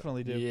 We Yeah.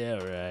 definitely do. Yeah,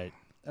 right.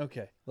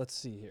 Okay, let's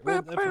see here.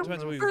 Well, that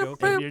depends where we go.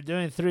 If you're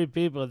doing 3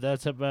 people,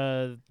 that's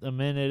about a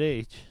minute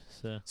each.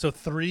 So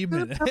 3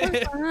 minutes.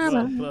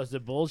 Well, plus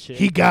the bullshit.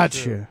 He got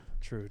True.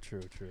 you.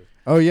 True.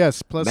 Oh,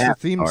 yes. Plus Math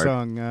the theme hard.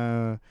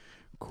 song.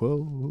 Quote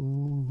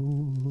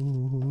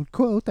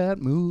that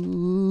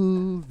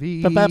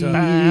movie. Quote that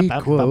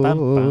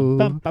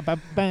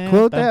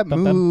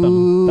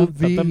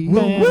movie.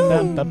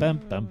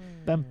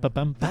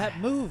 That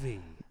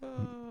movie.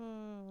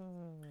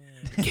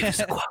 Give us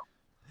a quote.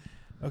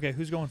 Okay,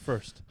 who's going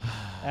first?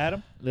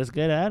 Adam? Let's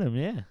get Adam,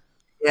 yeah.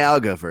 Yeah, I'll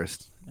go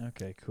first.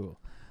 Okay, cool.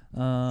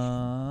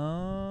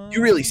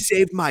 You really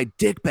saved my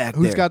dick back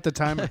there. Who's got the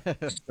timer?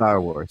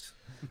 Star Wars.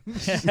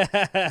 Who's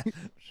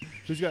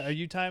got? Are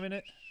you timing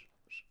it,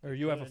 or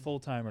you have a full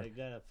timer? I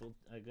got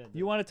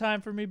You want a time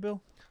for me, Bill?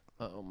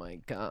 Oh my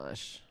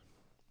gosh.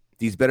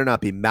 These better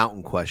not be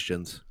mountain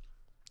questions.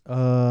 What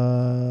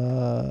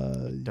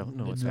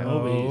what's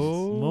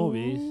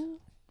Movies.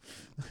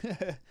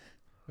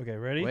 Okay,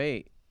 ready?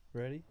 Wait.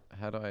 Ready?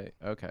 How do I?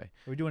 Okay. Are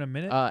we doing a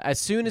minute? As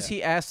soon as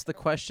he asks the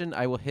question,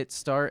 I will hit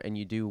start, and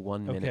you do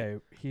 1 minute. Okay,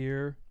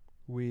 here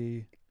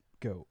we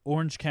go.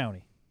 Orange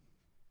County.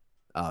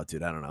 Oh,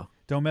 dude, I don't know.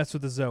 Don't mess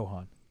with the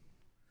Zohan.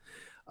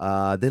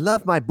 They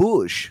love my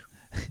bush.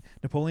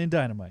 Napoleon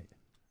Dynamite.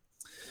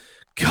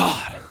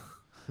 God.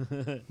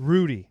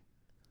 Rudy.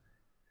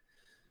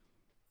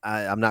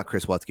 I'm not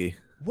Chris Watsky.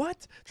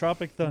 What?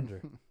 Tropic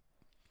Thunder.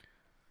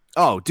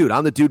 Oh, dude,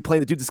 I'm the dude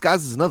playing the dude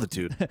disguised as another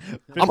dude.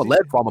 I'm a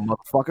lead farmer,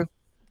 motherfucker.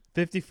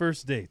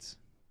 51st Dates.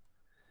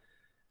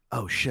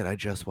 Oh, shit, I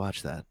just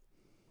watched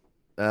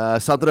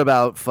that. Something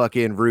about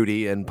fucking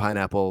Rudy and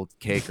pineapple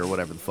cake or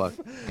whatever the fuck.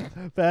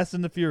 Fast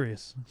and the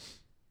Furious.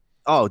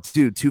 Oh,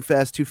 dude, Too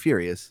Fast, Too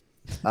Furious.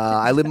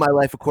 I live my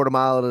life a quarter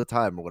mile at a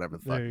time or whatever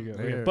the fuck. There you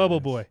go. Okay,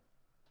 Bubble Boy.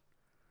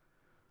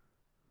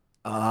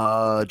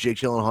 Jake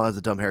Gyllenhaal has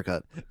a dumb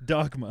haircut.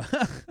 Dogma.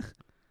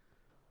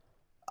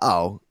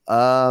 Oh,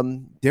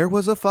 there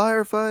was a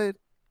firefight.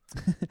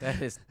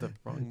 That is the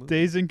wrong movie.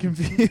 Dazed and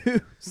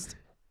Confused.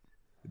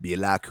 It'd be a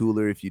lot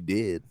cooler if you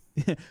did.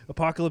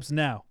 Apocalypse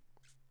Now.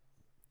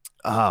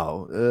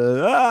 Oh,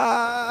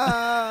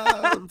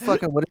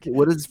 fucking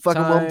what does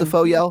fucking Willem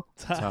Dafoe yell?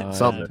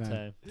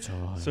 Something.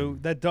 So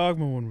that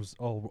Dogma one was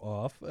all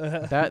off.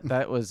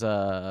 that was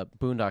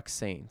Boondock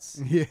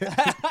Saints. Yeah.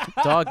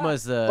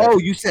 Dogma's the. Oh,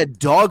 you said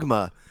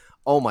Dogma.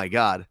 Oh my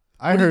god.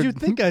 What did you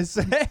think I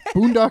said?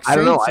 Boondock Saints. I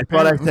don't know. I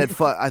thought I said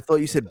I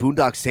thought you said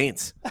Boondock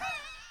Saints.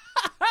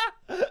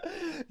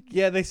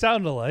 Yeah, they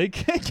sound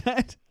alike.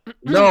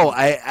 No,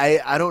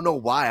 I don't know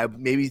why.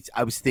 Maybe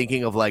I was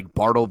thinking of like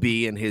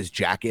Bartleby and his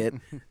jacket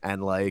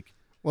and like.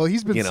 Well,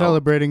 he's been you know,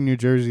 celebrating New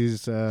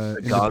Jersey's and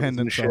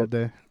independence all shit.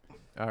 day.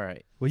 All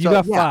right. Well, you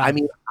got 5. Yeah, I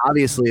mean,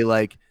 obviously,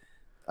 like,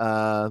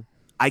 I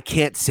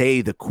can't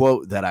say the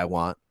quote that I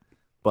want,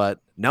 but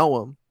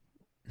Noam,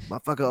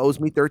 motherfucker owes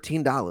me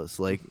 $13.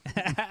 Like,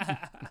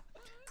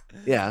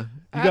 yeah.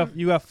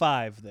 You got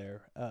 5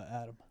 there,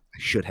 Adam. I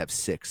should have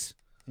 6.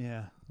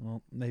 Yeah.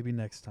 Well, maybe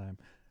next time.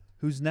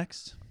 Who's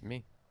next?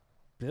 Me.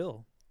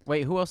 Bill.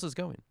 Wait, who else is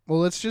going? Well,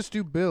 let's just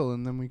do Bill,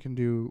 and then we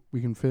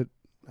can fit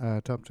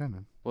top 10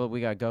 in. Well,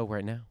 we gotta go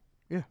right now.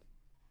 Yeah.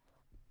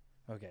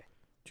 Okay.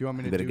 Do you want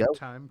me to Better do go.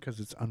 time? Because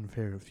it's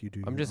unfair if you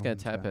do. I'm your just gonna own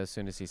tap time. it as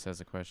soon as he says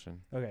a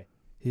question. Okay.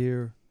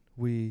 Here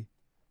we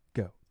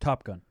go.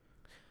 Top Gun.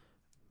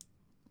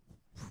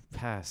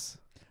 Pass.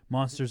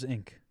 Monsters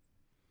Inc.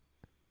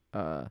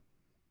 Mike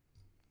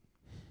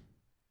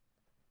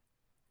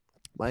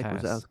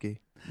Pass. Wazowski.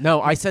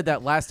 No, I said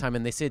that last time,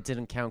 and they said it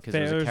didn't count because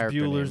it was a Ferris character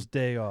Bueller's name.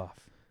 Day Off.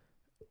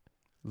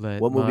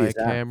 Let What movie my is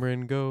that?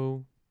 Cameron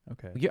go.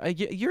 Okay.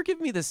 You're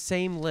giving me the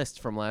same list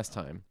from last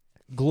time.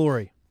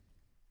 Glory.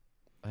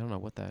 I don't know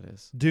what that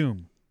is.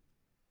 Doom.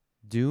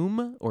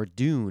 Doom or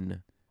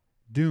Dune?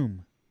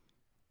 Doom.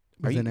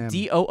 Are With you an M.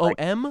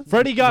 DOOM?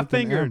 Freddy got With an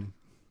fingered. M.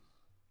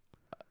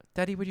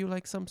 Daddy, would you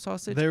like some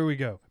sausage? There we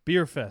go.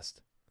 Beer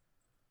Fest.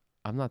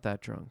 I'm not that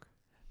drunk.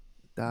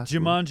 That's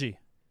Jumanji.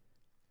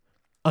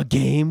 A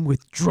game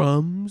with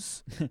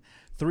drums?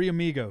 Three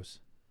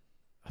Amigos.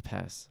 A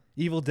pass.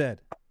 Evil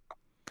Dead.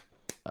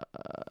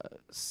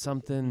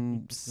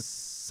 Something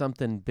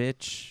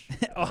bitch.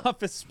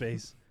 Office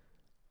Space.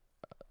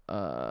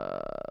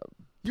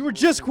 You were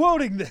just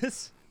quoting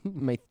this.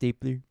 My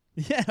stapler.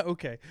 Yeah,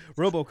 okay.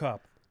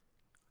 RoboCop.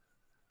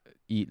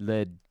 Eat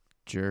lead,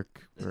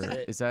 jerk. Or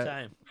is that?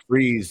 Time.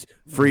 Freeze,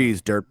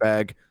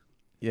 dirtbag.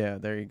 Yeah,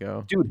 there you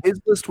go. Dude, his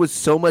list was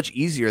so much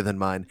easier than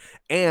mine.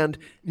 And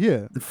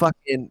Yeah.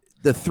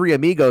 the Three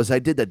Amigos, I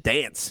did the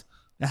dance.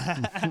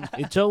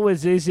 It's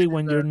always easy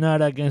when you're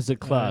not against the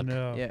clock.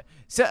 No. Yeah.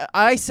 So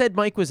I said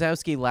Mike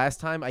Wazowski last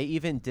time. I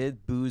even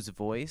did Boo's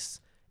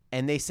voice,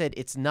 and they said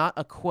it's not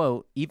a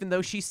quote, even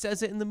though she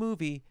says it in the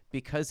movie,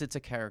 because it's a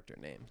character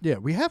name. Yeah,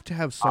 we have to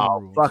have some Oh,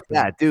 rules. fuck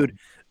that, dude.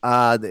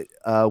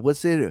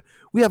 What's it?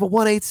 We have a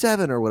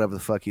 187 or whatever the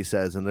fuck he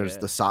says, and there's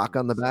Yeah, the sock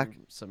on the back.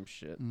 Some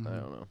shit. Mhm. I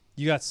don't know.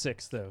 You got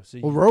 6 though. So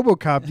Well, you,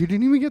 RoboCop, you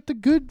didn't even get the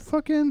good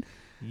fucking.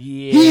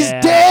 Yeah. He's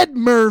dead,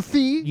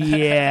 Murphy.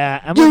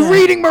 Yeah. You're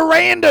reading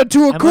Miranda to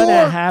a I'm gonna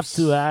corpse. have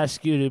to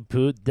ask you to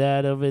put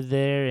that over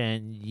there,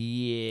 and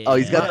yeah. Oh,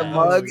 he's got the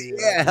mug.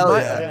 Yeah, hell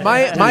yeah.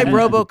 My Go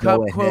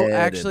RoboCop quote ahead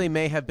actually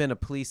may have been a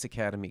Police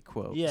Academy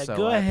quote. Yeah, so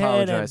go I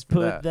ahead apologize and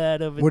for put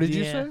that over. What did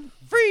you there. say?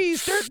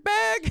 Freeze,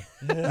 dirtbag.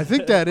 I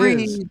think that is.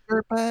 Freeze,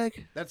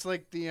 dirtbag. That's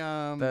like the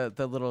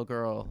The little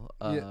girl.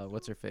 Yeah.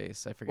 What's her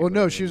face? I forget. Well, what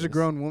no, her she was name a is.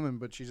 grown woman,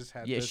 but she just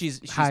had Yeah, this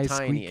she's high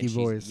tiny squeaky and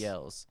voice. she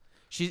yells.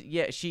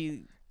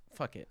 She.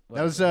 Fuck it.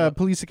 That was Whatever.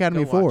 Police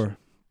Academy Go watch 4,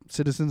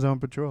 Citizens on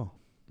Patrol.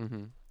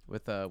 Mm-hmm.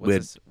 With what's With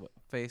his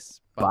face?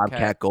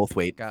 Bobcat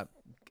Goldthwait.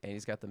 And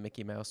he's got the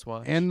Mickey Mouse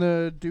watch. And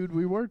the dude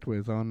we worked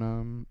with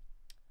on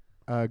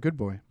Good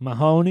Boy.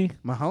 Mahoney.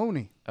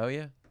 Mahoney. Oh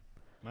yeah.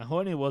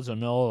 Mahoney was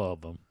on all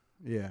of them.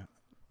 Yeah.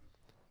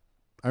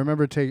 I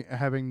remember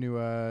having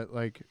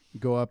to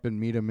go up and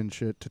meet him and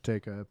shit to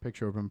take a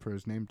picture of him for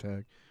his name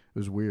tag. It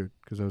was weird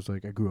because I was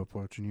like, I grew up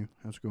watching you.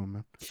 How's it going,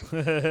 man?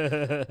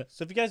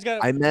 So if you guys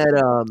got, I met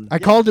I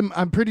called him.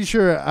 I'm pretty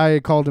sure I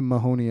called him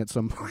Mahoney at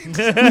some point.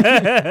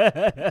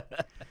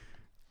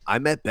 I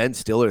met Ben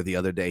Stiller the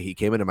other day. He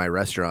came into my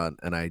restaurant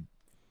and I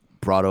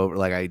brought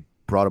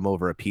him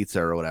over a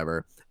pizza or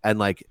whatever. And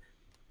like,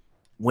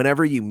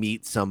 whenever you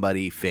meet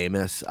somebody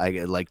famous,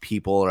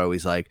 people are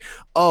always like,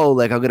 oh,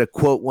 like I'm going to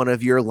quote one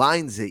of your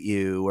lines at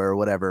you or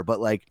whatever. But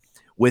like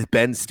with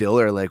Ben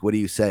Stiller, like, what do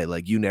you say?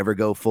 Like, you never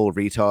go full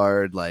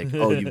retard. Like,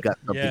 oh, you've got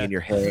something in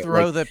your head.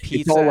 Throw like, the it's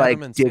pizza all at like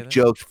him and say dick that.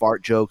 jokes,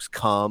 fart jokes,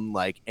 cum,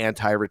 like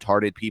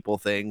anti-retarded people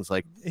things.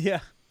 Like, yeah.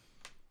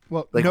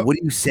 Well, like, what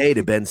do you say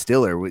to Ben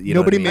Stiller? You know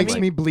nobody what I mean? makes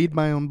Like, me bleed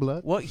my own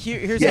blood. Well,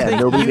 here's yeah, the thing.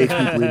 nobody makes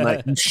me bleed.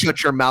 Like, you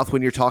shut your mouth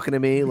when you're talking to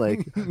me.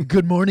 Like,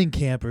 good morning,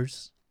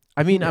 campers.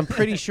 I mean, I'm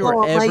pretty sure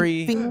oh, every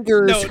my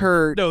fingers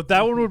hurt. No,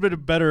 that one would have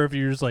been better if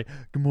you're just like,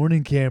 "Good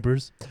morning,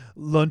 campers.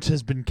 Lunch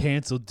has been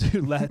canceled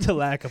to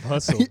lack of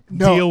hustle.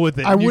 No, Deal with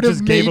it." I You would have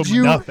just gave made them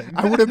you. nothing.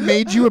 I would have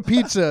made you a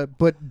pizza,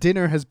 but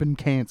dinner has been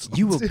canceled.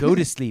 You will go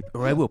to sleep,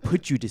 or I will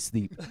put you to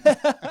sleep.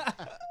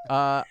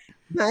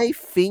 My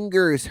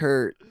fingers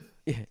hurt.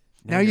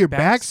 Now your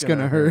back's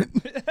gonna hurt.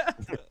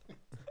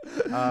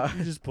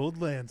 You just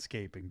pulled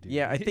landscaping, dude.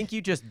 Yeah, I think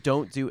you just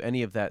don't do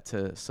any of that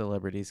to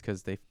celebrities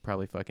because they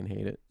probably fucking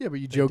hate it. Yeah, but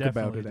you They joke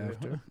about it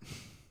definitely do. after.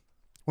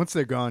 Once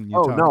they're gone, you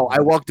Oh talk no, about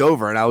I walked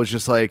over and I was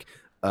just like,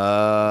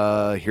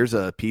 here's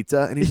a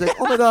pizza. And he's like,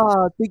 oh my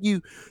God,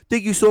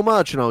 thank you so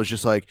much. And I was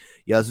just like,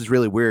 yeah, this is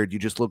really weird. You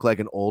just look like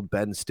an old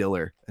Ben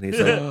Stiller. And he's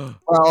like,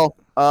 well,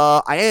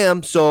 I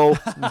am. So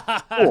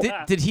cool.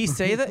 Did he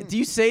say that? Do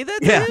you say that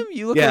Yeah. to him?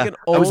 You look Yeah. like an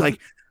old.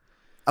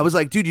 I was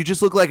like, dude, you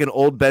just look like an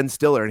old Ben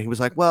Stiller. And he was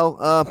like, well,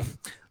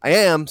 I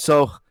am.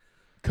 So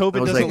COVID I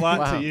was does like, a lot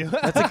Wow. to you.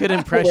 That's a good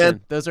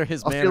impression. Those are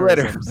his I'll see you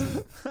later.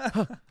 mannerisms.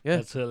 Yeah.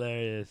 That's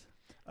hilarious.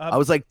 I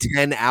was like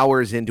 10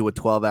 hours into a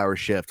 12-hour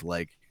shift.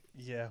 Like,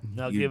 Yeah,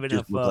 Not you giving a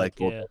just look fuck.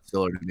 like old Yeah. Ben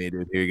Stiller to me,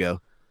 dude. Here you go.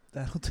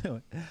 that'll do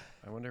it.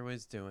 I wonder what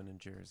he's doing in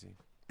Jersey.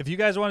 If you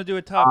guys want to do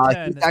a top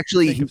 10, He's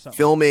actually think of something.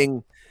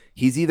 filming.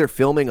 He's either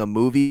filming a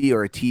movie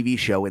or a TV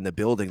show in the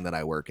building that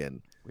I work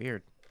in.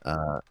 Weird.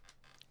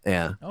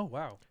 Yeah. Oh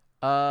wow.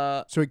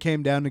 So it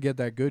came down to get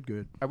that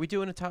good. Are we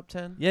doing a top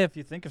 10? Yeah, if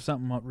you think of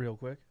something up real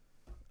quick.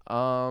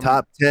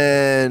 Top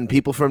 10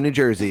 people from New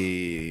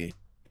Jersey.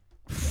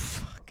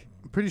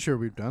 I'm pretty sure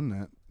we've done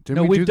that. Didn't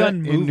No, we we've do that done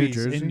in New movies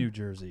Jersey? in New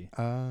Jersey.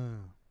 Ah.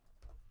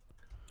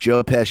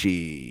 Joe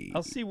Pesci.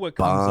 I'll see what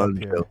comes Bon up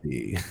here.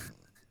 Jovi.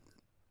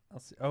 I'll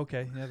see.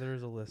 Okay, yeah, there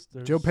is a list.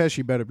 There's... Joe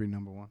Pesci better be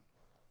number one.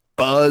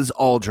 Buzz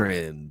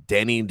Aldrin.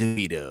 Danny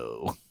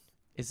DeVito.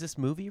 Is this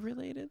movie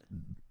related?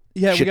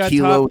 Yeah, we got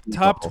Shaquille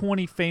top O'Neal.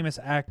 20 famous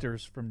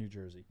actors from New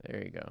Jersey.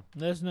 There you go.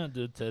 Let's not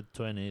do top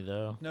 20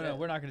 though. No,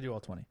 we're not going to do all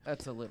 20.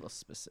 That's a little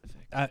specific.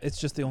 It's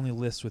just the only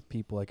list with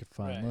people I could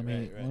find.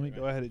 Right, let me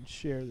go ahead and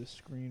share the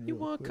screen. You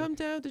real want to quick. come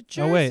down to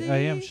Jersey? Oh wait, I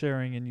am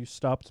sharing and you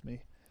stopped me.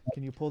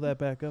 Can you pull that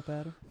back up,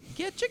 Adam?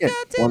 Get your Yeah,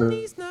 goddamn wanna-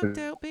 knees knocked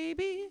out,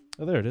 baby.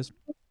 Oh, there it is.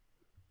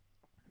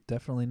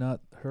 Definitely not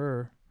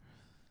her.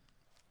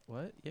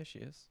 What? Yeah, she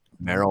is.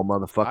 Meryl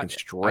motherfucking I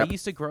Streep.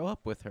 used to grow up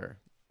with her.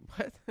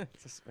 What?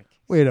 Just make-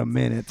 Wait a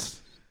minute.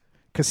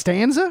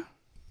 Costanza?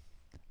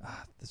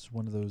 This is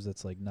one of those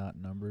that's like not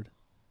numbered.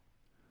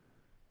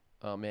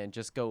 Oh man,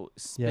 just go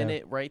spin Yeah.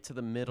 it right to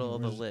the middle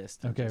of the Where's-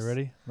 list. and Okay, just-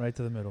 ready? Right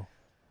to the middle.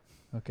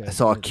 Okay. I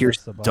saw that's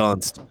Kirsten the bottom.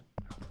 Dunst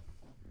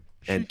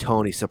and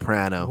Tony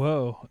Soprano.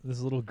 Whoa, this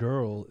little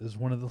girl is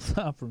one of the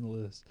top from the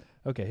list.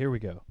 Okay, here we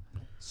go.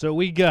 So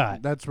we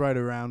got That's right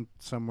around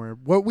somewhere.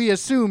 What we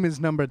assume is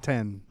number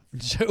 10.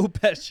 Joe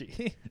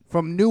Pesci.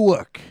 From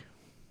Newark.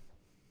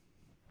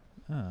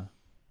 Huh.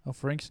 Oh,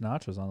 Frank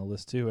Sinatra's on the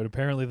list too, and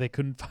apparently they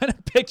couldn't find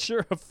a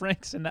picture of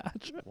Frank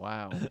Sinatra.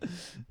 Wow.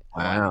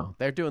 Wow.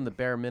 They're doing the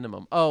bare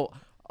minimum. Oh,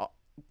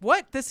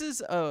 what? This is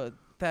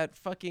that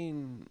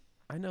fucking.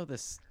 I know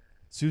this.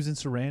 Susan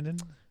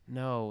Sarandon,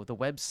 No, the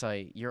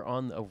website. You're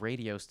on a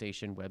radio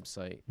station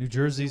website. New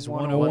Jersey's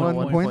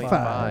 101.5.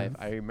 101.5.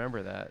 I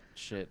remember that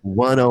shit.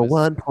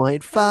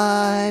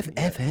 101.5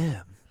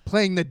 FM.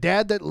 Playing the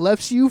dad that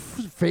left you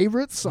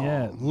favorite song.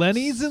 Yeah,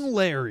 Lenny's and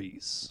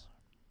Larry's.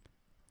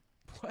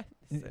 What?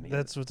 Is any of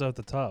That's what's at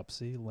the top.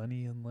 See,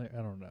 Lenny and Larry.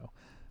 I don't know.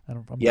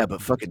 I'm Yeah, not-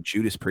 but fucking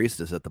Judas Priest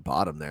is at the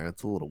bottom there.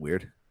 That's a little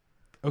weird.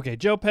 Okay,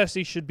 Joe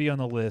Pesci should be on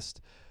the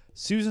list.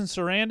 Susan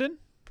Sarandon.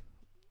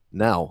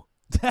 No.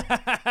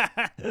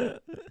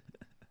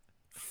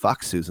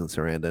 Fuck Susan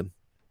Sarandon.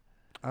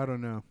 I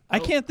don't know. I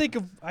can't think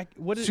of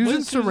what is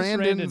Susan Susan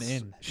Sarandon Sarandon's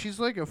in. She's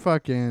like a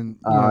fucking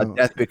you know,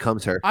 Death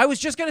Becomes Her. I was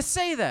just gonna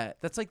say that.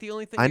 That's like the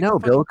only thing. I can know,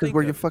 fucking Bill, because think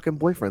we're of. your fucking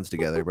boyfriends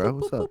together, bro.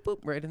 What's up? Boop,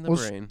 right in the Well,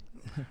 brain.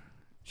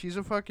 she's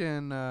a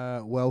fucking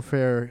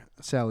welfare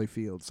Sally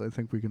Fields. I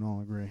think we can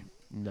all agree.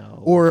 No.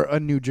 Or a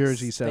New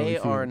Jersey Sally They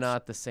Fields. are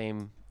not the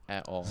same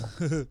at all.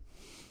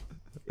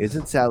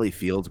 Isn't Sally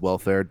Fields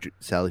welfare?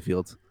 Sally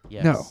Fields?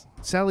 Yes. No.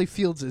 Sally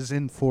Fields is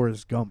in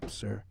Forrest Gump,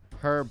 sir.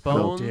 Her How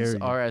bones dare you.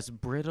 are as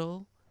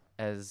brittle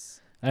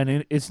as.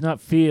 And it's not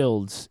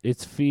Fields,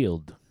 it's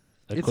Field.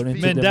 According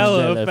to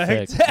Mandela the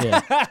effect.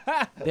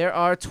 Yeah. There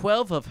are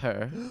 12 of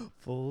her.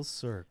 Full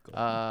circle.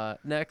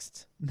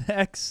 Next.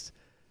 Next.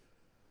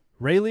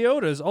 Ray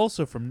Liotta is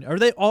also from. Are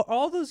they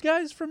all those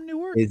guys from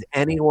Newark? Is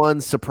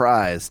anyone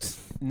surprised?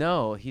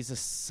 No, he's a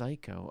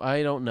psycho.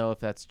 I don't know if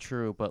that's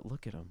true, but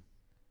look at him.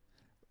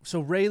 So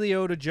Ray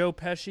Liotta, Joe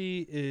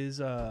Pesci is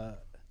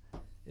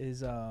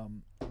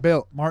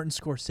Bill. Martin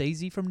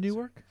Scorsese from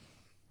Newark.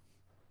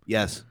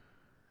 Yes.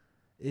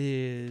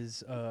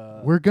 Is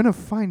We're gonna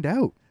find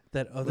out.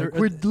 that other Like,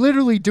 we're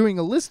literally doing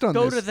a list on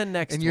Go this. to the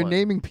next and you're one.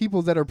 naming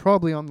people that are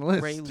probably on the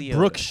list. Ray Liotta.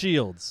 Brooke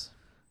Shields.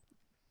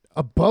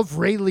 Above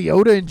Ray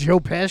Liotta and Joe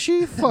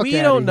Pesci? Fuck We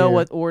outta don't know here.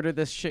 what order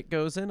this shit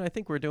goes in. I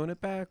think we're doing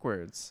it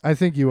backwards. I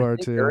think you are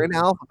too. They're in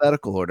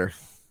alphabetical order.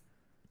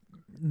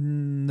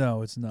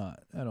 No, it's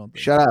not. I don't think.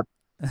 Shut up.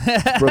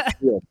 Brooke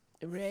Shields.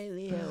 Ray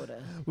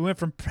Liotta. We went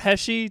from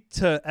Pesci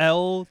to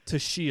L to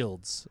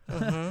Shields.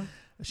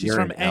 She's You're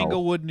from an L.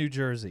 Englewood, New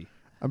Jersey.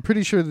 I'm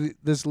pretty sure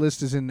this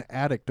list is in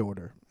addict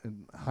order.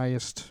 And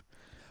highest.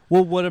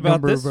 Well, what about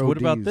number this? of What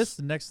about ODs. this?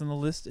 The next on the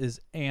list is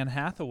Anne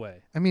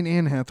Hathaway I mean,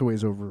 Anne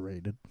Hathaway's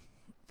overrated.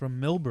 from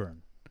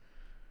Milburn.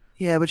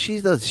 Yeah, but she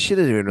doesn't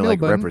even like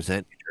Milburn.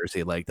 represent New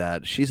Jersey like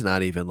that. She's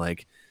not even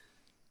like.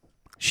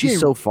 She She's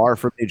ain't- so far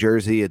from New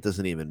Jersey, it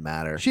doesn't even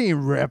matter. She ain't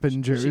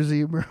repping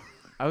Jersey, bro.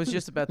 I was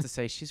just about to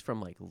say she's from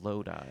like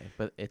Lodi,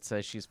 but it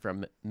says she's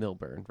from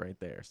Milburn right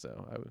there.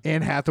 So I would.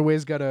 Anne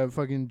Hathaway's got a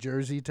fucking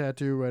Jersey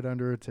tattoo right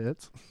under her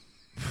tits.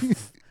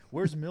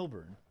 Where's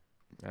Milburn?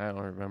 I don't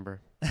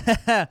remember.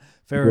 Fair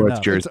Well, it's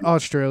enough. Jersey. It's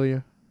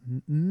Australia.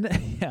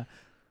 Yeah.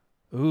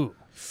 Ooh.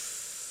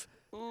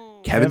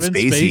 Kevin Kevin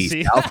Spacey,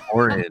 Spacey. South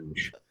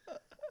Orange.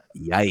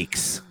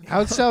 Yikes.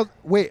 How's South?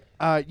 Wait,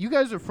 you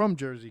guys are from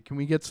Jersey. Can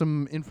we get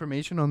some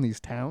information on these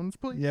towns,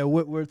 please? Yeah,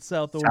 we're at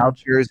South South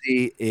Orange.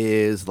 Jersey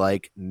is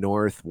like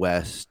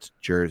northwest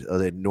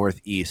Jersey,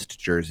 northeast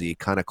Jersey,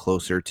 kind of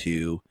closer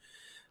to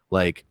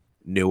like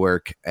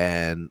Newark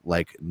and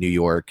like New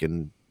York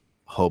and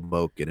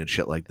Hoboken and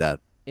shit like that.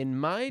 In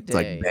my It's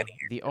like day, many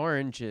the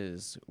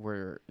oranges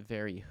were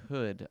very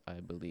hood, I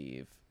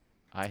believe.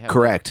 I have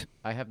Correct.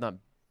 I have not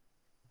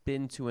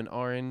been to an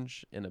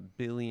orange in a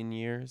billion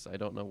years. I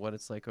don't know what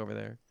it's like over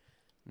there.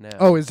 Now,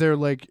 Oh, is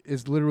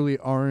literally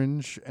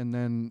orange and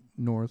then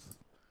north?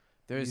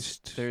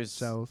 there's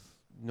south,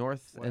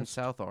 north and west.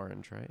 south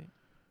orange, right?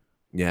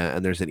 Yeah,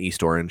 and there's an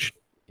East Orange.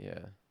 Yeah.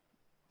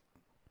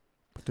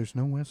 But there's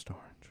no west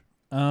orange.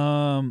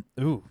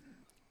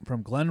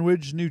 From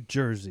Glenridge, New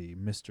Jersey,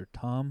 Mr.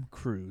 Tom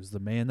Cruise, the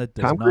man that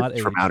does Tom not Cruise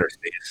age. from outer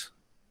space.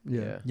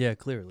 Yeah. Yeah,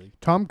 clearly.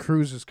 Tom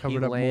Cruise has covered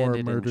up more landed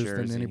in murders than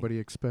Jersey. anybody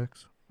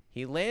expects.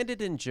 He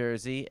landed in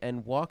Jersey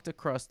and walked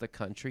across the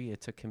country.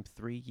 It took him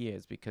 3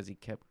 years because he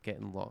kept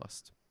getting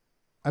lost.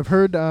 I've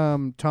heard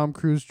Tom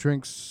Cruise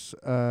drinks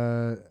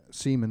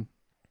semen.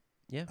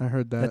 Yeah. I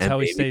heard that. That's how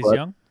he baby stays blood.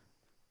 young?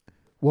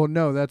 Well,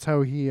 no, that's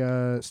how he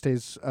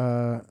stays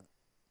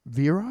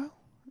virile.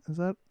 Is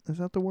that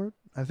the word?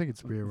 I think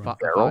it's virile.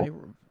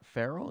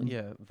 Feral?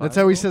 Yeah. That's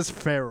how he viral? says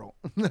feral.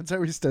 That's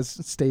how he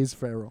stays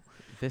feral.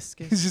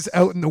 Viscous? He's just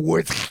out in the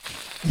woods.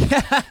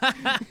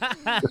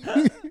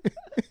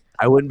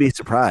 I wouldn't be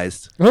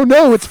surprised. Oh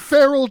no, it's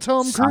feral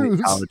Tom Cruise.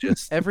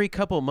 Scientologist. Every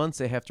couple months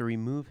they have to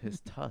remove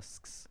his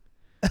tusks.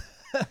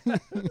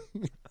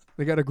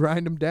 They got to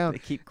grind him down. They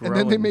keep and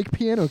then they growing. make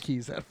piano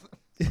keys out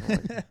of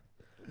them.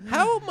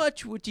 How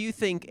much would you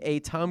think a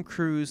Tom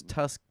Cruise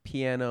tusk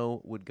piano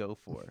would go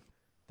for?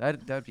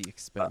 That'd be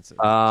expensive.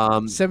 To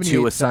a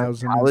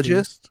 78,000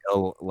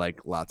 Scientologist,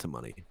 like lots of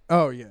money.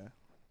 Oh yeah.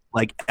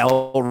 Like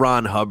L.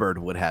 Ron Hubbard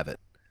would have it.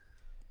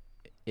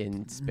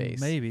 In space.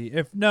 Maybe.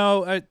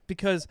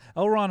 Because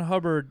L. Ron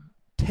Hubbard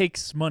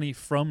takes money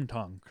from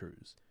Tom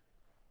Cruise.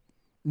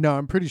 No,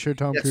 I'm pretty sure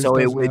Tom Yeah, Cruise so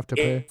it doesn't would- have to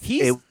pay.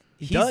 He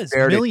does,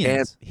 fair to millions.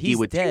 chance he He's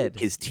would dead,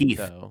 take his teeth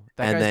though.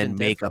 That and guy's then been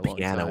dead make for a a long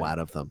piano time. out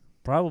of them.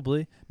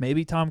 Probably.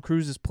 Maybe Tom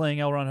Cruise is playing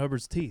L. Ron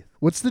Hubbard's teeth.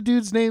 What's the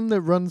dude's name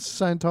that runs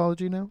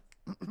Scientology now?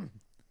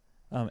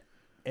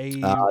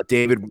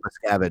 David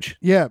Miscavige.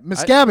 Yeah,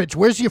 Miscavige.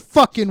 Where's your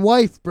fucking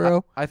wife,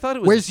 bro? I thought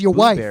it was Where's your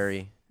wife?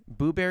 Booberry.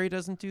 Booberry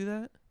doesn't do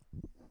that?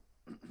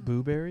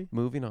 Booberry?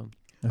 Moving on.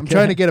 I'm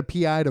trying to get a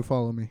PI to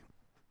follow me.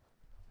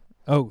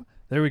 Oh,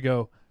 there we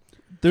go.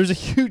 There's a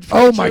huge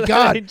Oh picture my that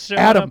God, ain't showing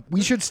Adam! up.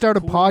 We should start a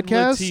Queen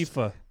podcast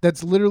Latifah.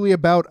 that's literally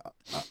about.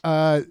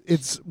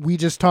 We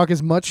just talk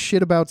as much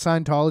shit about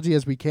Scientology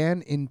as we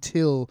can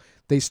until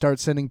they start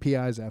sending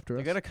PIs after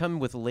You us, gotta come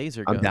with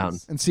laser I'm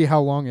guns. down. and see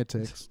how long it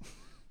takes.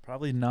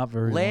 Probably not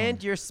very Land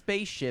long. your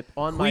spaceship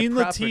on Queen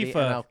my property Latifah.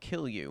 and I'll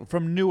kill you.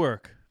 From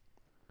Newark.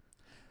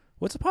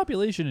 What's the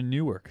population in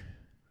Newark?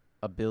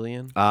 1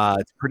 billion?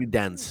 It's pretty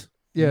dense.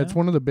 Yeah, Yeah. it's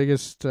one of the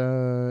biggest.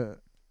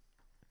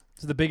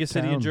 It's the biggest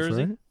city in towns,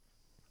 Jersey? right?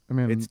 I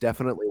mean, It's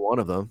definitely one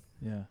of them.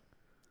 Yeah.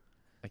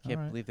 I can't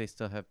Alright. believe they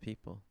still have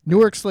people.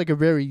 Newark's like a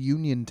very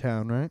union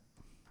town, right?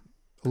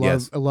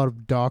 Yes. A lot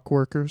of dock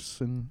workers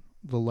and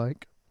the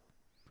like.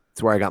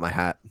 It's where I got my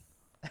hat.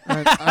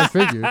 I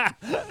figured.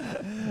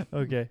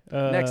 Okay.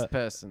 Next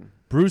person.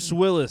 Bruce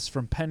Willis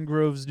from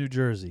Pengroves, New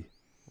Jersey.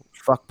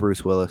 Fuck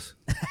Bruce Willis.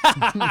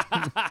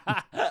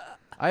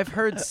 I've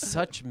heard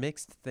such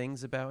mixed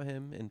things about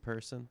him in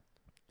person.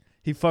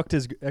 He fucked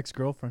his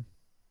ex-girlfriend.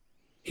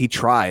 He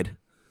tried.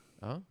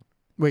 Oh.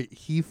 Wait,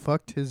 he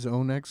fucked his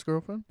own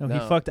ex-girlfriend? No, he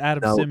fucked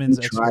Adam Simmons'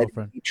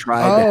 ex-girlfriend. He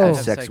tried to have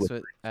Sex sex with with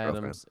his girlfriend.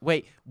 Adams.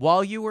 Wait,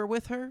 while you were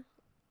with her?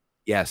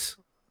 Yes.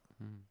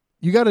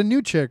 You got a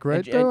new chick,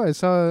 right? And- Though I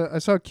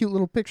saw a cute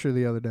little picture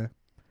the other day.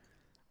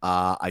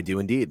 I do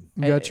indeed.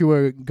 You got you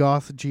a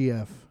goth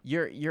GF.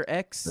 Your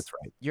ex. That's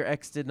right. Your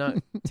ex did not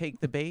take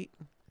the bait.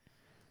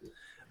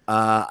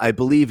 I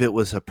believe it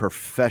was a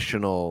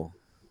professional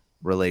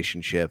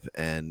relationship,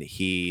 and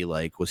he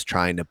like was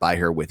trying to buy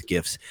her with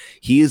gifts.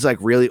 He is like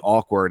really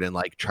awkward and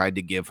like tried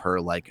to give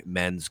her like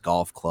men's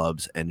golf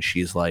clubs, and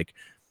she's like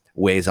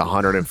weighs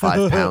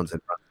 105 pounds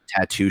and runs a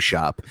tattoo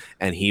shop,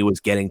 and he was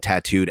getting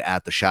tattooed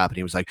at the shop, and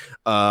he was like,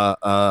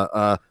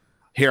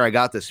 here, I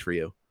got this for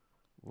you.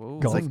 Whoa.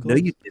 It's like, no,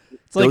 you didn't.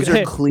 It's like, Those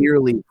hey- are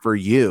clearly for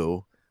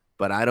you,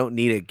 but I don't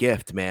need a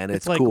gift, man.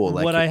 It's like cool.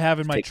 what Like I have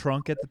in my take-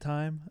 trunk at the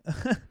time.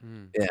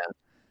 Yeah.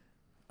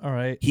 All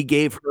right. He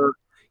gave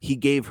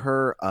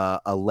her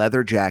a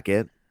leather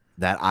jacket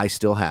that I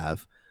still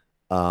have.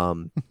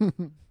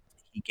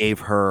 He gave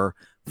her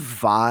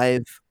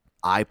 5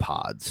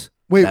 iPods.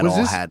 Wait, that was all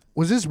this had.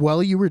 was this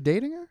while you were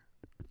dating her?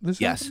 This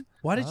Yes. happened?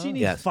 Why did she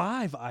need Yes.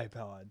 5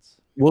 iPods?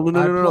 Well, no.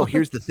 iPods?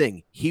 Here's the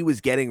thing. He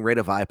was getting rid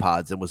of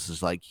iPods and was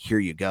just like, here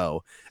you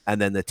go.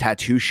 And then the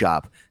tattoo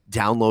shop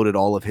downloaded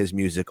all of his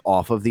music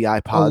off of the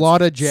iPods. A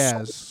lot of sold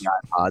jazz. the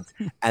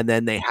iPods. And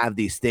then they have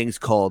these things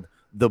called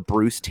the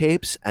Bruce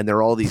tapes, and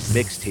they're all these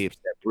mixtapes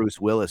that Bruce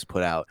Willis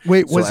put out.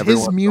 Wait, So was every his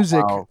once in a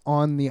music while,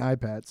 on the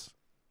iPads?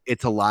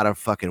 it's a lot of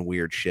fucking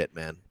weird shit,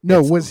 man. No,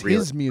 It's was really-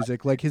 his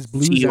music like his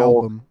blues Seal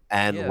album?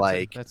 and Yeah,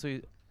 like that's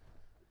what.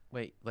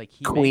 Wait, like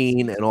he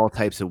Queen makes and all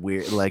types of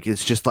weird, like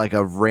it's just like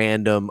a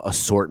random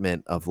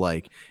assortment of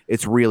like,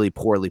 it's really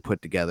poorly put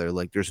together.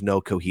 Like there's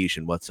no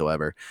cohesion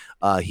whatsoever.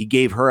 He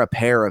gave her a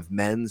pair of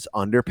men's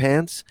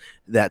underpants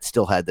that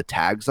still had the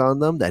tags on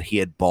them that he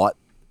had bought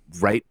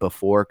right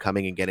before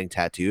coming and getting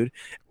tattooed.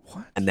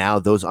 And now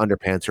those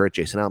underpants are at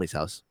Jason Alme's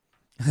house.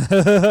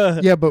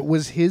 Yeah, but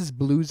was his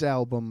blues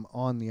album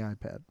on the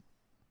iPad?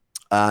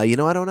 You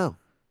know, I don't know.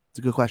 It's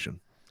a good question.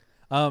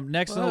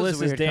 Next Well, on the that was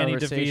list a is weird Danny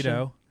conversation.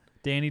 DeVito.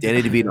 Danny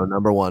DeVito,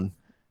 number 1.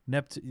 He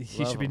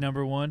Love should be him.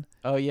 number 1.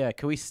 Oh yeah,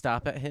 can we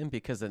stop at him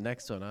because the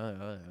next one?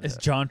 Is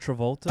John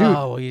Travolta. Dude,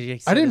 Oh, well, you I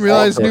said didn't his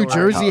realize name New right.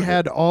 Jersey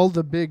had all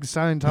the big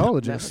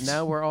Scientologists.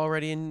 Now we're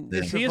already in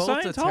Is he a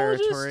Travolta Scientologist?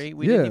 territory.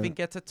 We Yeah. didn't even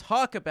get to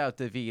talk about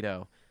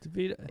DeVito.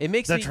 It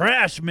makes the me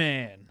Trash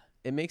Man.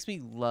 It makes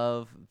me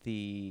love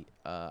the.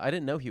 I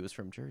didn't know he was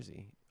from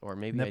Jersey, or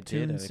maybe I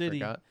Neptune did.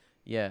 City. I forgot.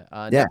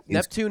 Yeah, Yeah,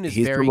 Neptune is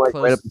he's very from, like,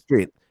 close. right up the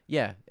street.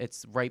 Yeah,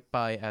 it's right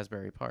by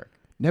Asbury Park.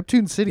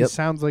 Neptune City Yep.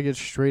 sounds like it's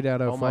straight out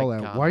of Oh my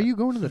Fallout. God. Why are you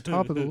going to the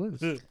top of the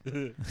list?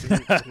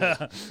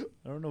 I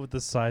don't know what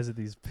the size of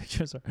these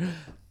pictures are.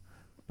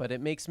 But it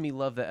makes me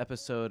love the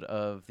episode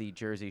of the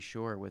Jersey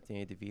Shore with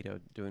Danny DeVito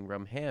doing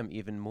Rum Ham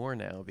even more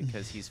now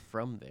because he's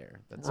from there.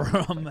 That's so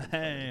Rum fucking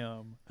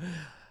Ham.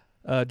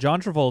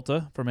 John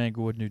Travolta from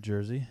Englewood, New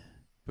Jersey.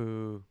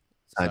 Boo.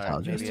 Scientologist,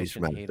 Sorry, maybe I he's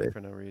shouldn't from hate Outer him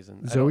for no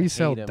reason. Zoe I don't hate him,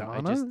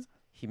 Saldana?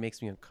 he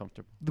makes me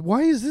uncomfortable.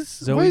 Why is this?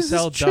 Zoe why is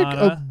this chick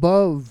Saldana.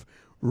 above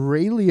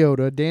Ray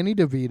Liotta, Danny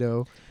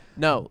DeVito?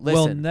 No,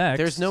 Well, listen. next-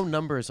 There's no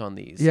numbers on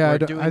these. Yeah, We're I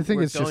don't- doing, I think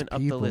we're it's just going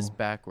up the list people.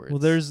 backwards. Well,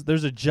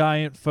 there's a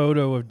giant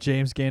photo of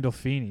James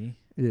Gandolfini.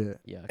 Yeah,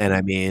 yeah. And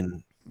I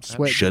mean,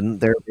 Sweat-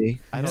 shouldn't there be?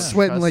 I don't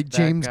Sweating trust like that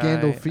James guy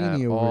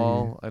Gandolfini at over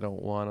all. I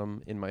don't want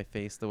him in my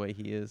face the way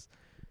he is.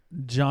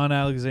 John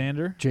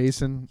Alexander.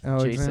 Jason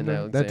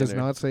Alexander. That does Alexander.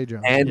 not say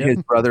John. And Yep.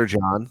 his brother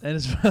John. And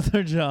his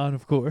brother John,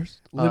 of course.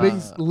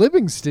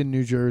 Livingston,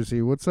 New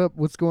Jersey. What's up?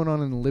 What's going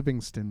on in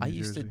Livingston, New I Jersey?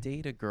 used to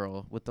date a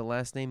girl with the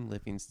last name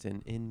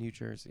Livingston in New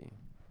Jersey.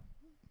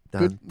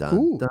 Good- Dun,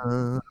 cool.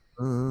 dun,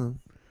 dun.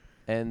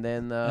 And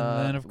then,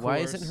 then, of why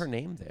isn't course- her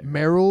name there?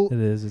 Merrill. It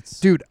is.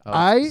 It's Dude, Oh,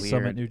 I weird.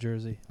 Summit, New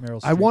Jersey.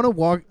 Meryl I Streep. want to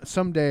walk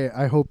someday.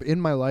 I hope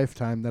in my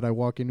lifetime that I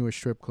walk into a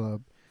strip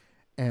club,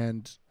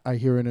 and I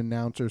hear an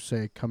announcer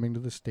say, "Coming to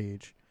the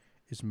stage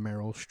is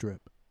Meryl Streep,"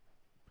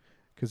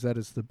 because that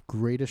is the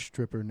greatest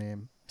stripper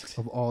name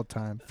of all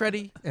time.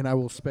 Freddie, And I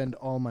will spend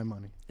all my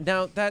money.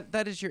 now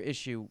that is your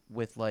issue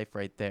with life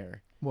right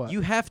there. What?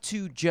 You have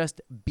to just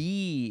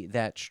be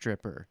that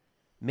stripper.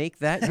 Make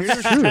that your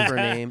That's true. stripper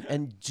name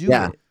and do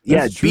Yeah, it. yeah.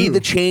 That's Be true. the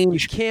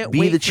change. You can't be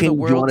wait the for change the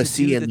you world want to to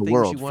see do in the the things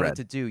world, you want it Fred.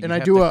 to do. You And I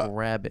have do to a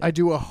grab it. I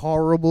do a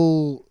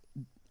horrible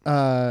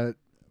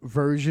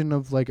version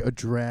of like a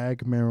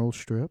drag Meryl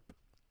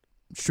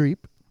Streep.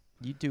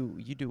 You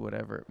do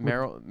whatever.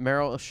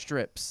 Meryl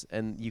strips,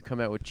 and you come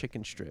out with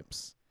chicken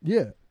strips.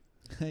 Yeah.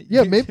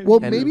 Yeah, maybe. Well,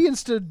 And- maybe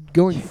instead of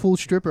going full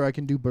stripper, I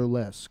can do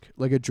burlesque,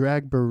 like a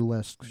drag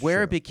burlesque.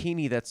 Wear a show.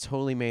 bikini that's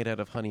totally made out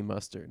of honey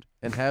mustard,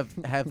 and have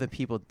the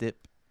people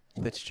dip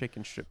the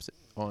chicken strips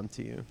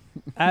onto you.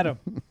 Adam,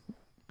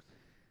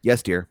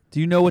 Yes, dear. do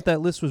you know what that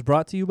list was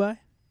brought to you by?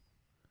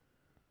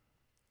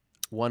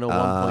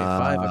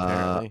 101.5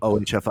 apparently.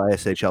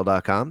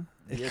 OHFISHL.com.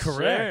 Yes,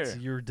 Correct. sir.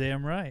 You're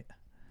damn right.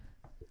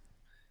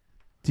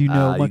 Do you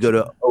know You much? go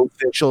to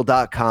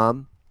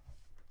official.com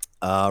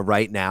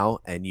right now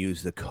and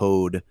use the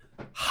code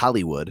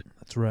Hollywood.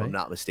 That's right. If I'm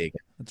not mistaken.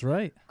 That's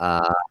right.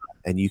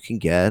 And you can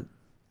get,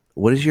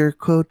 what is your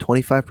code?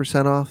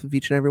 25% off of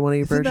each and every one of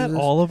your Isn't purchases? that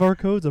all of our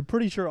codes? I'm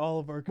pretty sure all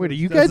of our codes. Wait, are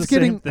you does guys the same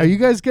getting? thing. Are you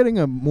guys getting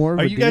a more? Of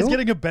Are a you guys deal?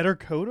 getting a better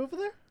code over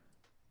there?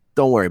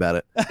 Don't worry about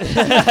it.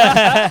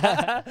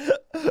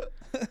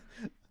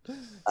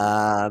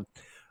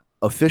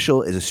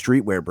 Official is a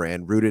streetwear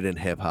brand rooted in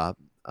hip hop,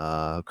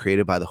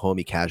 created by the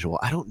homie Casual.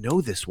 I don't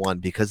know this one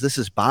because this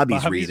is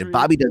Bobby's read, and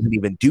Bobby doesn't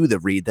even do the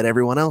read that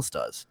everyone else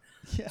does.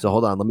 Yeah. So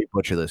hold on, let me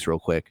butcher this real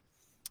quick.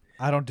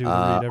 I don't do the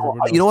read. Everyone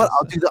You know else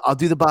what? does. I'll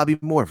do the Bobby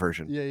Moore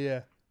version.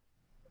 Yeah.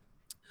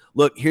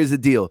 Look, here's the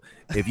deal.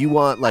 If you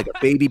want like a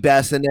baby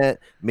bassinet,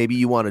 maybe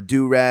you want a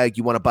do-rag,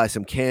 you want to buy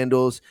some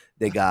candles,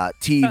 they got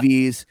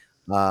TVs,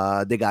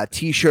 they got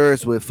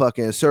t-shirts with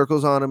fucking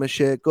circles on them and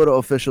shit. Go to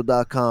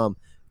official.com.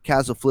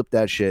 Kaz will flip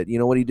that shit. You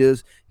know what he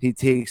does? He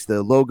takes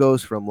the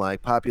logos from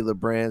like popular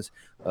brands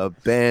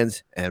of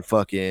bands and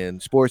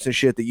fucking sports and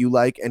shit that you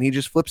like, and he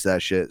just flips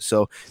that shit.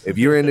 So if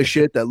you're into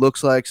shit that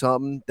looks like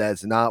something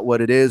that's not what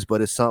it is,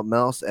 but it's something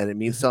else, and it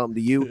means something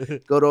to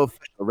you, go to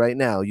Official right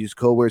now. Use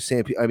code word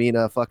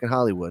fucking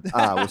Hollywood.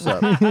 What's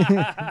up?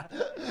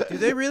 Do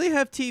they really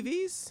have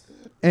TVs?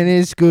 And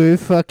it's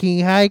good fucking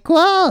high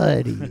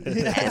quality.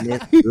 And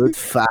it's good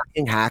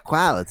fucking high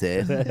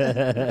quality.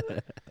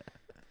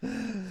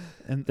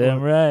 And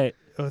Damn right.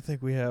 I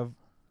think we have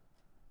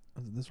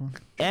this one.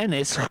 And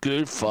it's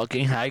good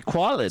fucking high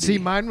quality. See,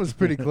 mine was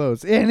pretty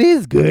close. And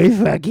it's good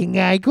fucking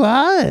high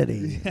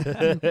quality.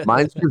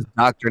 Mine's just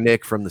Dr.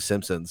 Nick from The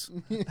Simpsons.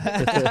 Where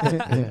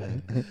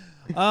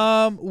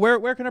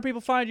can our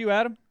people find you,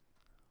 Adam?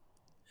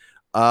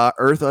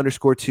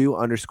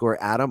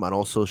 Earth_2_Adam on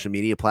all social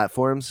media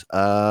platforms.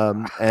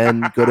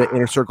 And go to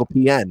Inner Circle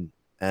PN.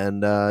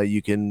 And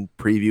you can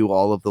preview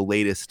all of the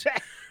latest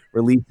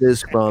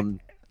releases from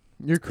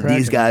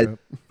these guys,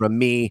 from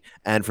me,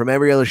 and from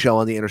every other show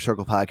on the Inner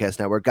Circle Podcast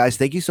Network. Guys,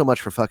 thank you so much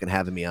for fucking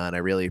having me on. I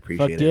really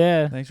appreciate it.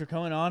 Yeah. Thanks for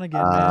coming on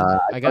again, man.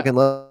 I fucking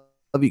love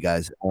you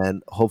guys.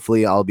 And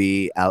hopefully I'll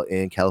be out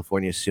in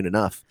California soon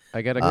enough.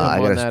 I gotta I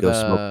go smoke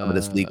some of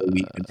this legal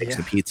weed and make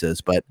some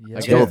pizzas. But Yeah.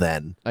 until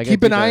then,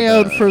 Keep an eye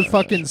out for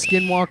fucking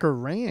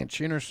Skinwalker Ranch,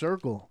 Inner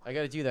Circle. I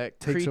gotta do that.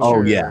 Takes Creature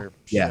oh yeah,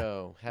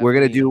 show. Have we're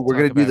gonna me do talk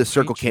the about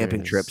circle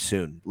camping creatures. trip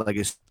soon. Like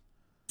it's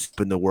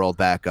spin the world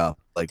back up.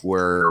 Like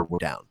we're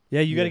down.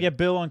 Yeah, you got to get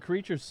Bill on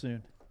Creatures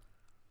soon.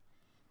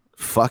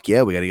 Fuck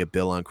yeah, we got to get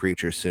Bill on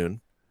Creature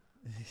soon.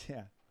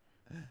 Yeah.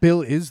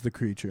 Bill is the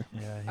creature.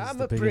 Yeah, he's I'm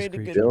the a biggest pretty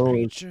creature. good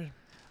creature.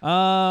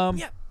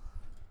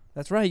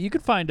 That's right. You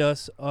can find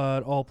us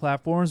on all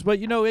platforms, but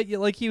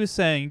like he was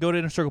saying, go to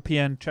Inner Circle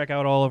PN, check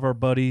out all of our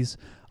buddies,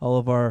 all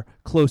of our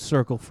close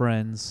circle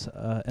friends,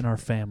 and our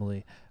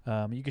family.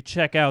 You could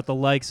check out the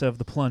likes of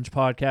the Plunge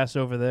podcast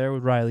over there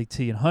with Riley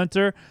T and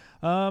Hunter.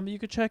 You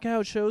could check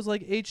out shows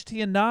like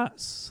HT and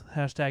Knots,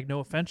 # No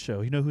Offense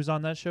Show. You know who's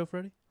on that show,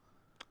 Freddie?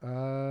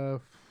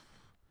 The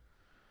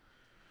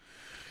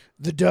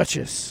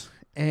Duchess.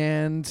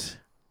 And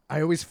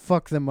I always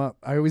fuck them up.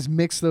 I always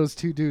mix those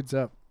two dudes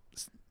up.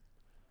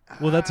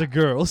 Well, that's a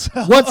girl. So.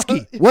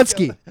 Wutsky.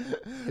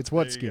 It's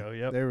Wutsky. There you go,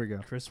 yep. There we go.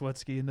 Chris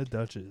Wutsky and the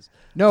Duchess.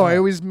 No, I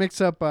always mix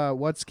up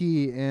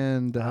Wutsky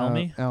and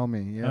Almy?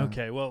 Almy, yeah.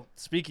 Okay, well,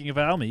 speaking of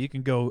Almy, you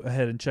can go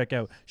ahead and check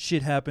out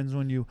Shit Happens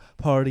When You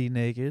Party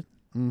Naked.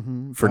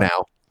 Mm-hmm. For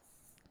now.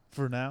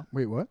 For now?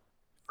 Wait, what?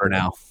 For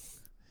now.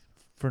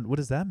 What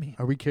does that mean?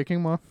 Are we kicking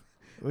him off?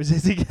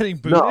 Is he getting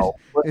booted? No,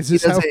 Is he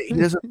this how-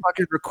 doesn't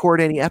fucking record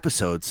any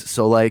episodes.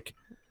 So like,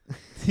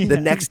 the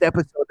next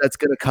episode that's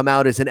gonna come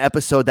out is an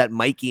episode that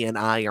Mikey and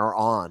I are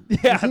on.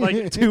 Yeah,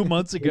 like 2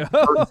 months ago.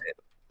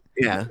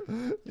 Yeah.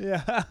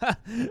 Yeah,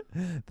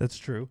 that's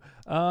true.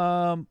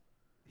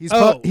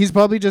 He's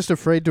probably just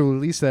afraid to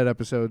release that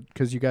episode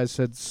because you guys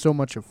said so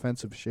much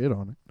offensive shit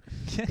on it.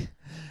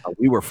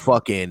 We were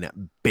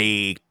fucking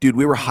big, dude.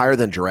 We were higher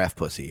than Giraffe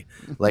Pussy.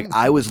 Like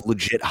I was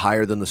legit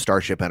higher than the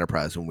Starship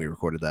Enterprise when we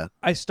recorded that.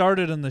 I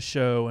started on the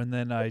show and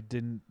then I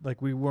didn't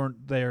we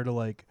weren't there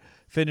to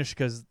finish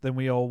because then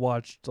we all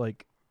watched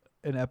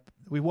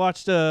we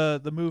watched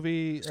the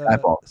movie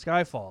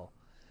Skyfall.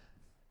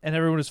 And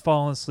everyone was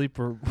falling asleep,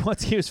 or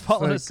once he was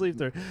falling asleep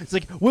there. It's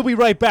like, we'll be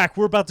right back.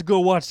 We're about to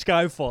go watch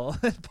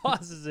Skyfall. And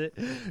pauses it,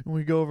 and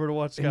we go over to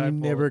watch Skyfall.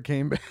 And he never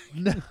came back.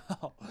 No.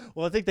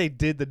 Well, I think they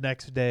did the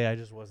next day. I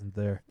just wasn't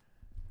there.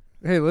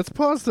 Hey, let's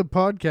pause the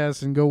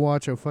podcast and go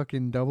watch a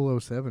fucking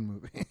 007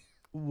 movie.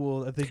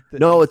 Well, I think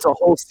No, it's a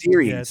whole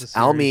series. Yeah, it's a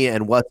series. Almy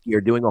and Wutsky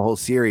are doing a whole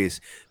series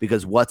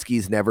because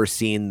Wutsky's never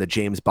seen the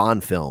James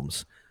Bond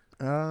films.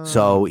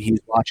 So he's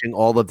watching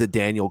all of the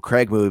Daniel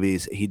Craig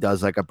movies. He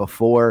does a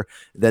before,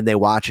 then they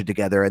watch it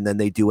together, and then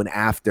they do an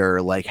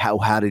after. Like,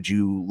 how did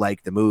you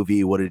like the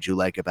movie? What did you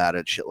like about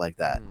it? Shit like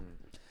that.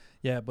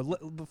 Yeah,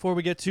 but before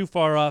we get too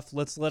far off,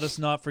 let us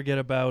not forget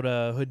about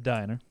Hood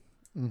Diner.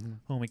 Mhm.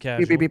 Homie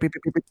Casual. Beep, beep, beep,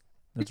 beep, beep, beep.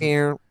 That's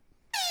right.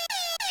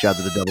 Shout out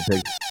to the Double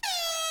Pigs.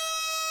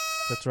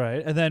 That's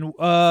right. And then,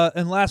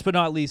 and last but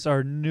not least,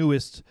 our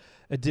newest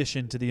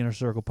addition to the Inner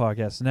Circle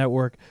Podcast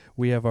Network,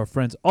 we have our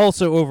friends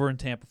also over in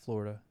Tampa,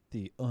 Florida,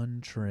 the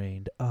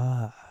Untrained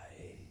Eye.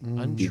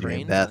 DJ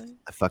and Beth,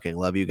 I fucking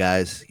love you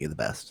guys. You're the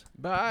best.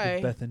 Bye.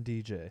 With Beth and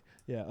DJ.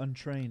 Yeah,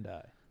 Untrained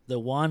Eye. The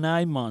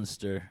one-eye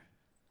monster.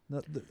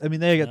 I mean,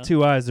 they got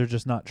two eyes. They're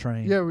just not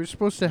trained. Yeah, we were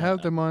supposed to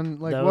have them on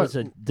like That what was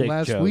a dick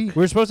last joke. week.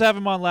 We were supposed to have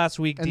him on last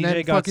week. And DJ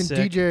then got fucking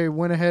sick. DJ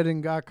went ahead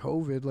and got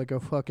COVID like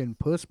a fucking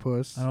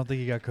puss. I don't think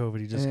he got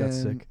COVID. He just got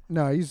sick.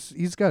 No, he's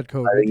got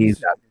COVID. I think he's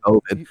got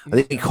COVID. I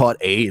think he caught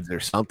AIDS or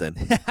something.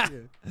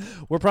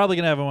 We're probably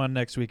gonna have him on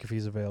next week if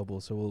he's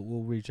available. So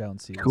we'll reach out and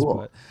see.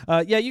 Cool.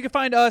 But, yeah, you can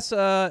find us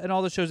and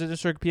all the shows at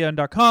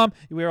InnerCirclePN.com.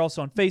 We are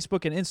also on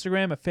Facebook and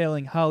Instagram at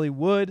Failing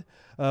Hollywood.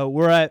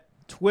 We're at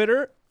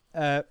Twitter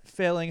at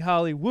Failing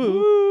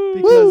Hollywood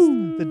because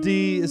the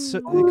D is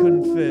it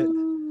couldn't fit.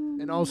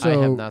 And also,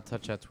 I have not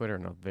touched that Twitter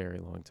in a very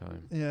long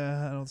time.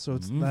 Yeah, I don't. So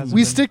it's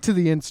we stick to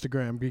the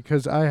Instagram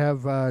because I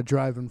have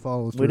drive and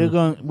follow through.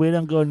 We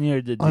don't go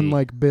near the D.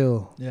 Unlike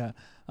Bill. Yeah.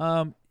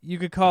 You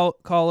could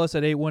call us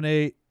at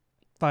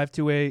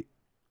 818-528.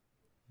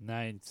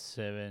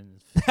 97.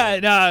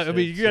 No, I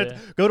mean you got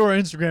go to our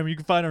Instagram. You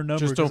can find our number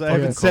Just don't because I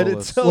haven't fucking said call it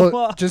us. so Well,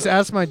 long. just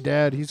ask my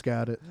dad. He's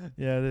got it.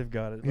 Yeah, they've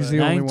got it. He's but- the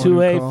only one who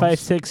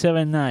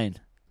 928-5679.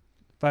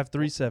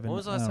 537. When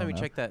was the last I time don't we know.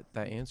 checked that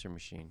answer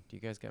machine? Do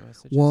you guys get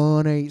messages?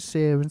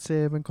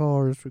 1877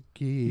 cars for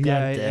kids.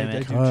 Yeah, I damn do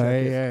it. check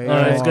it.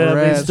 It's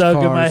gonna be stuck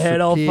in my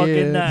head all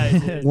fucking night.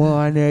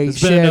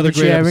 It's been another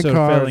great 1877 episode of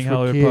cars Failing for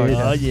Hollywood kids.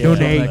 Podcast. Oh, yeah.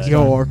 Donate Until next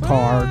your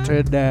car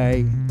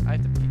today. I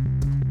have to pee.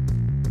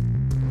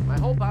 My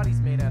whole body's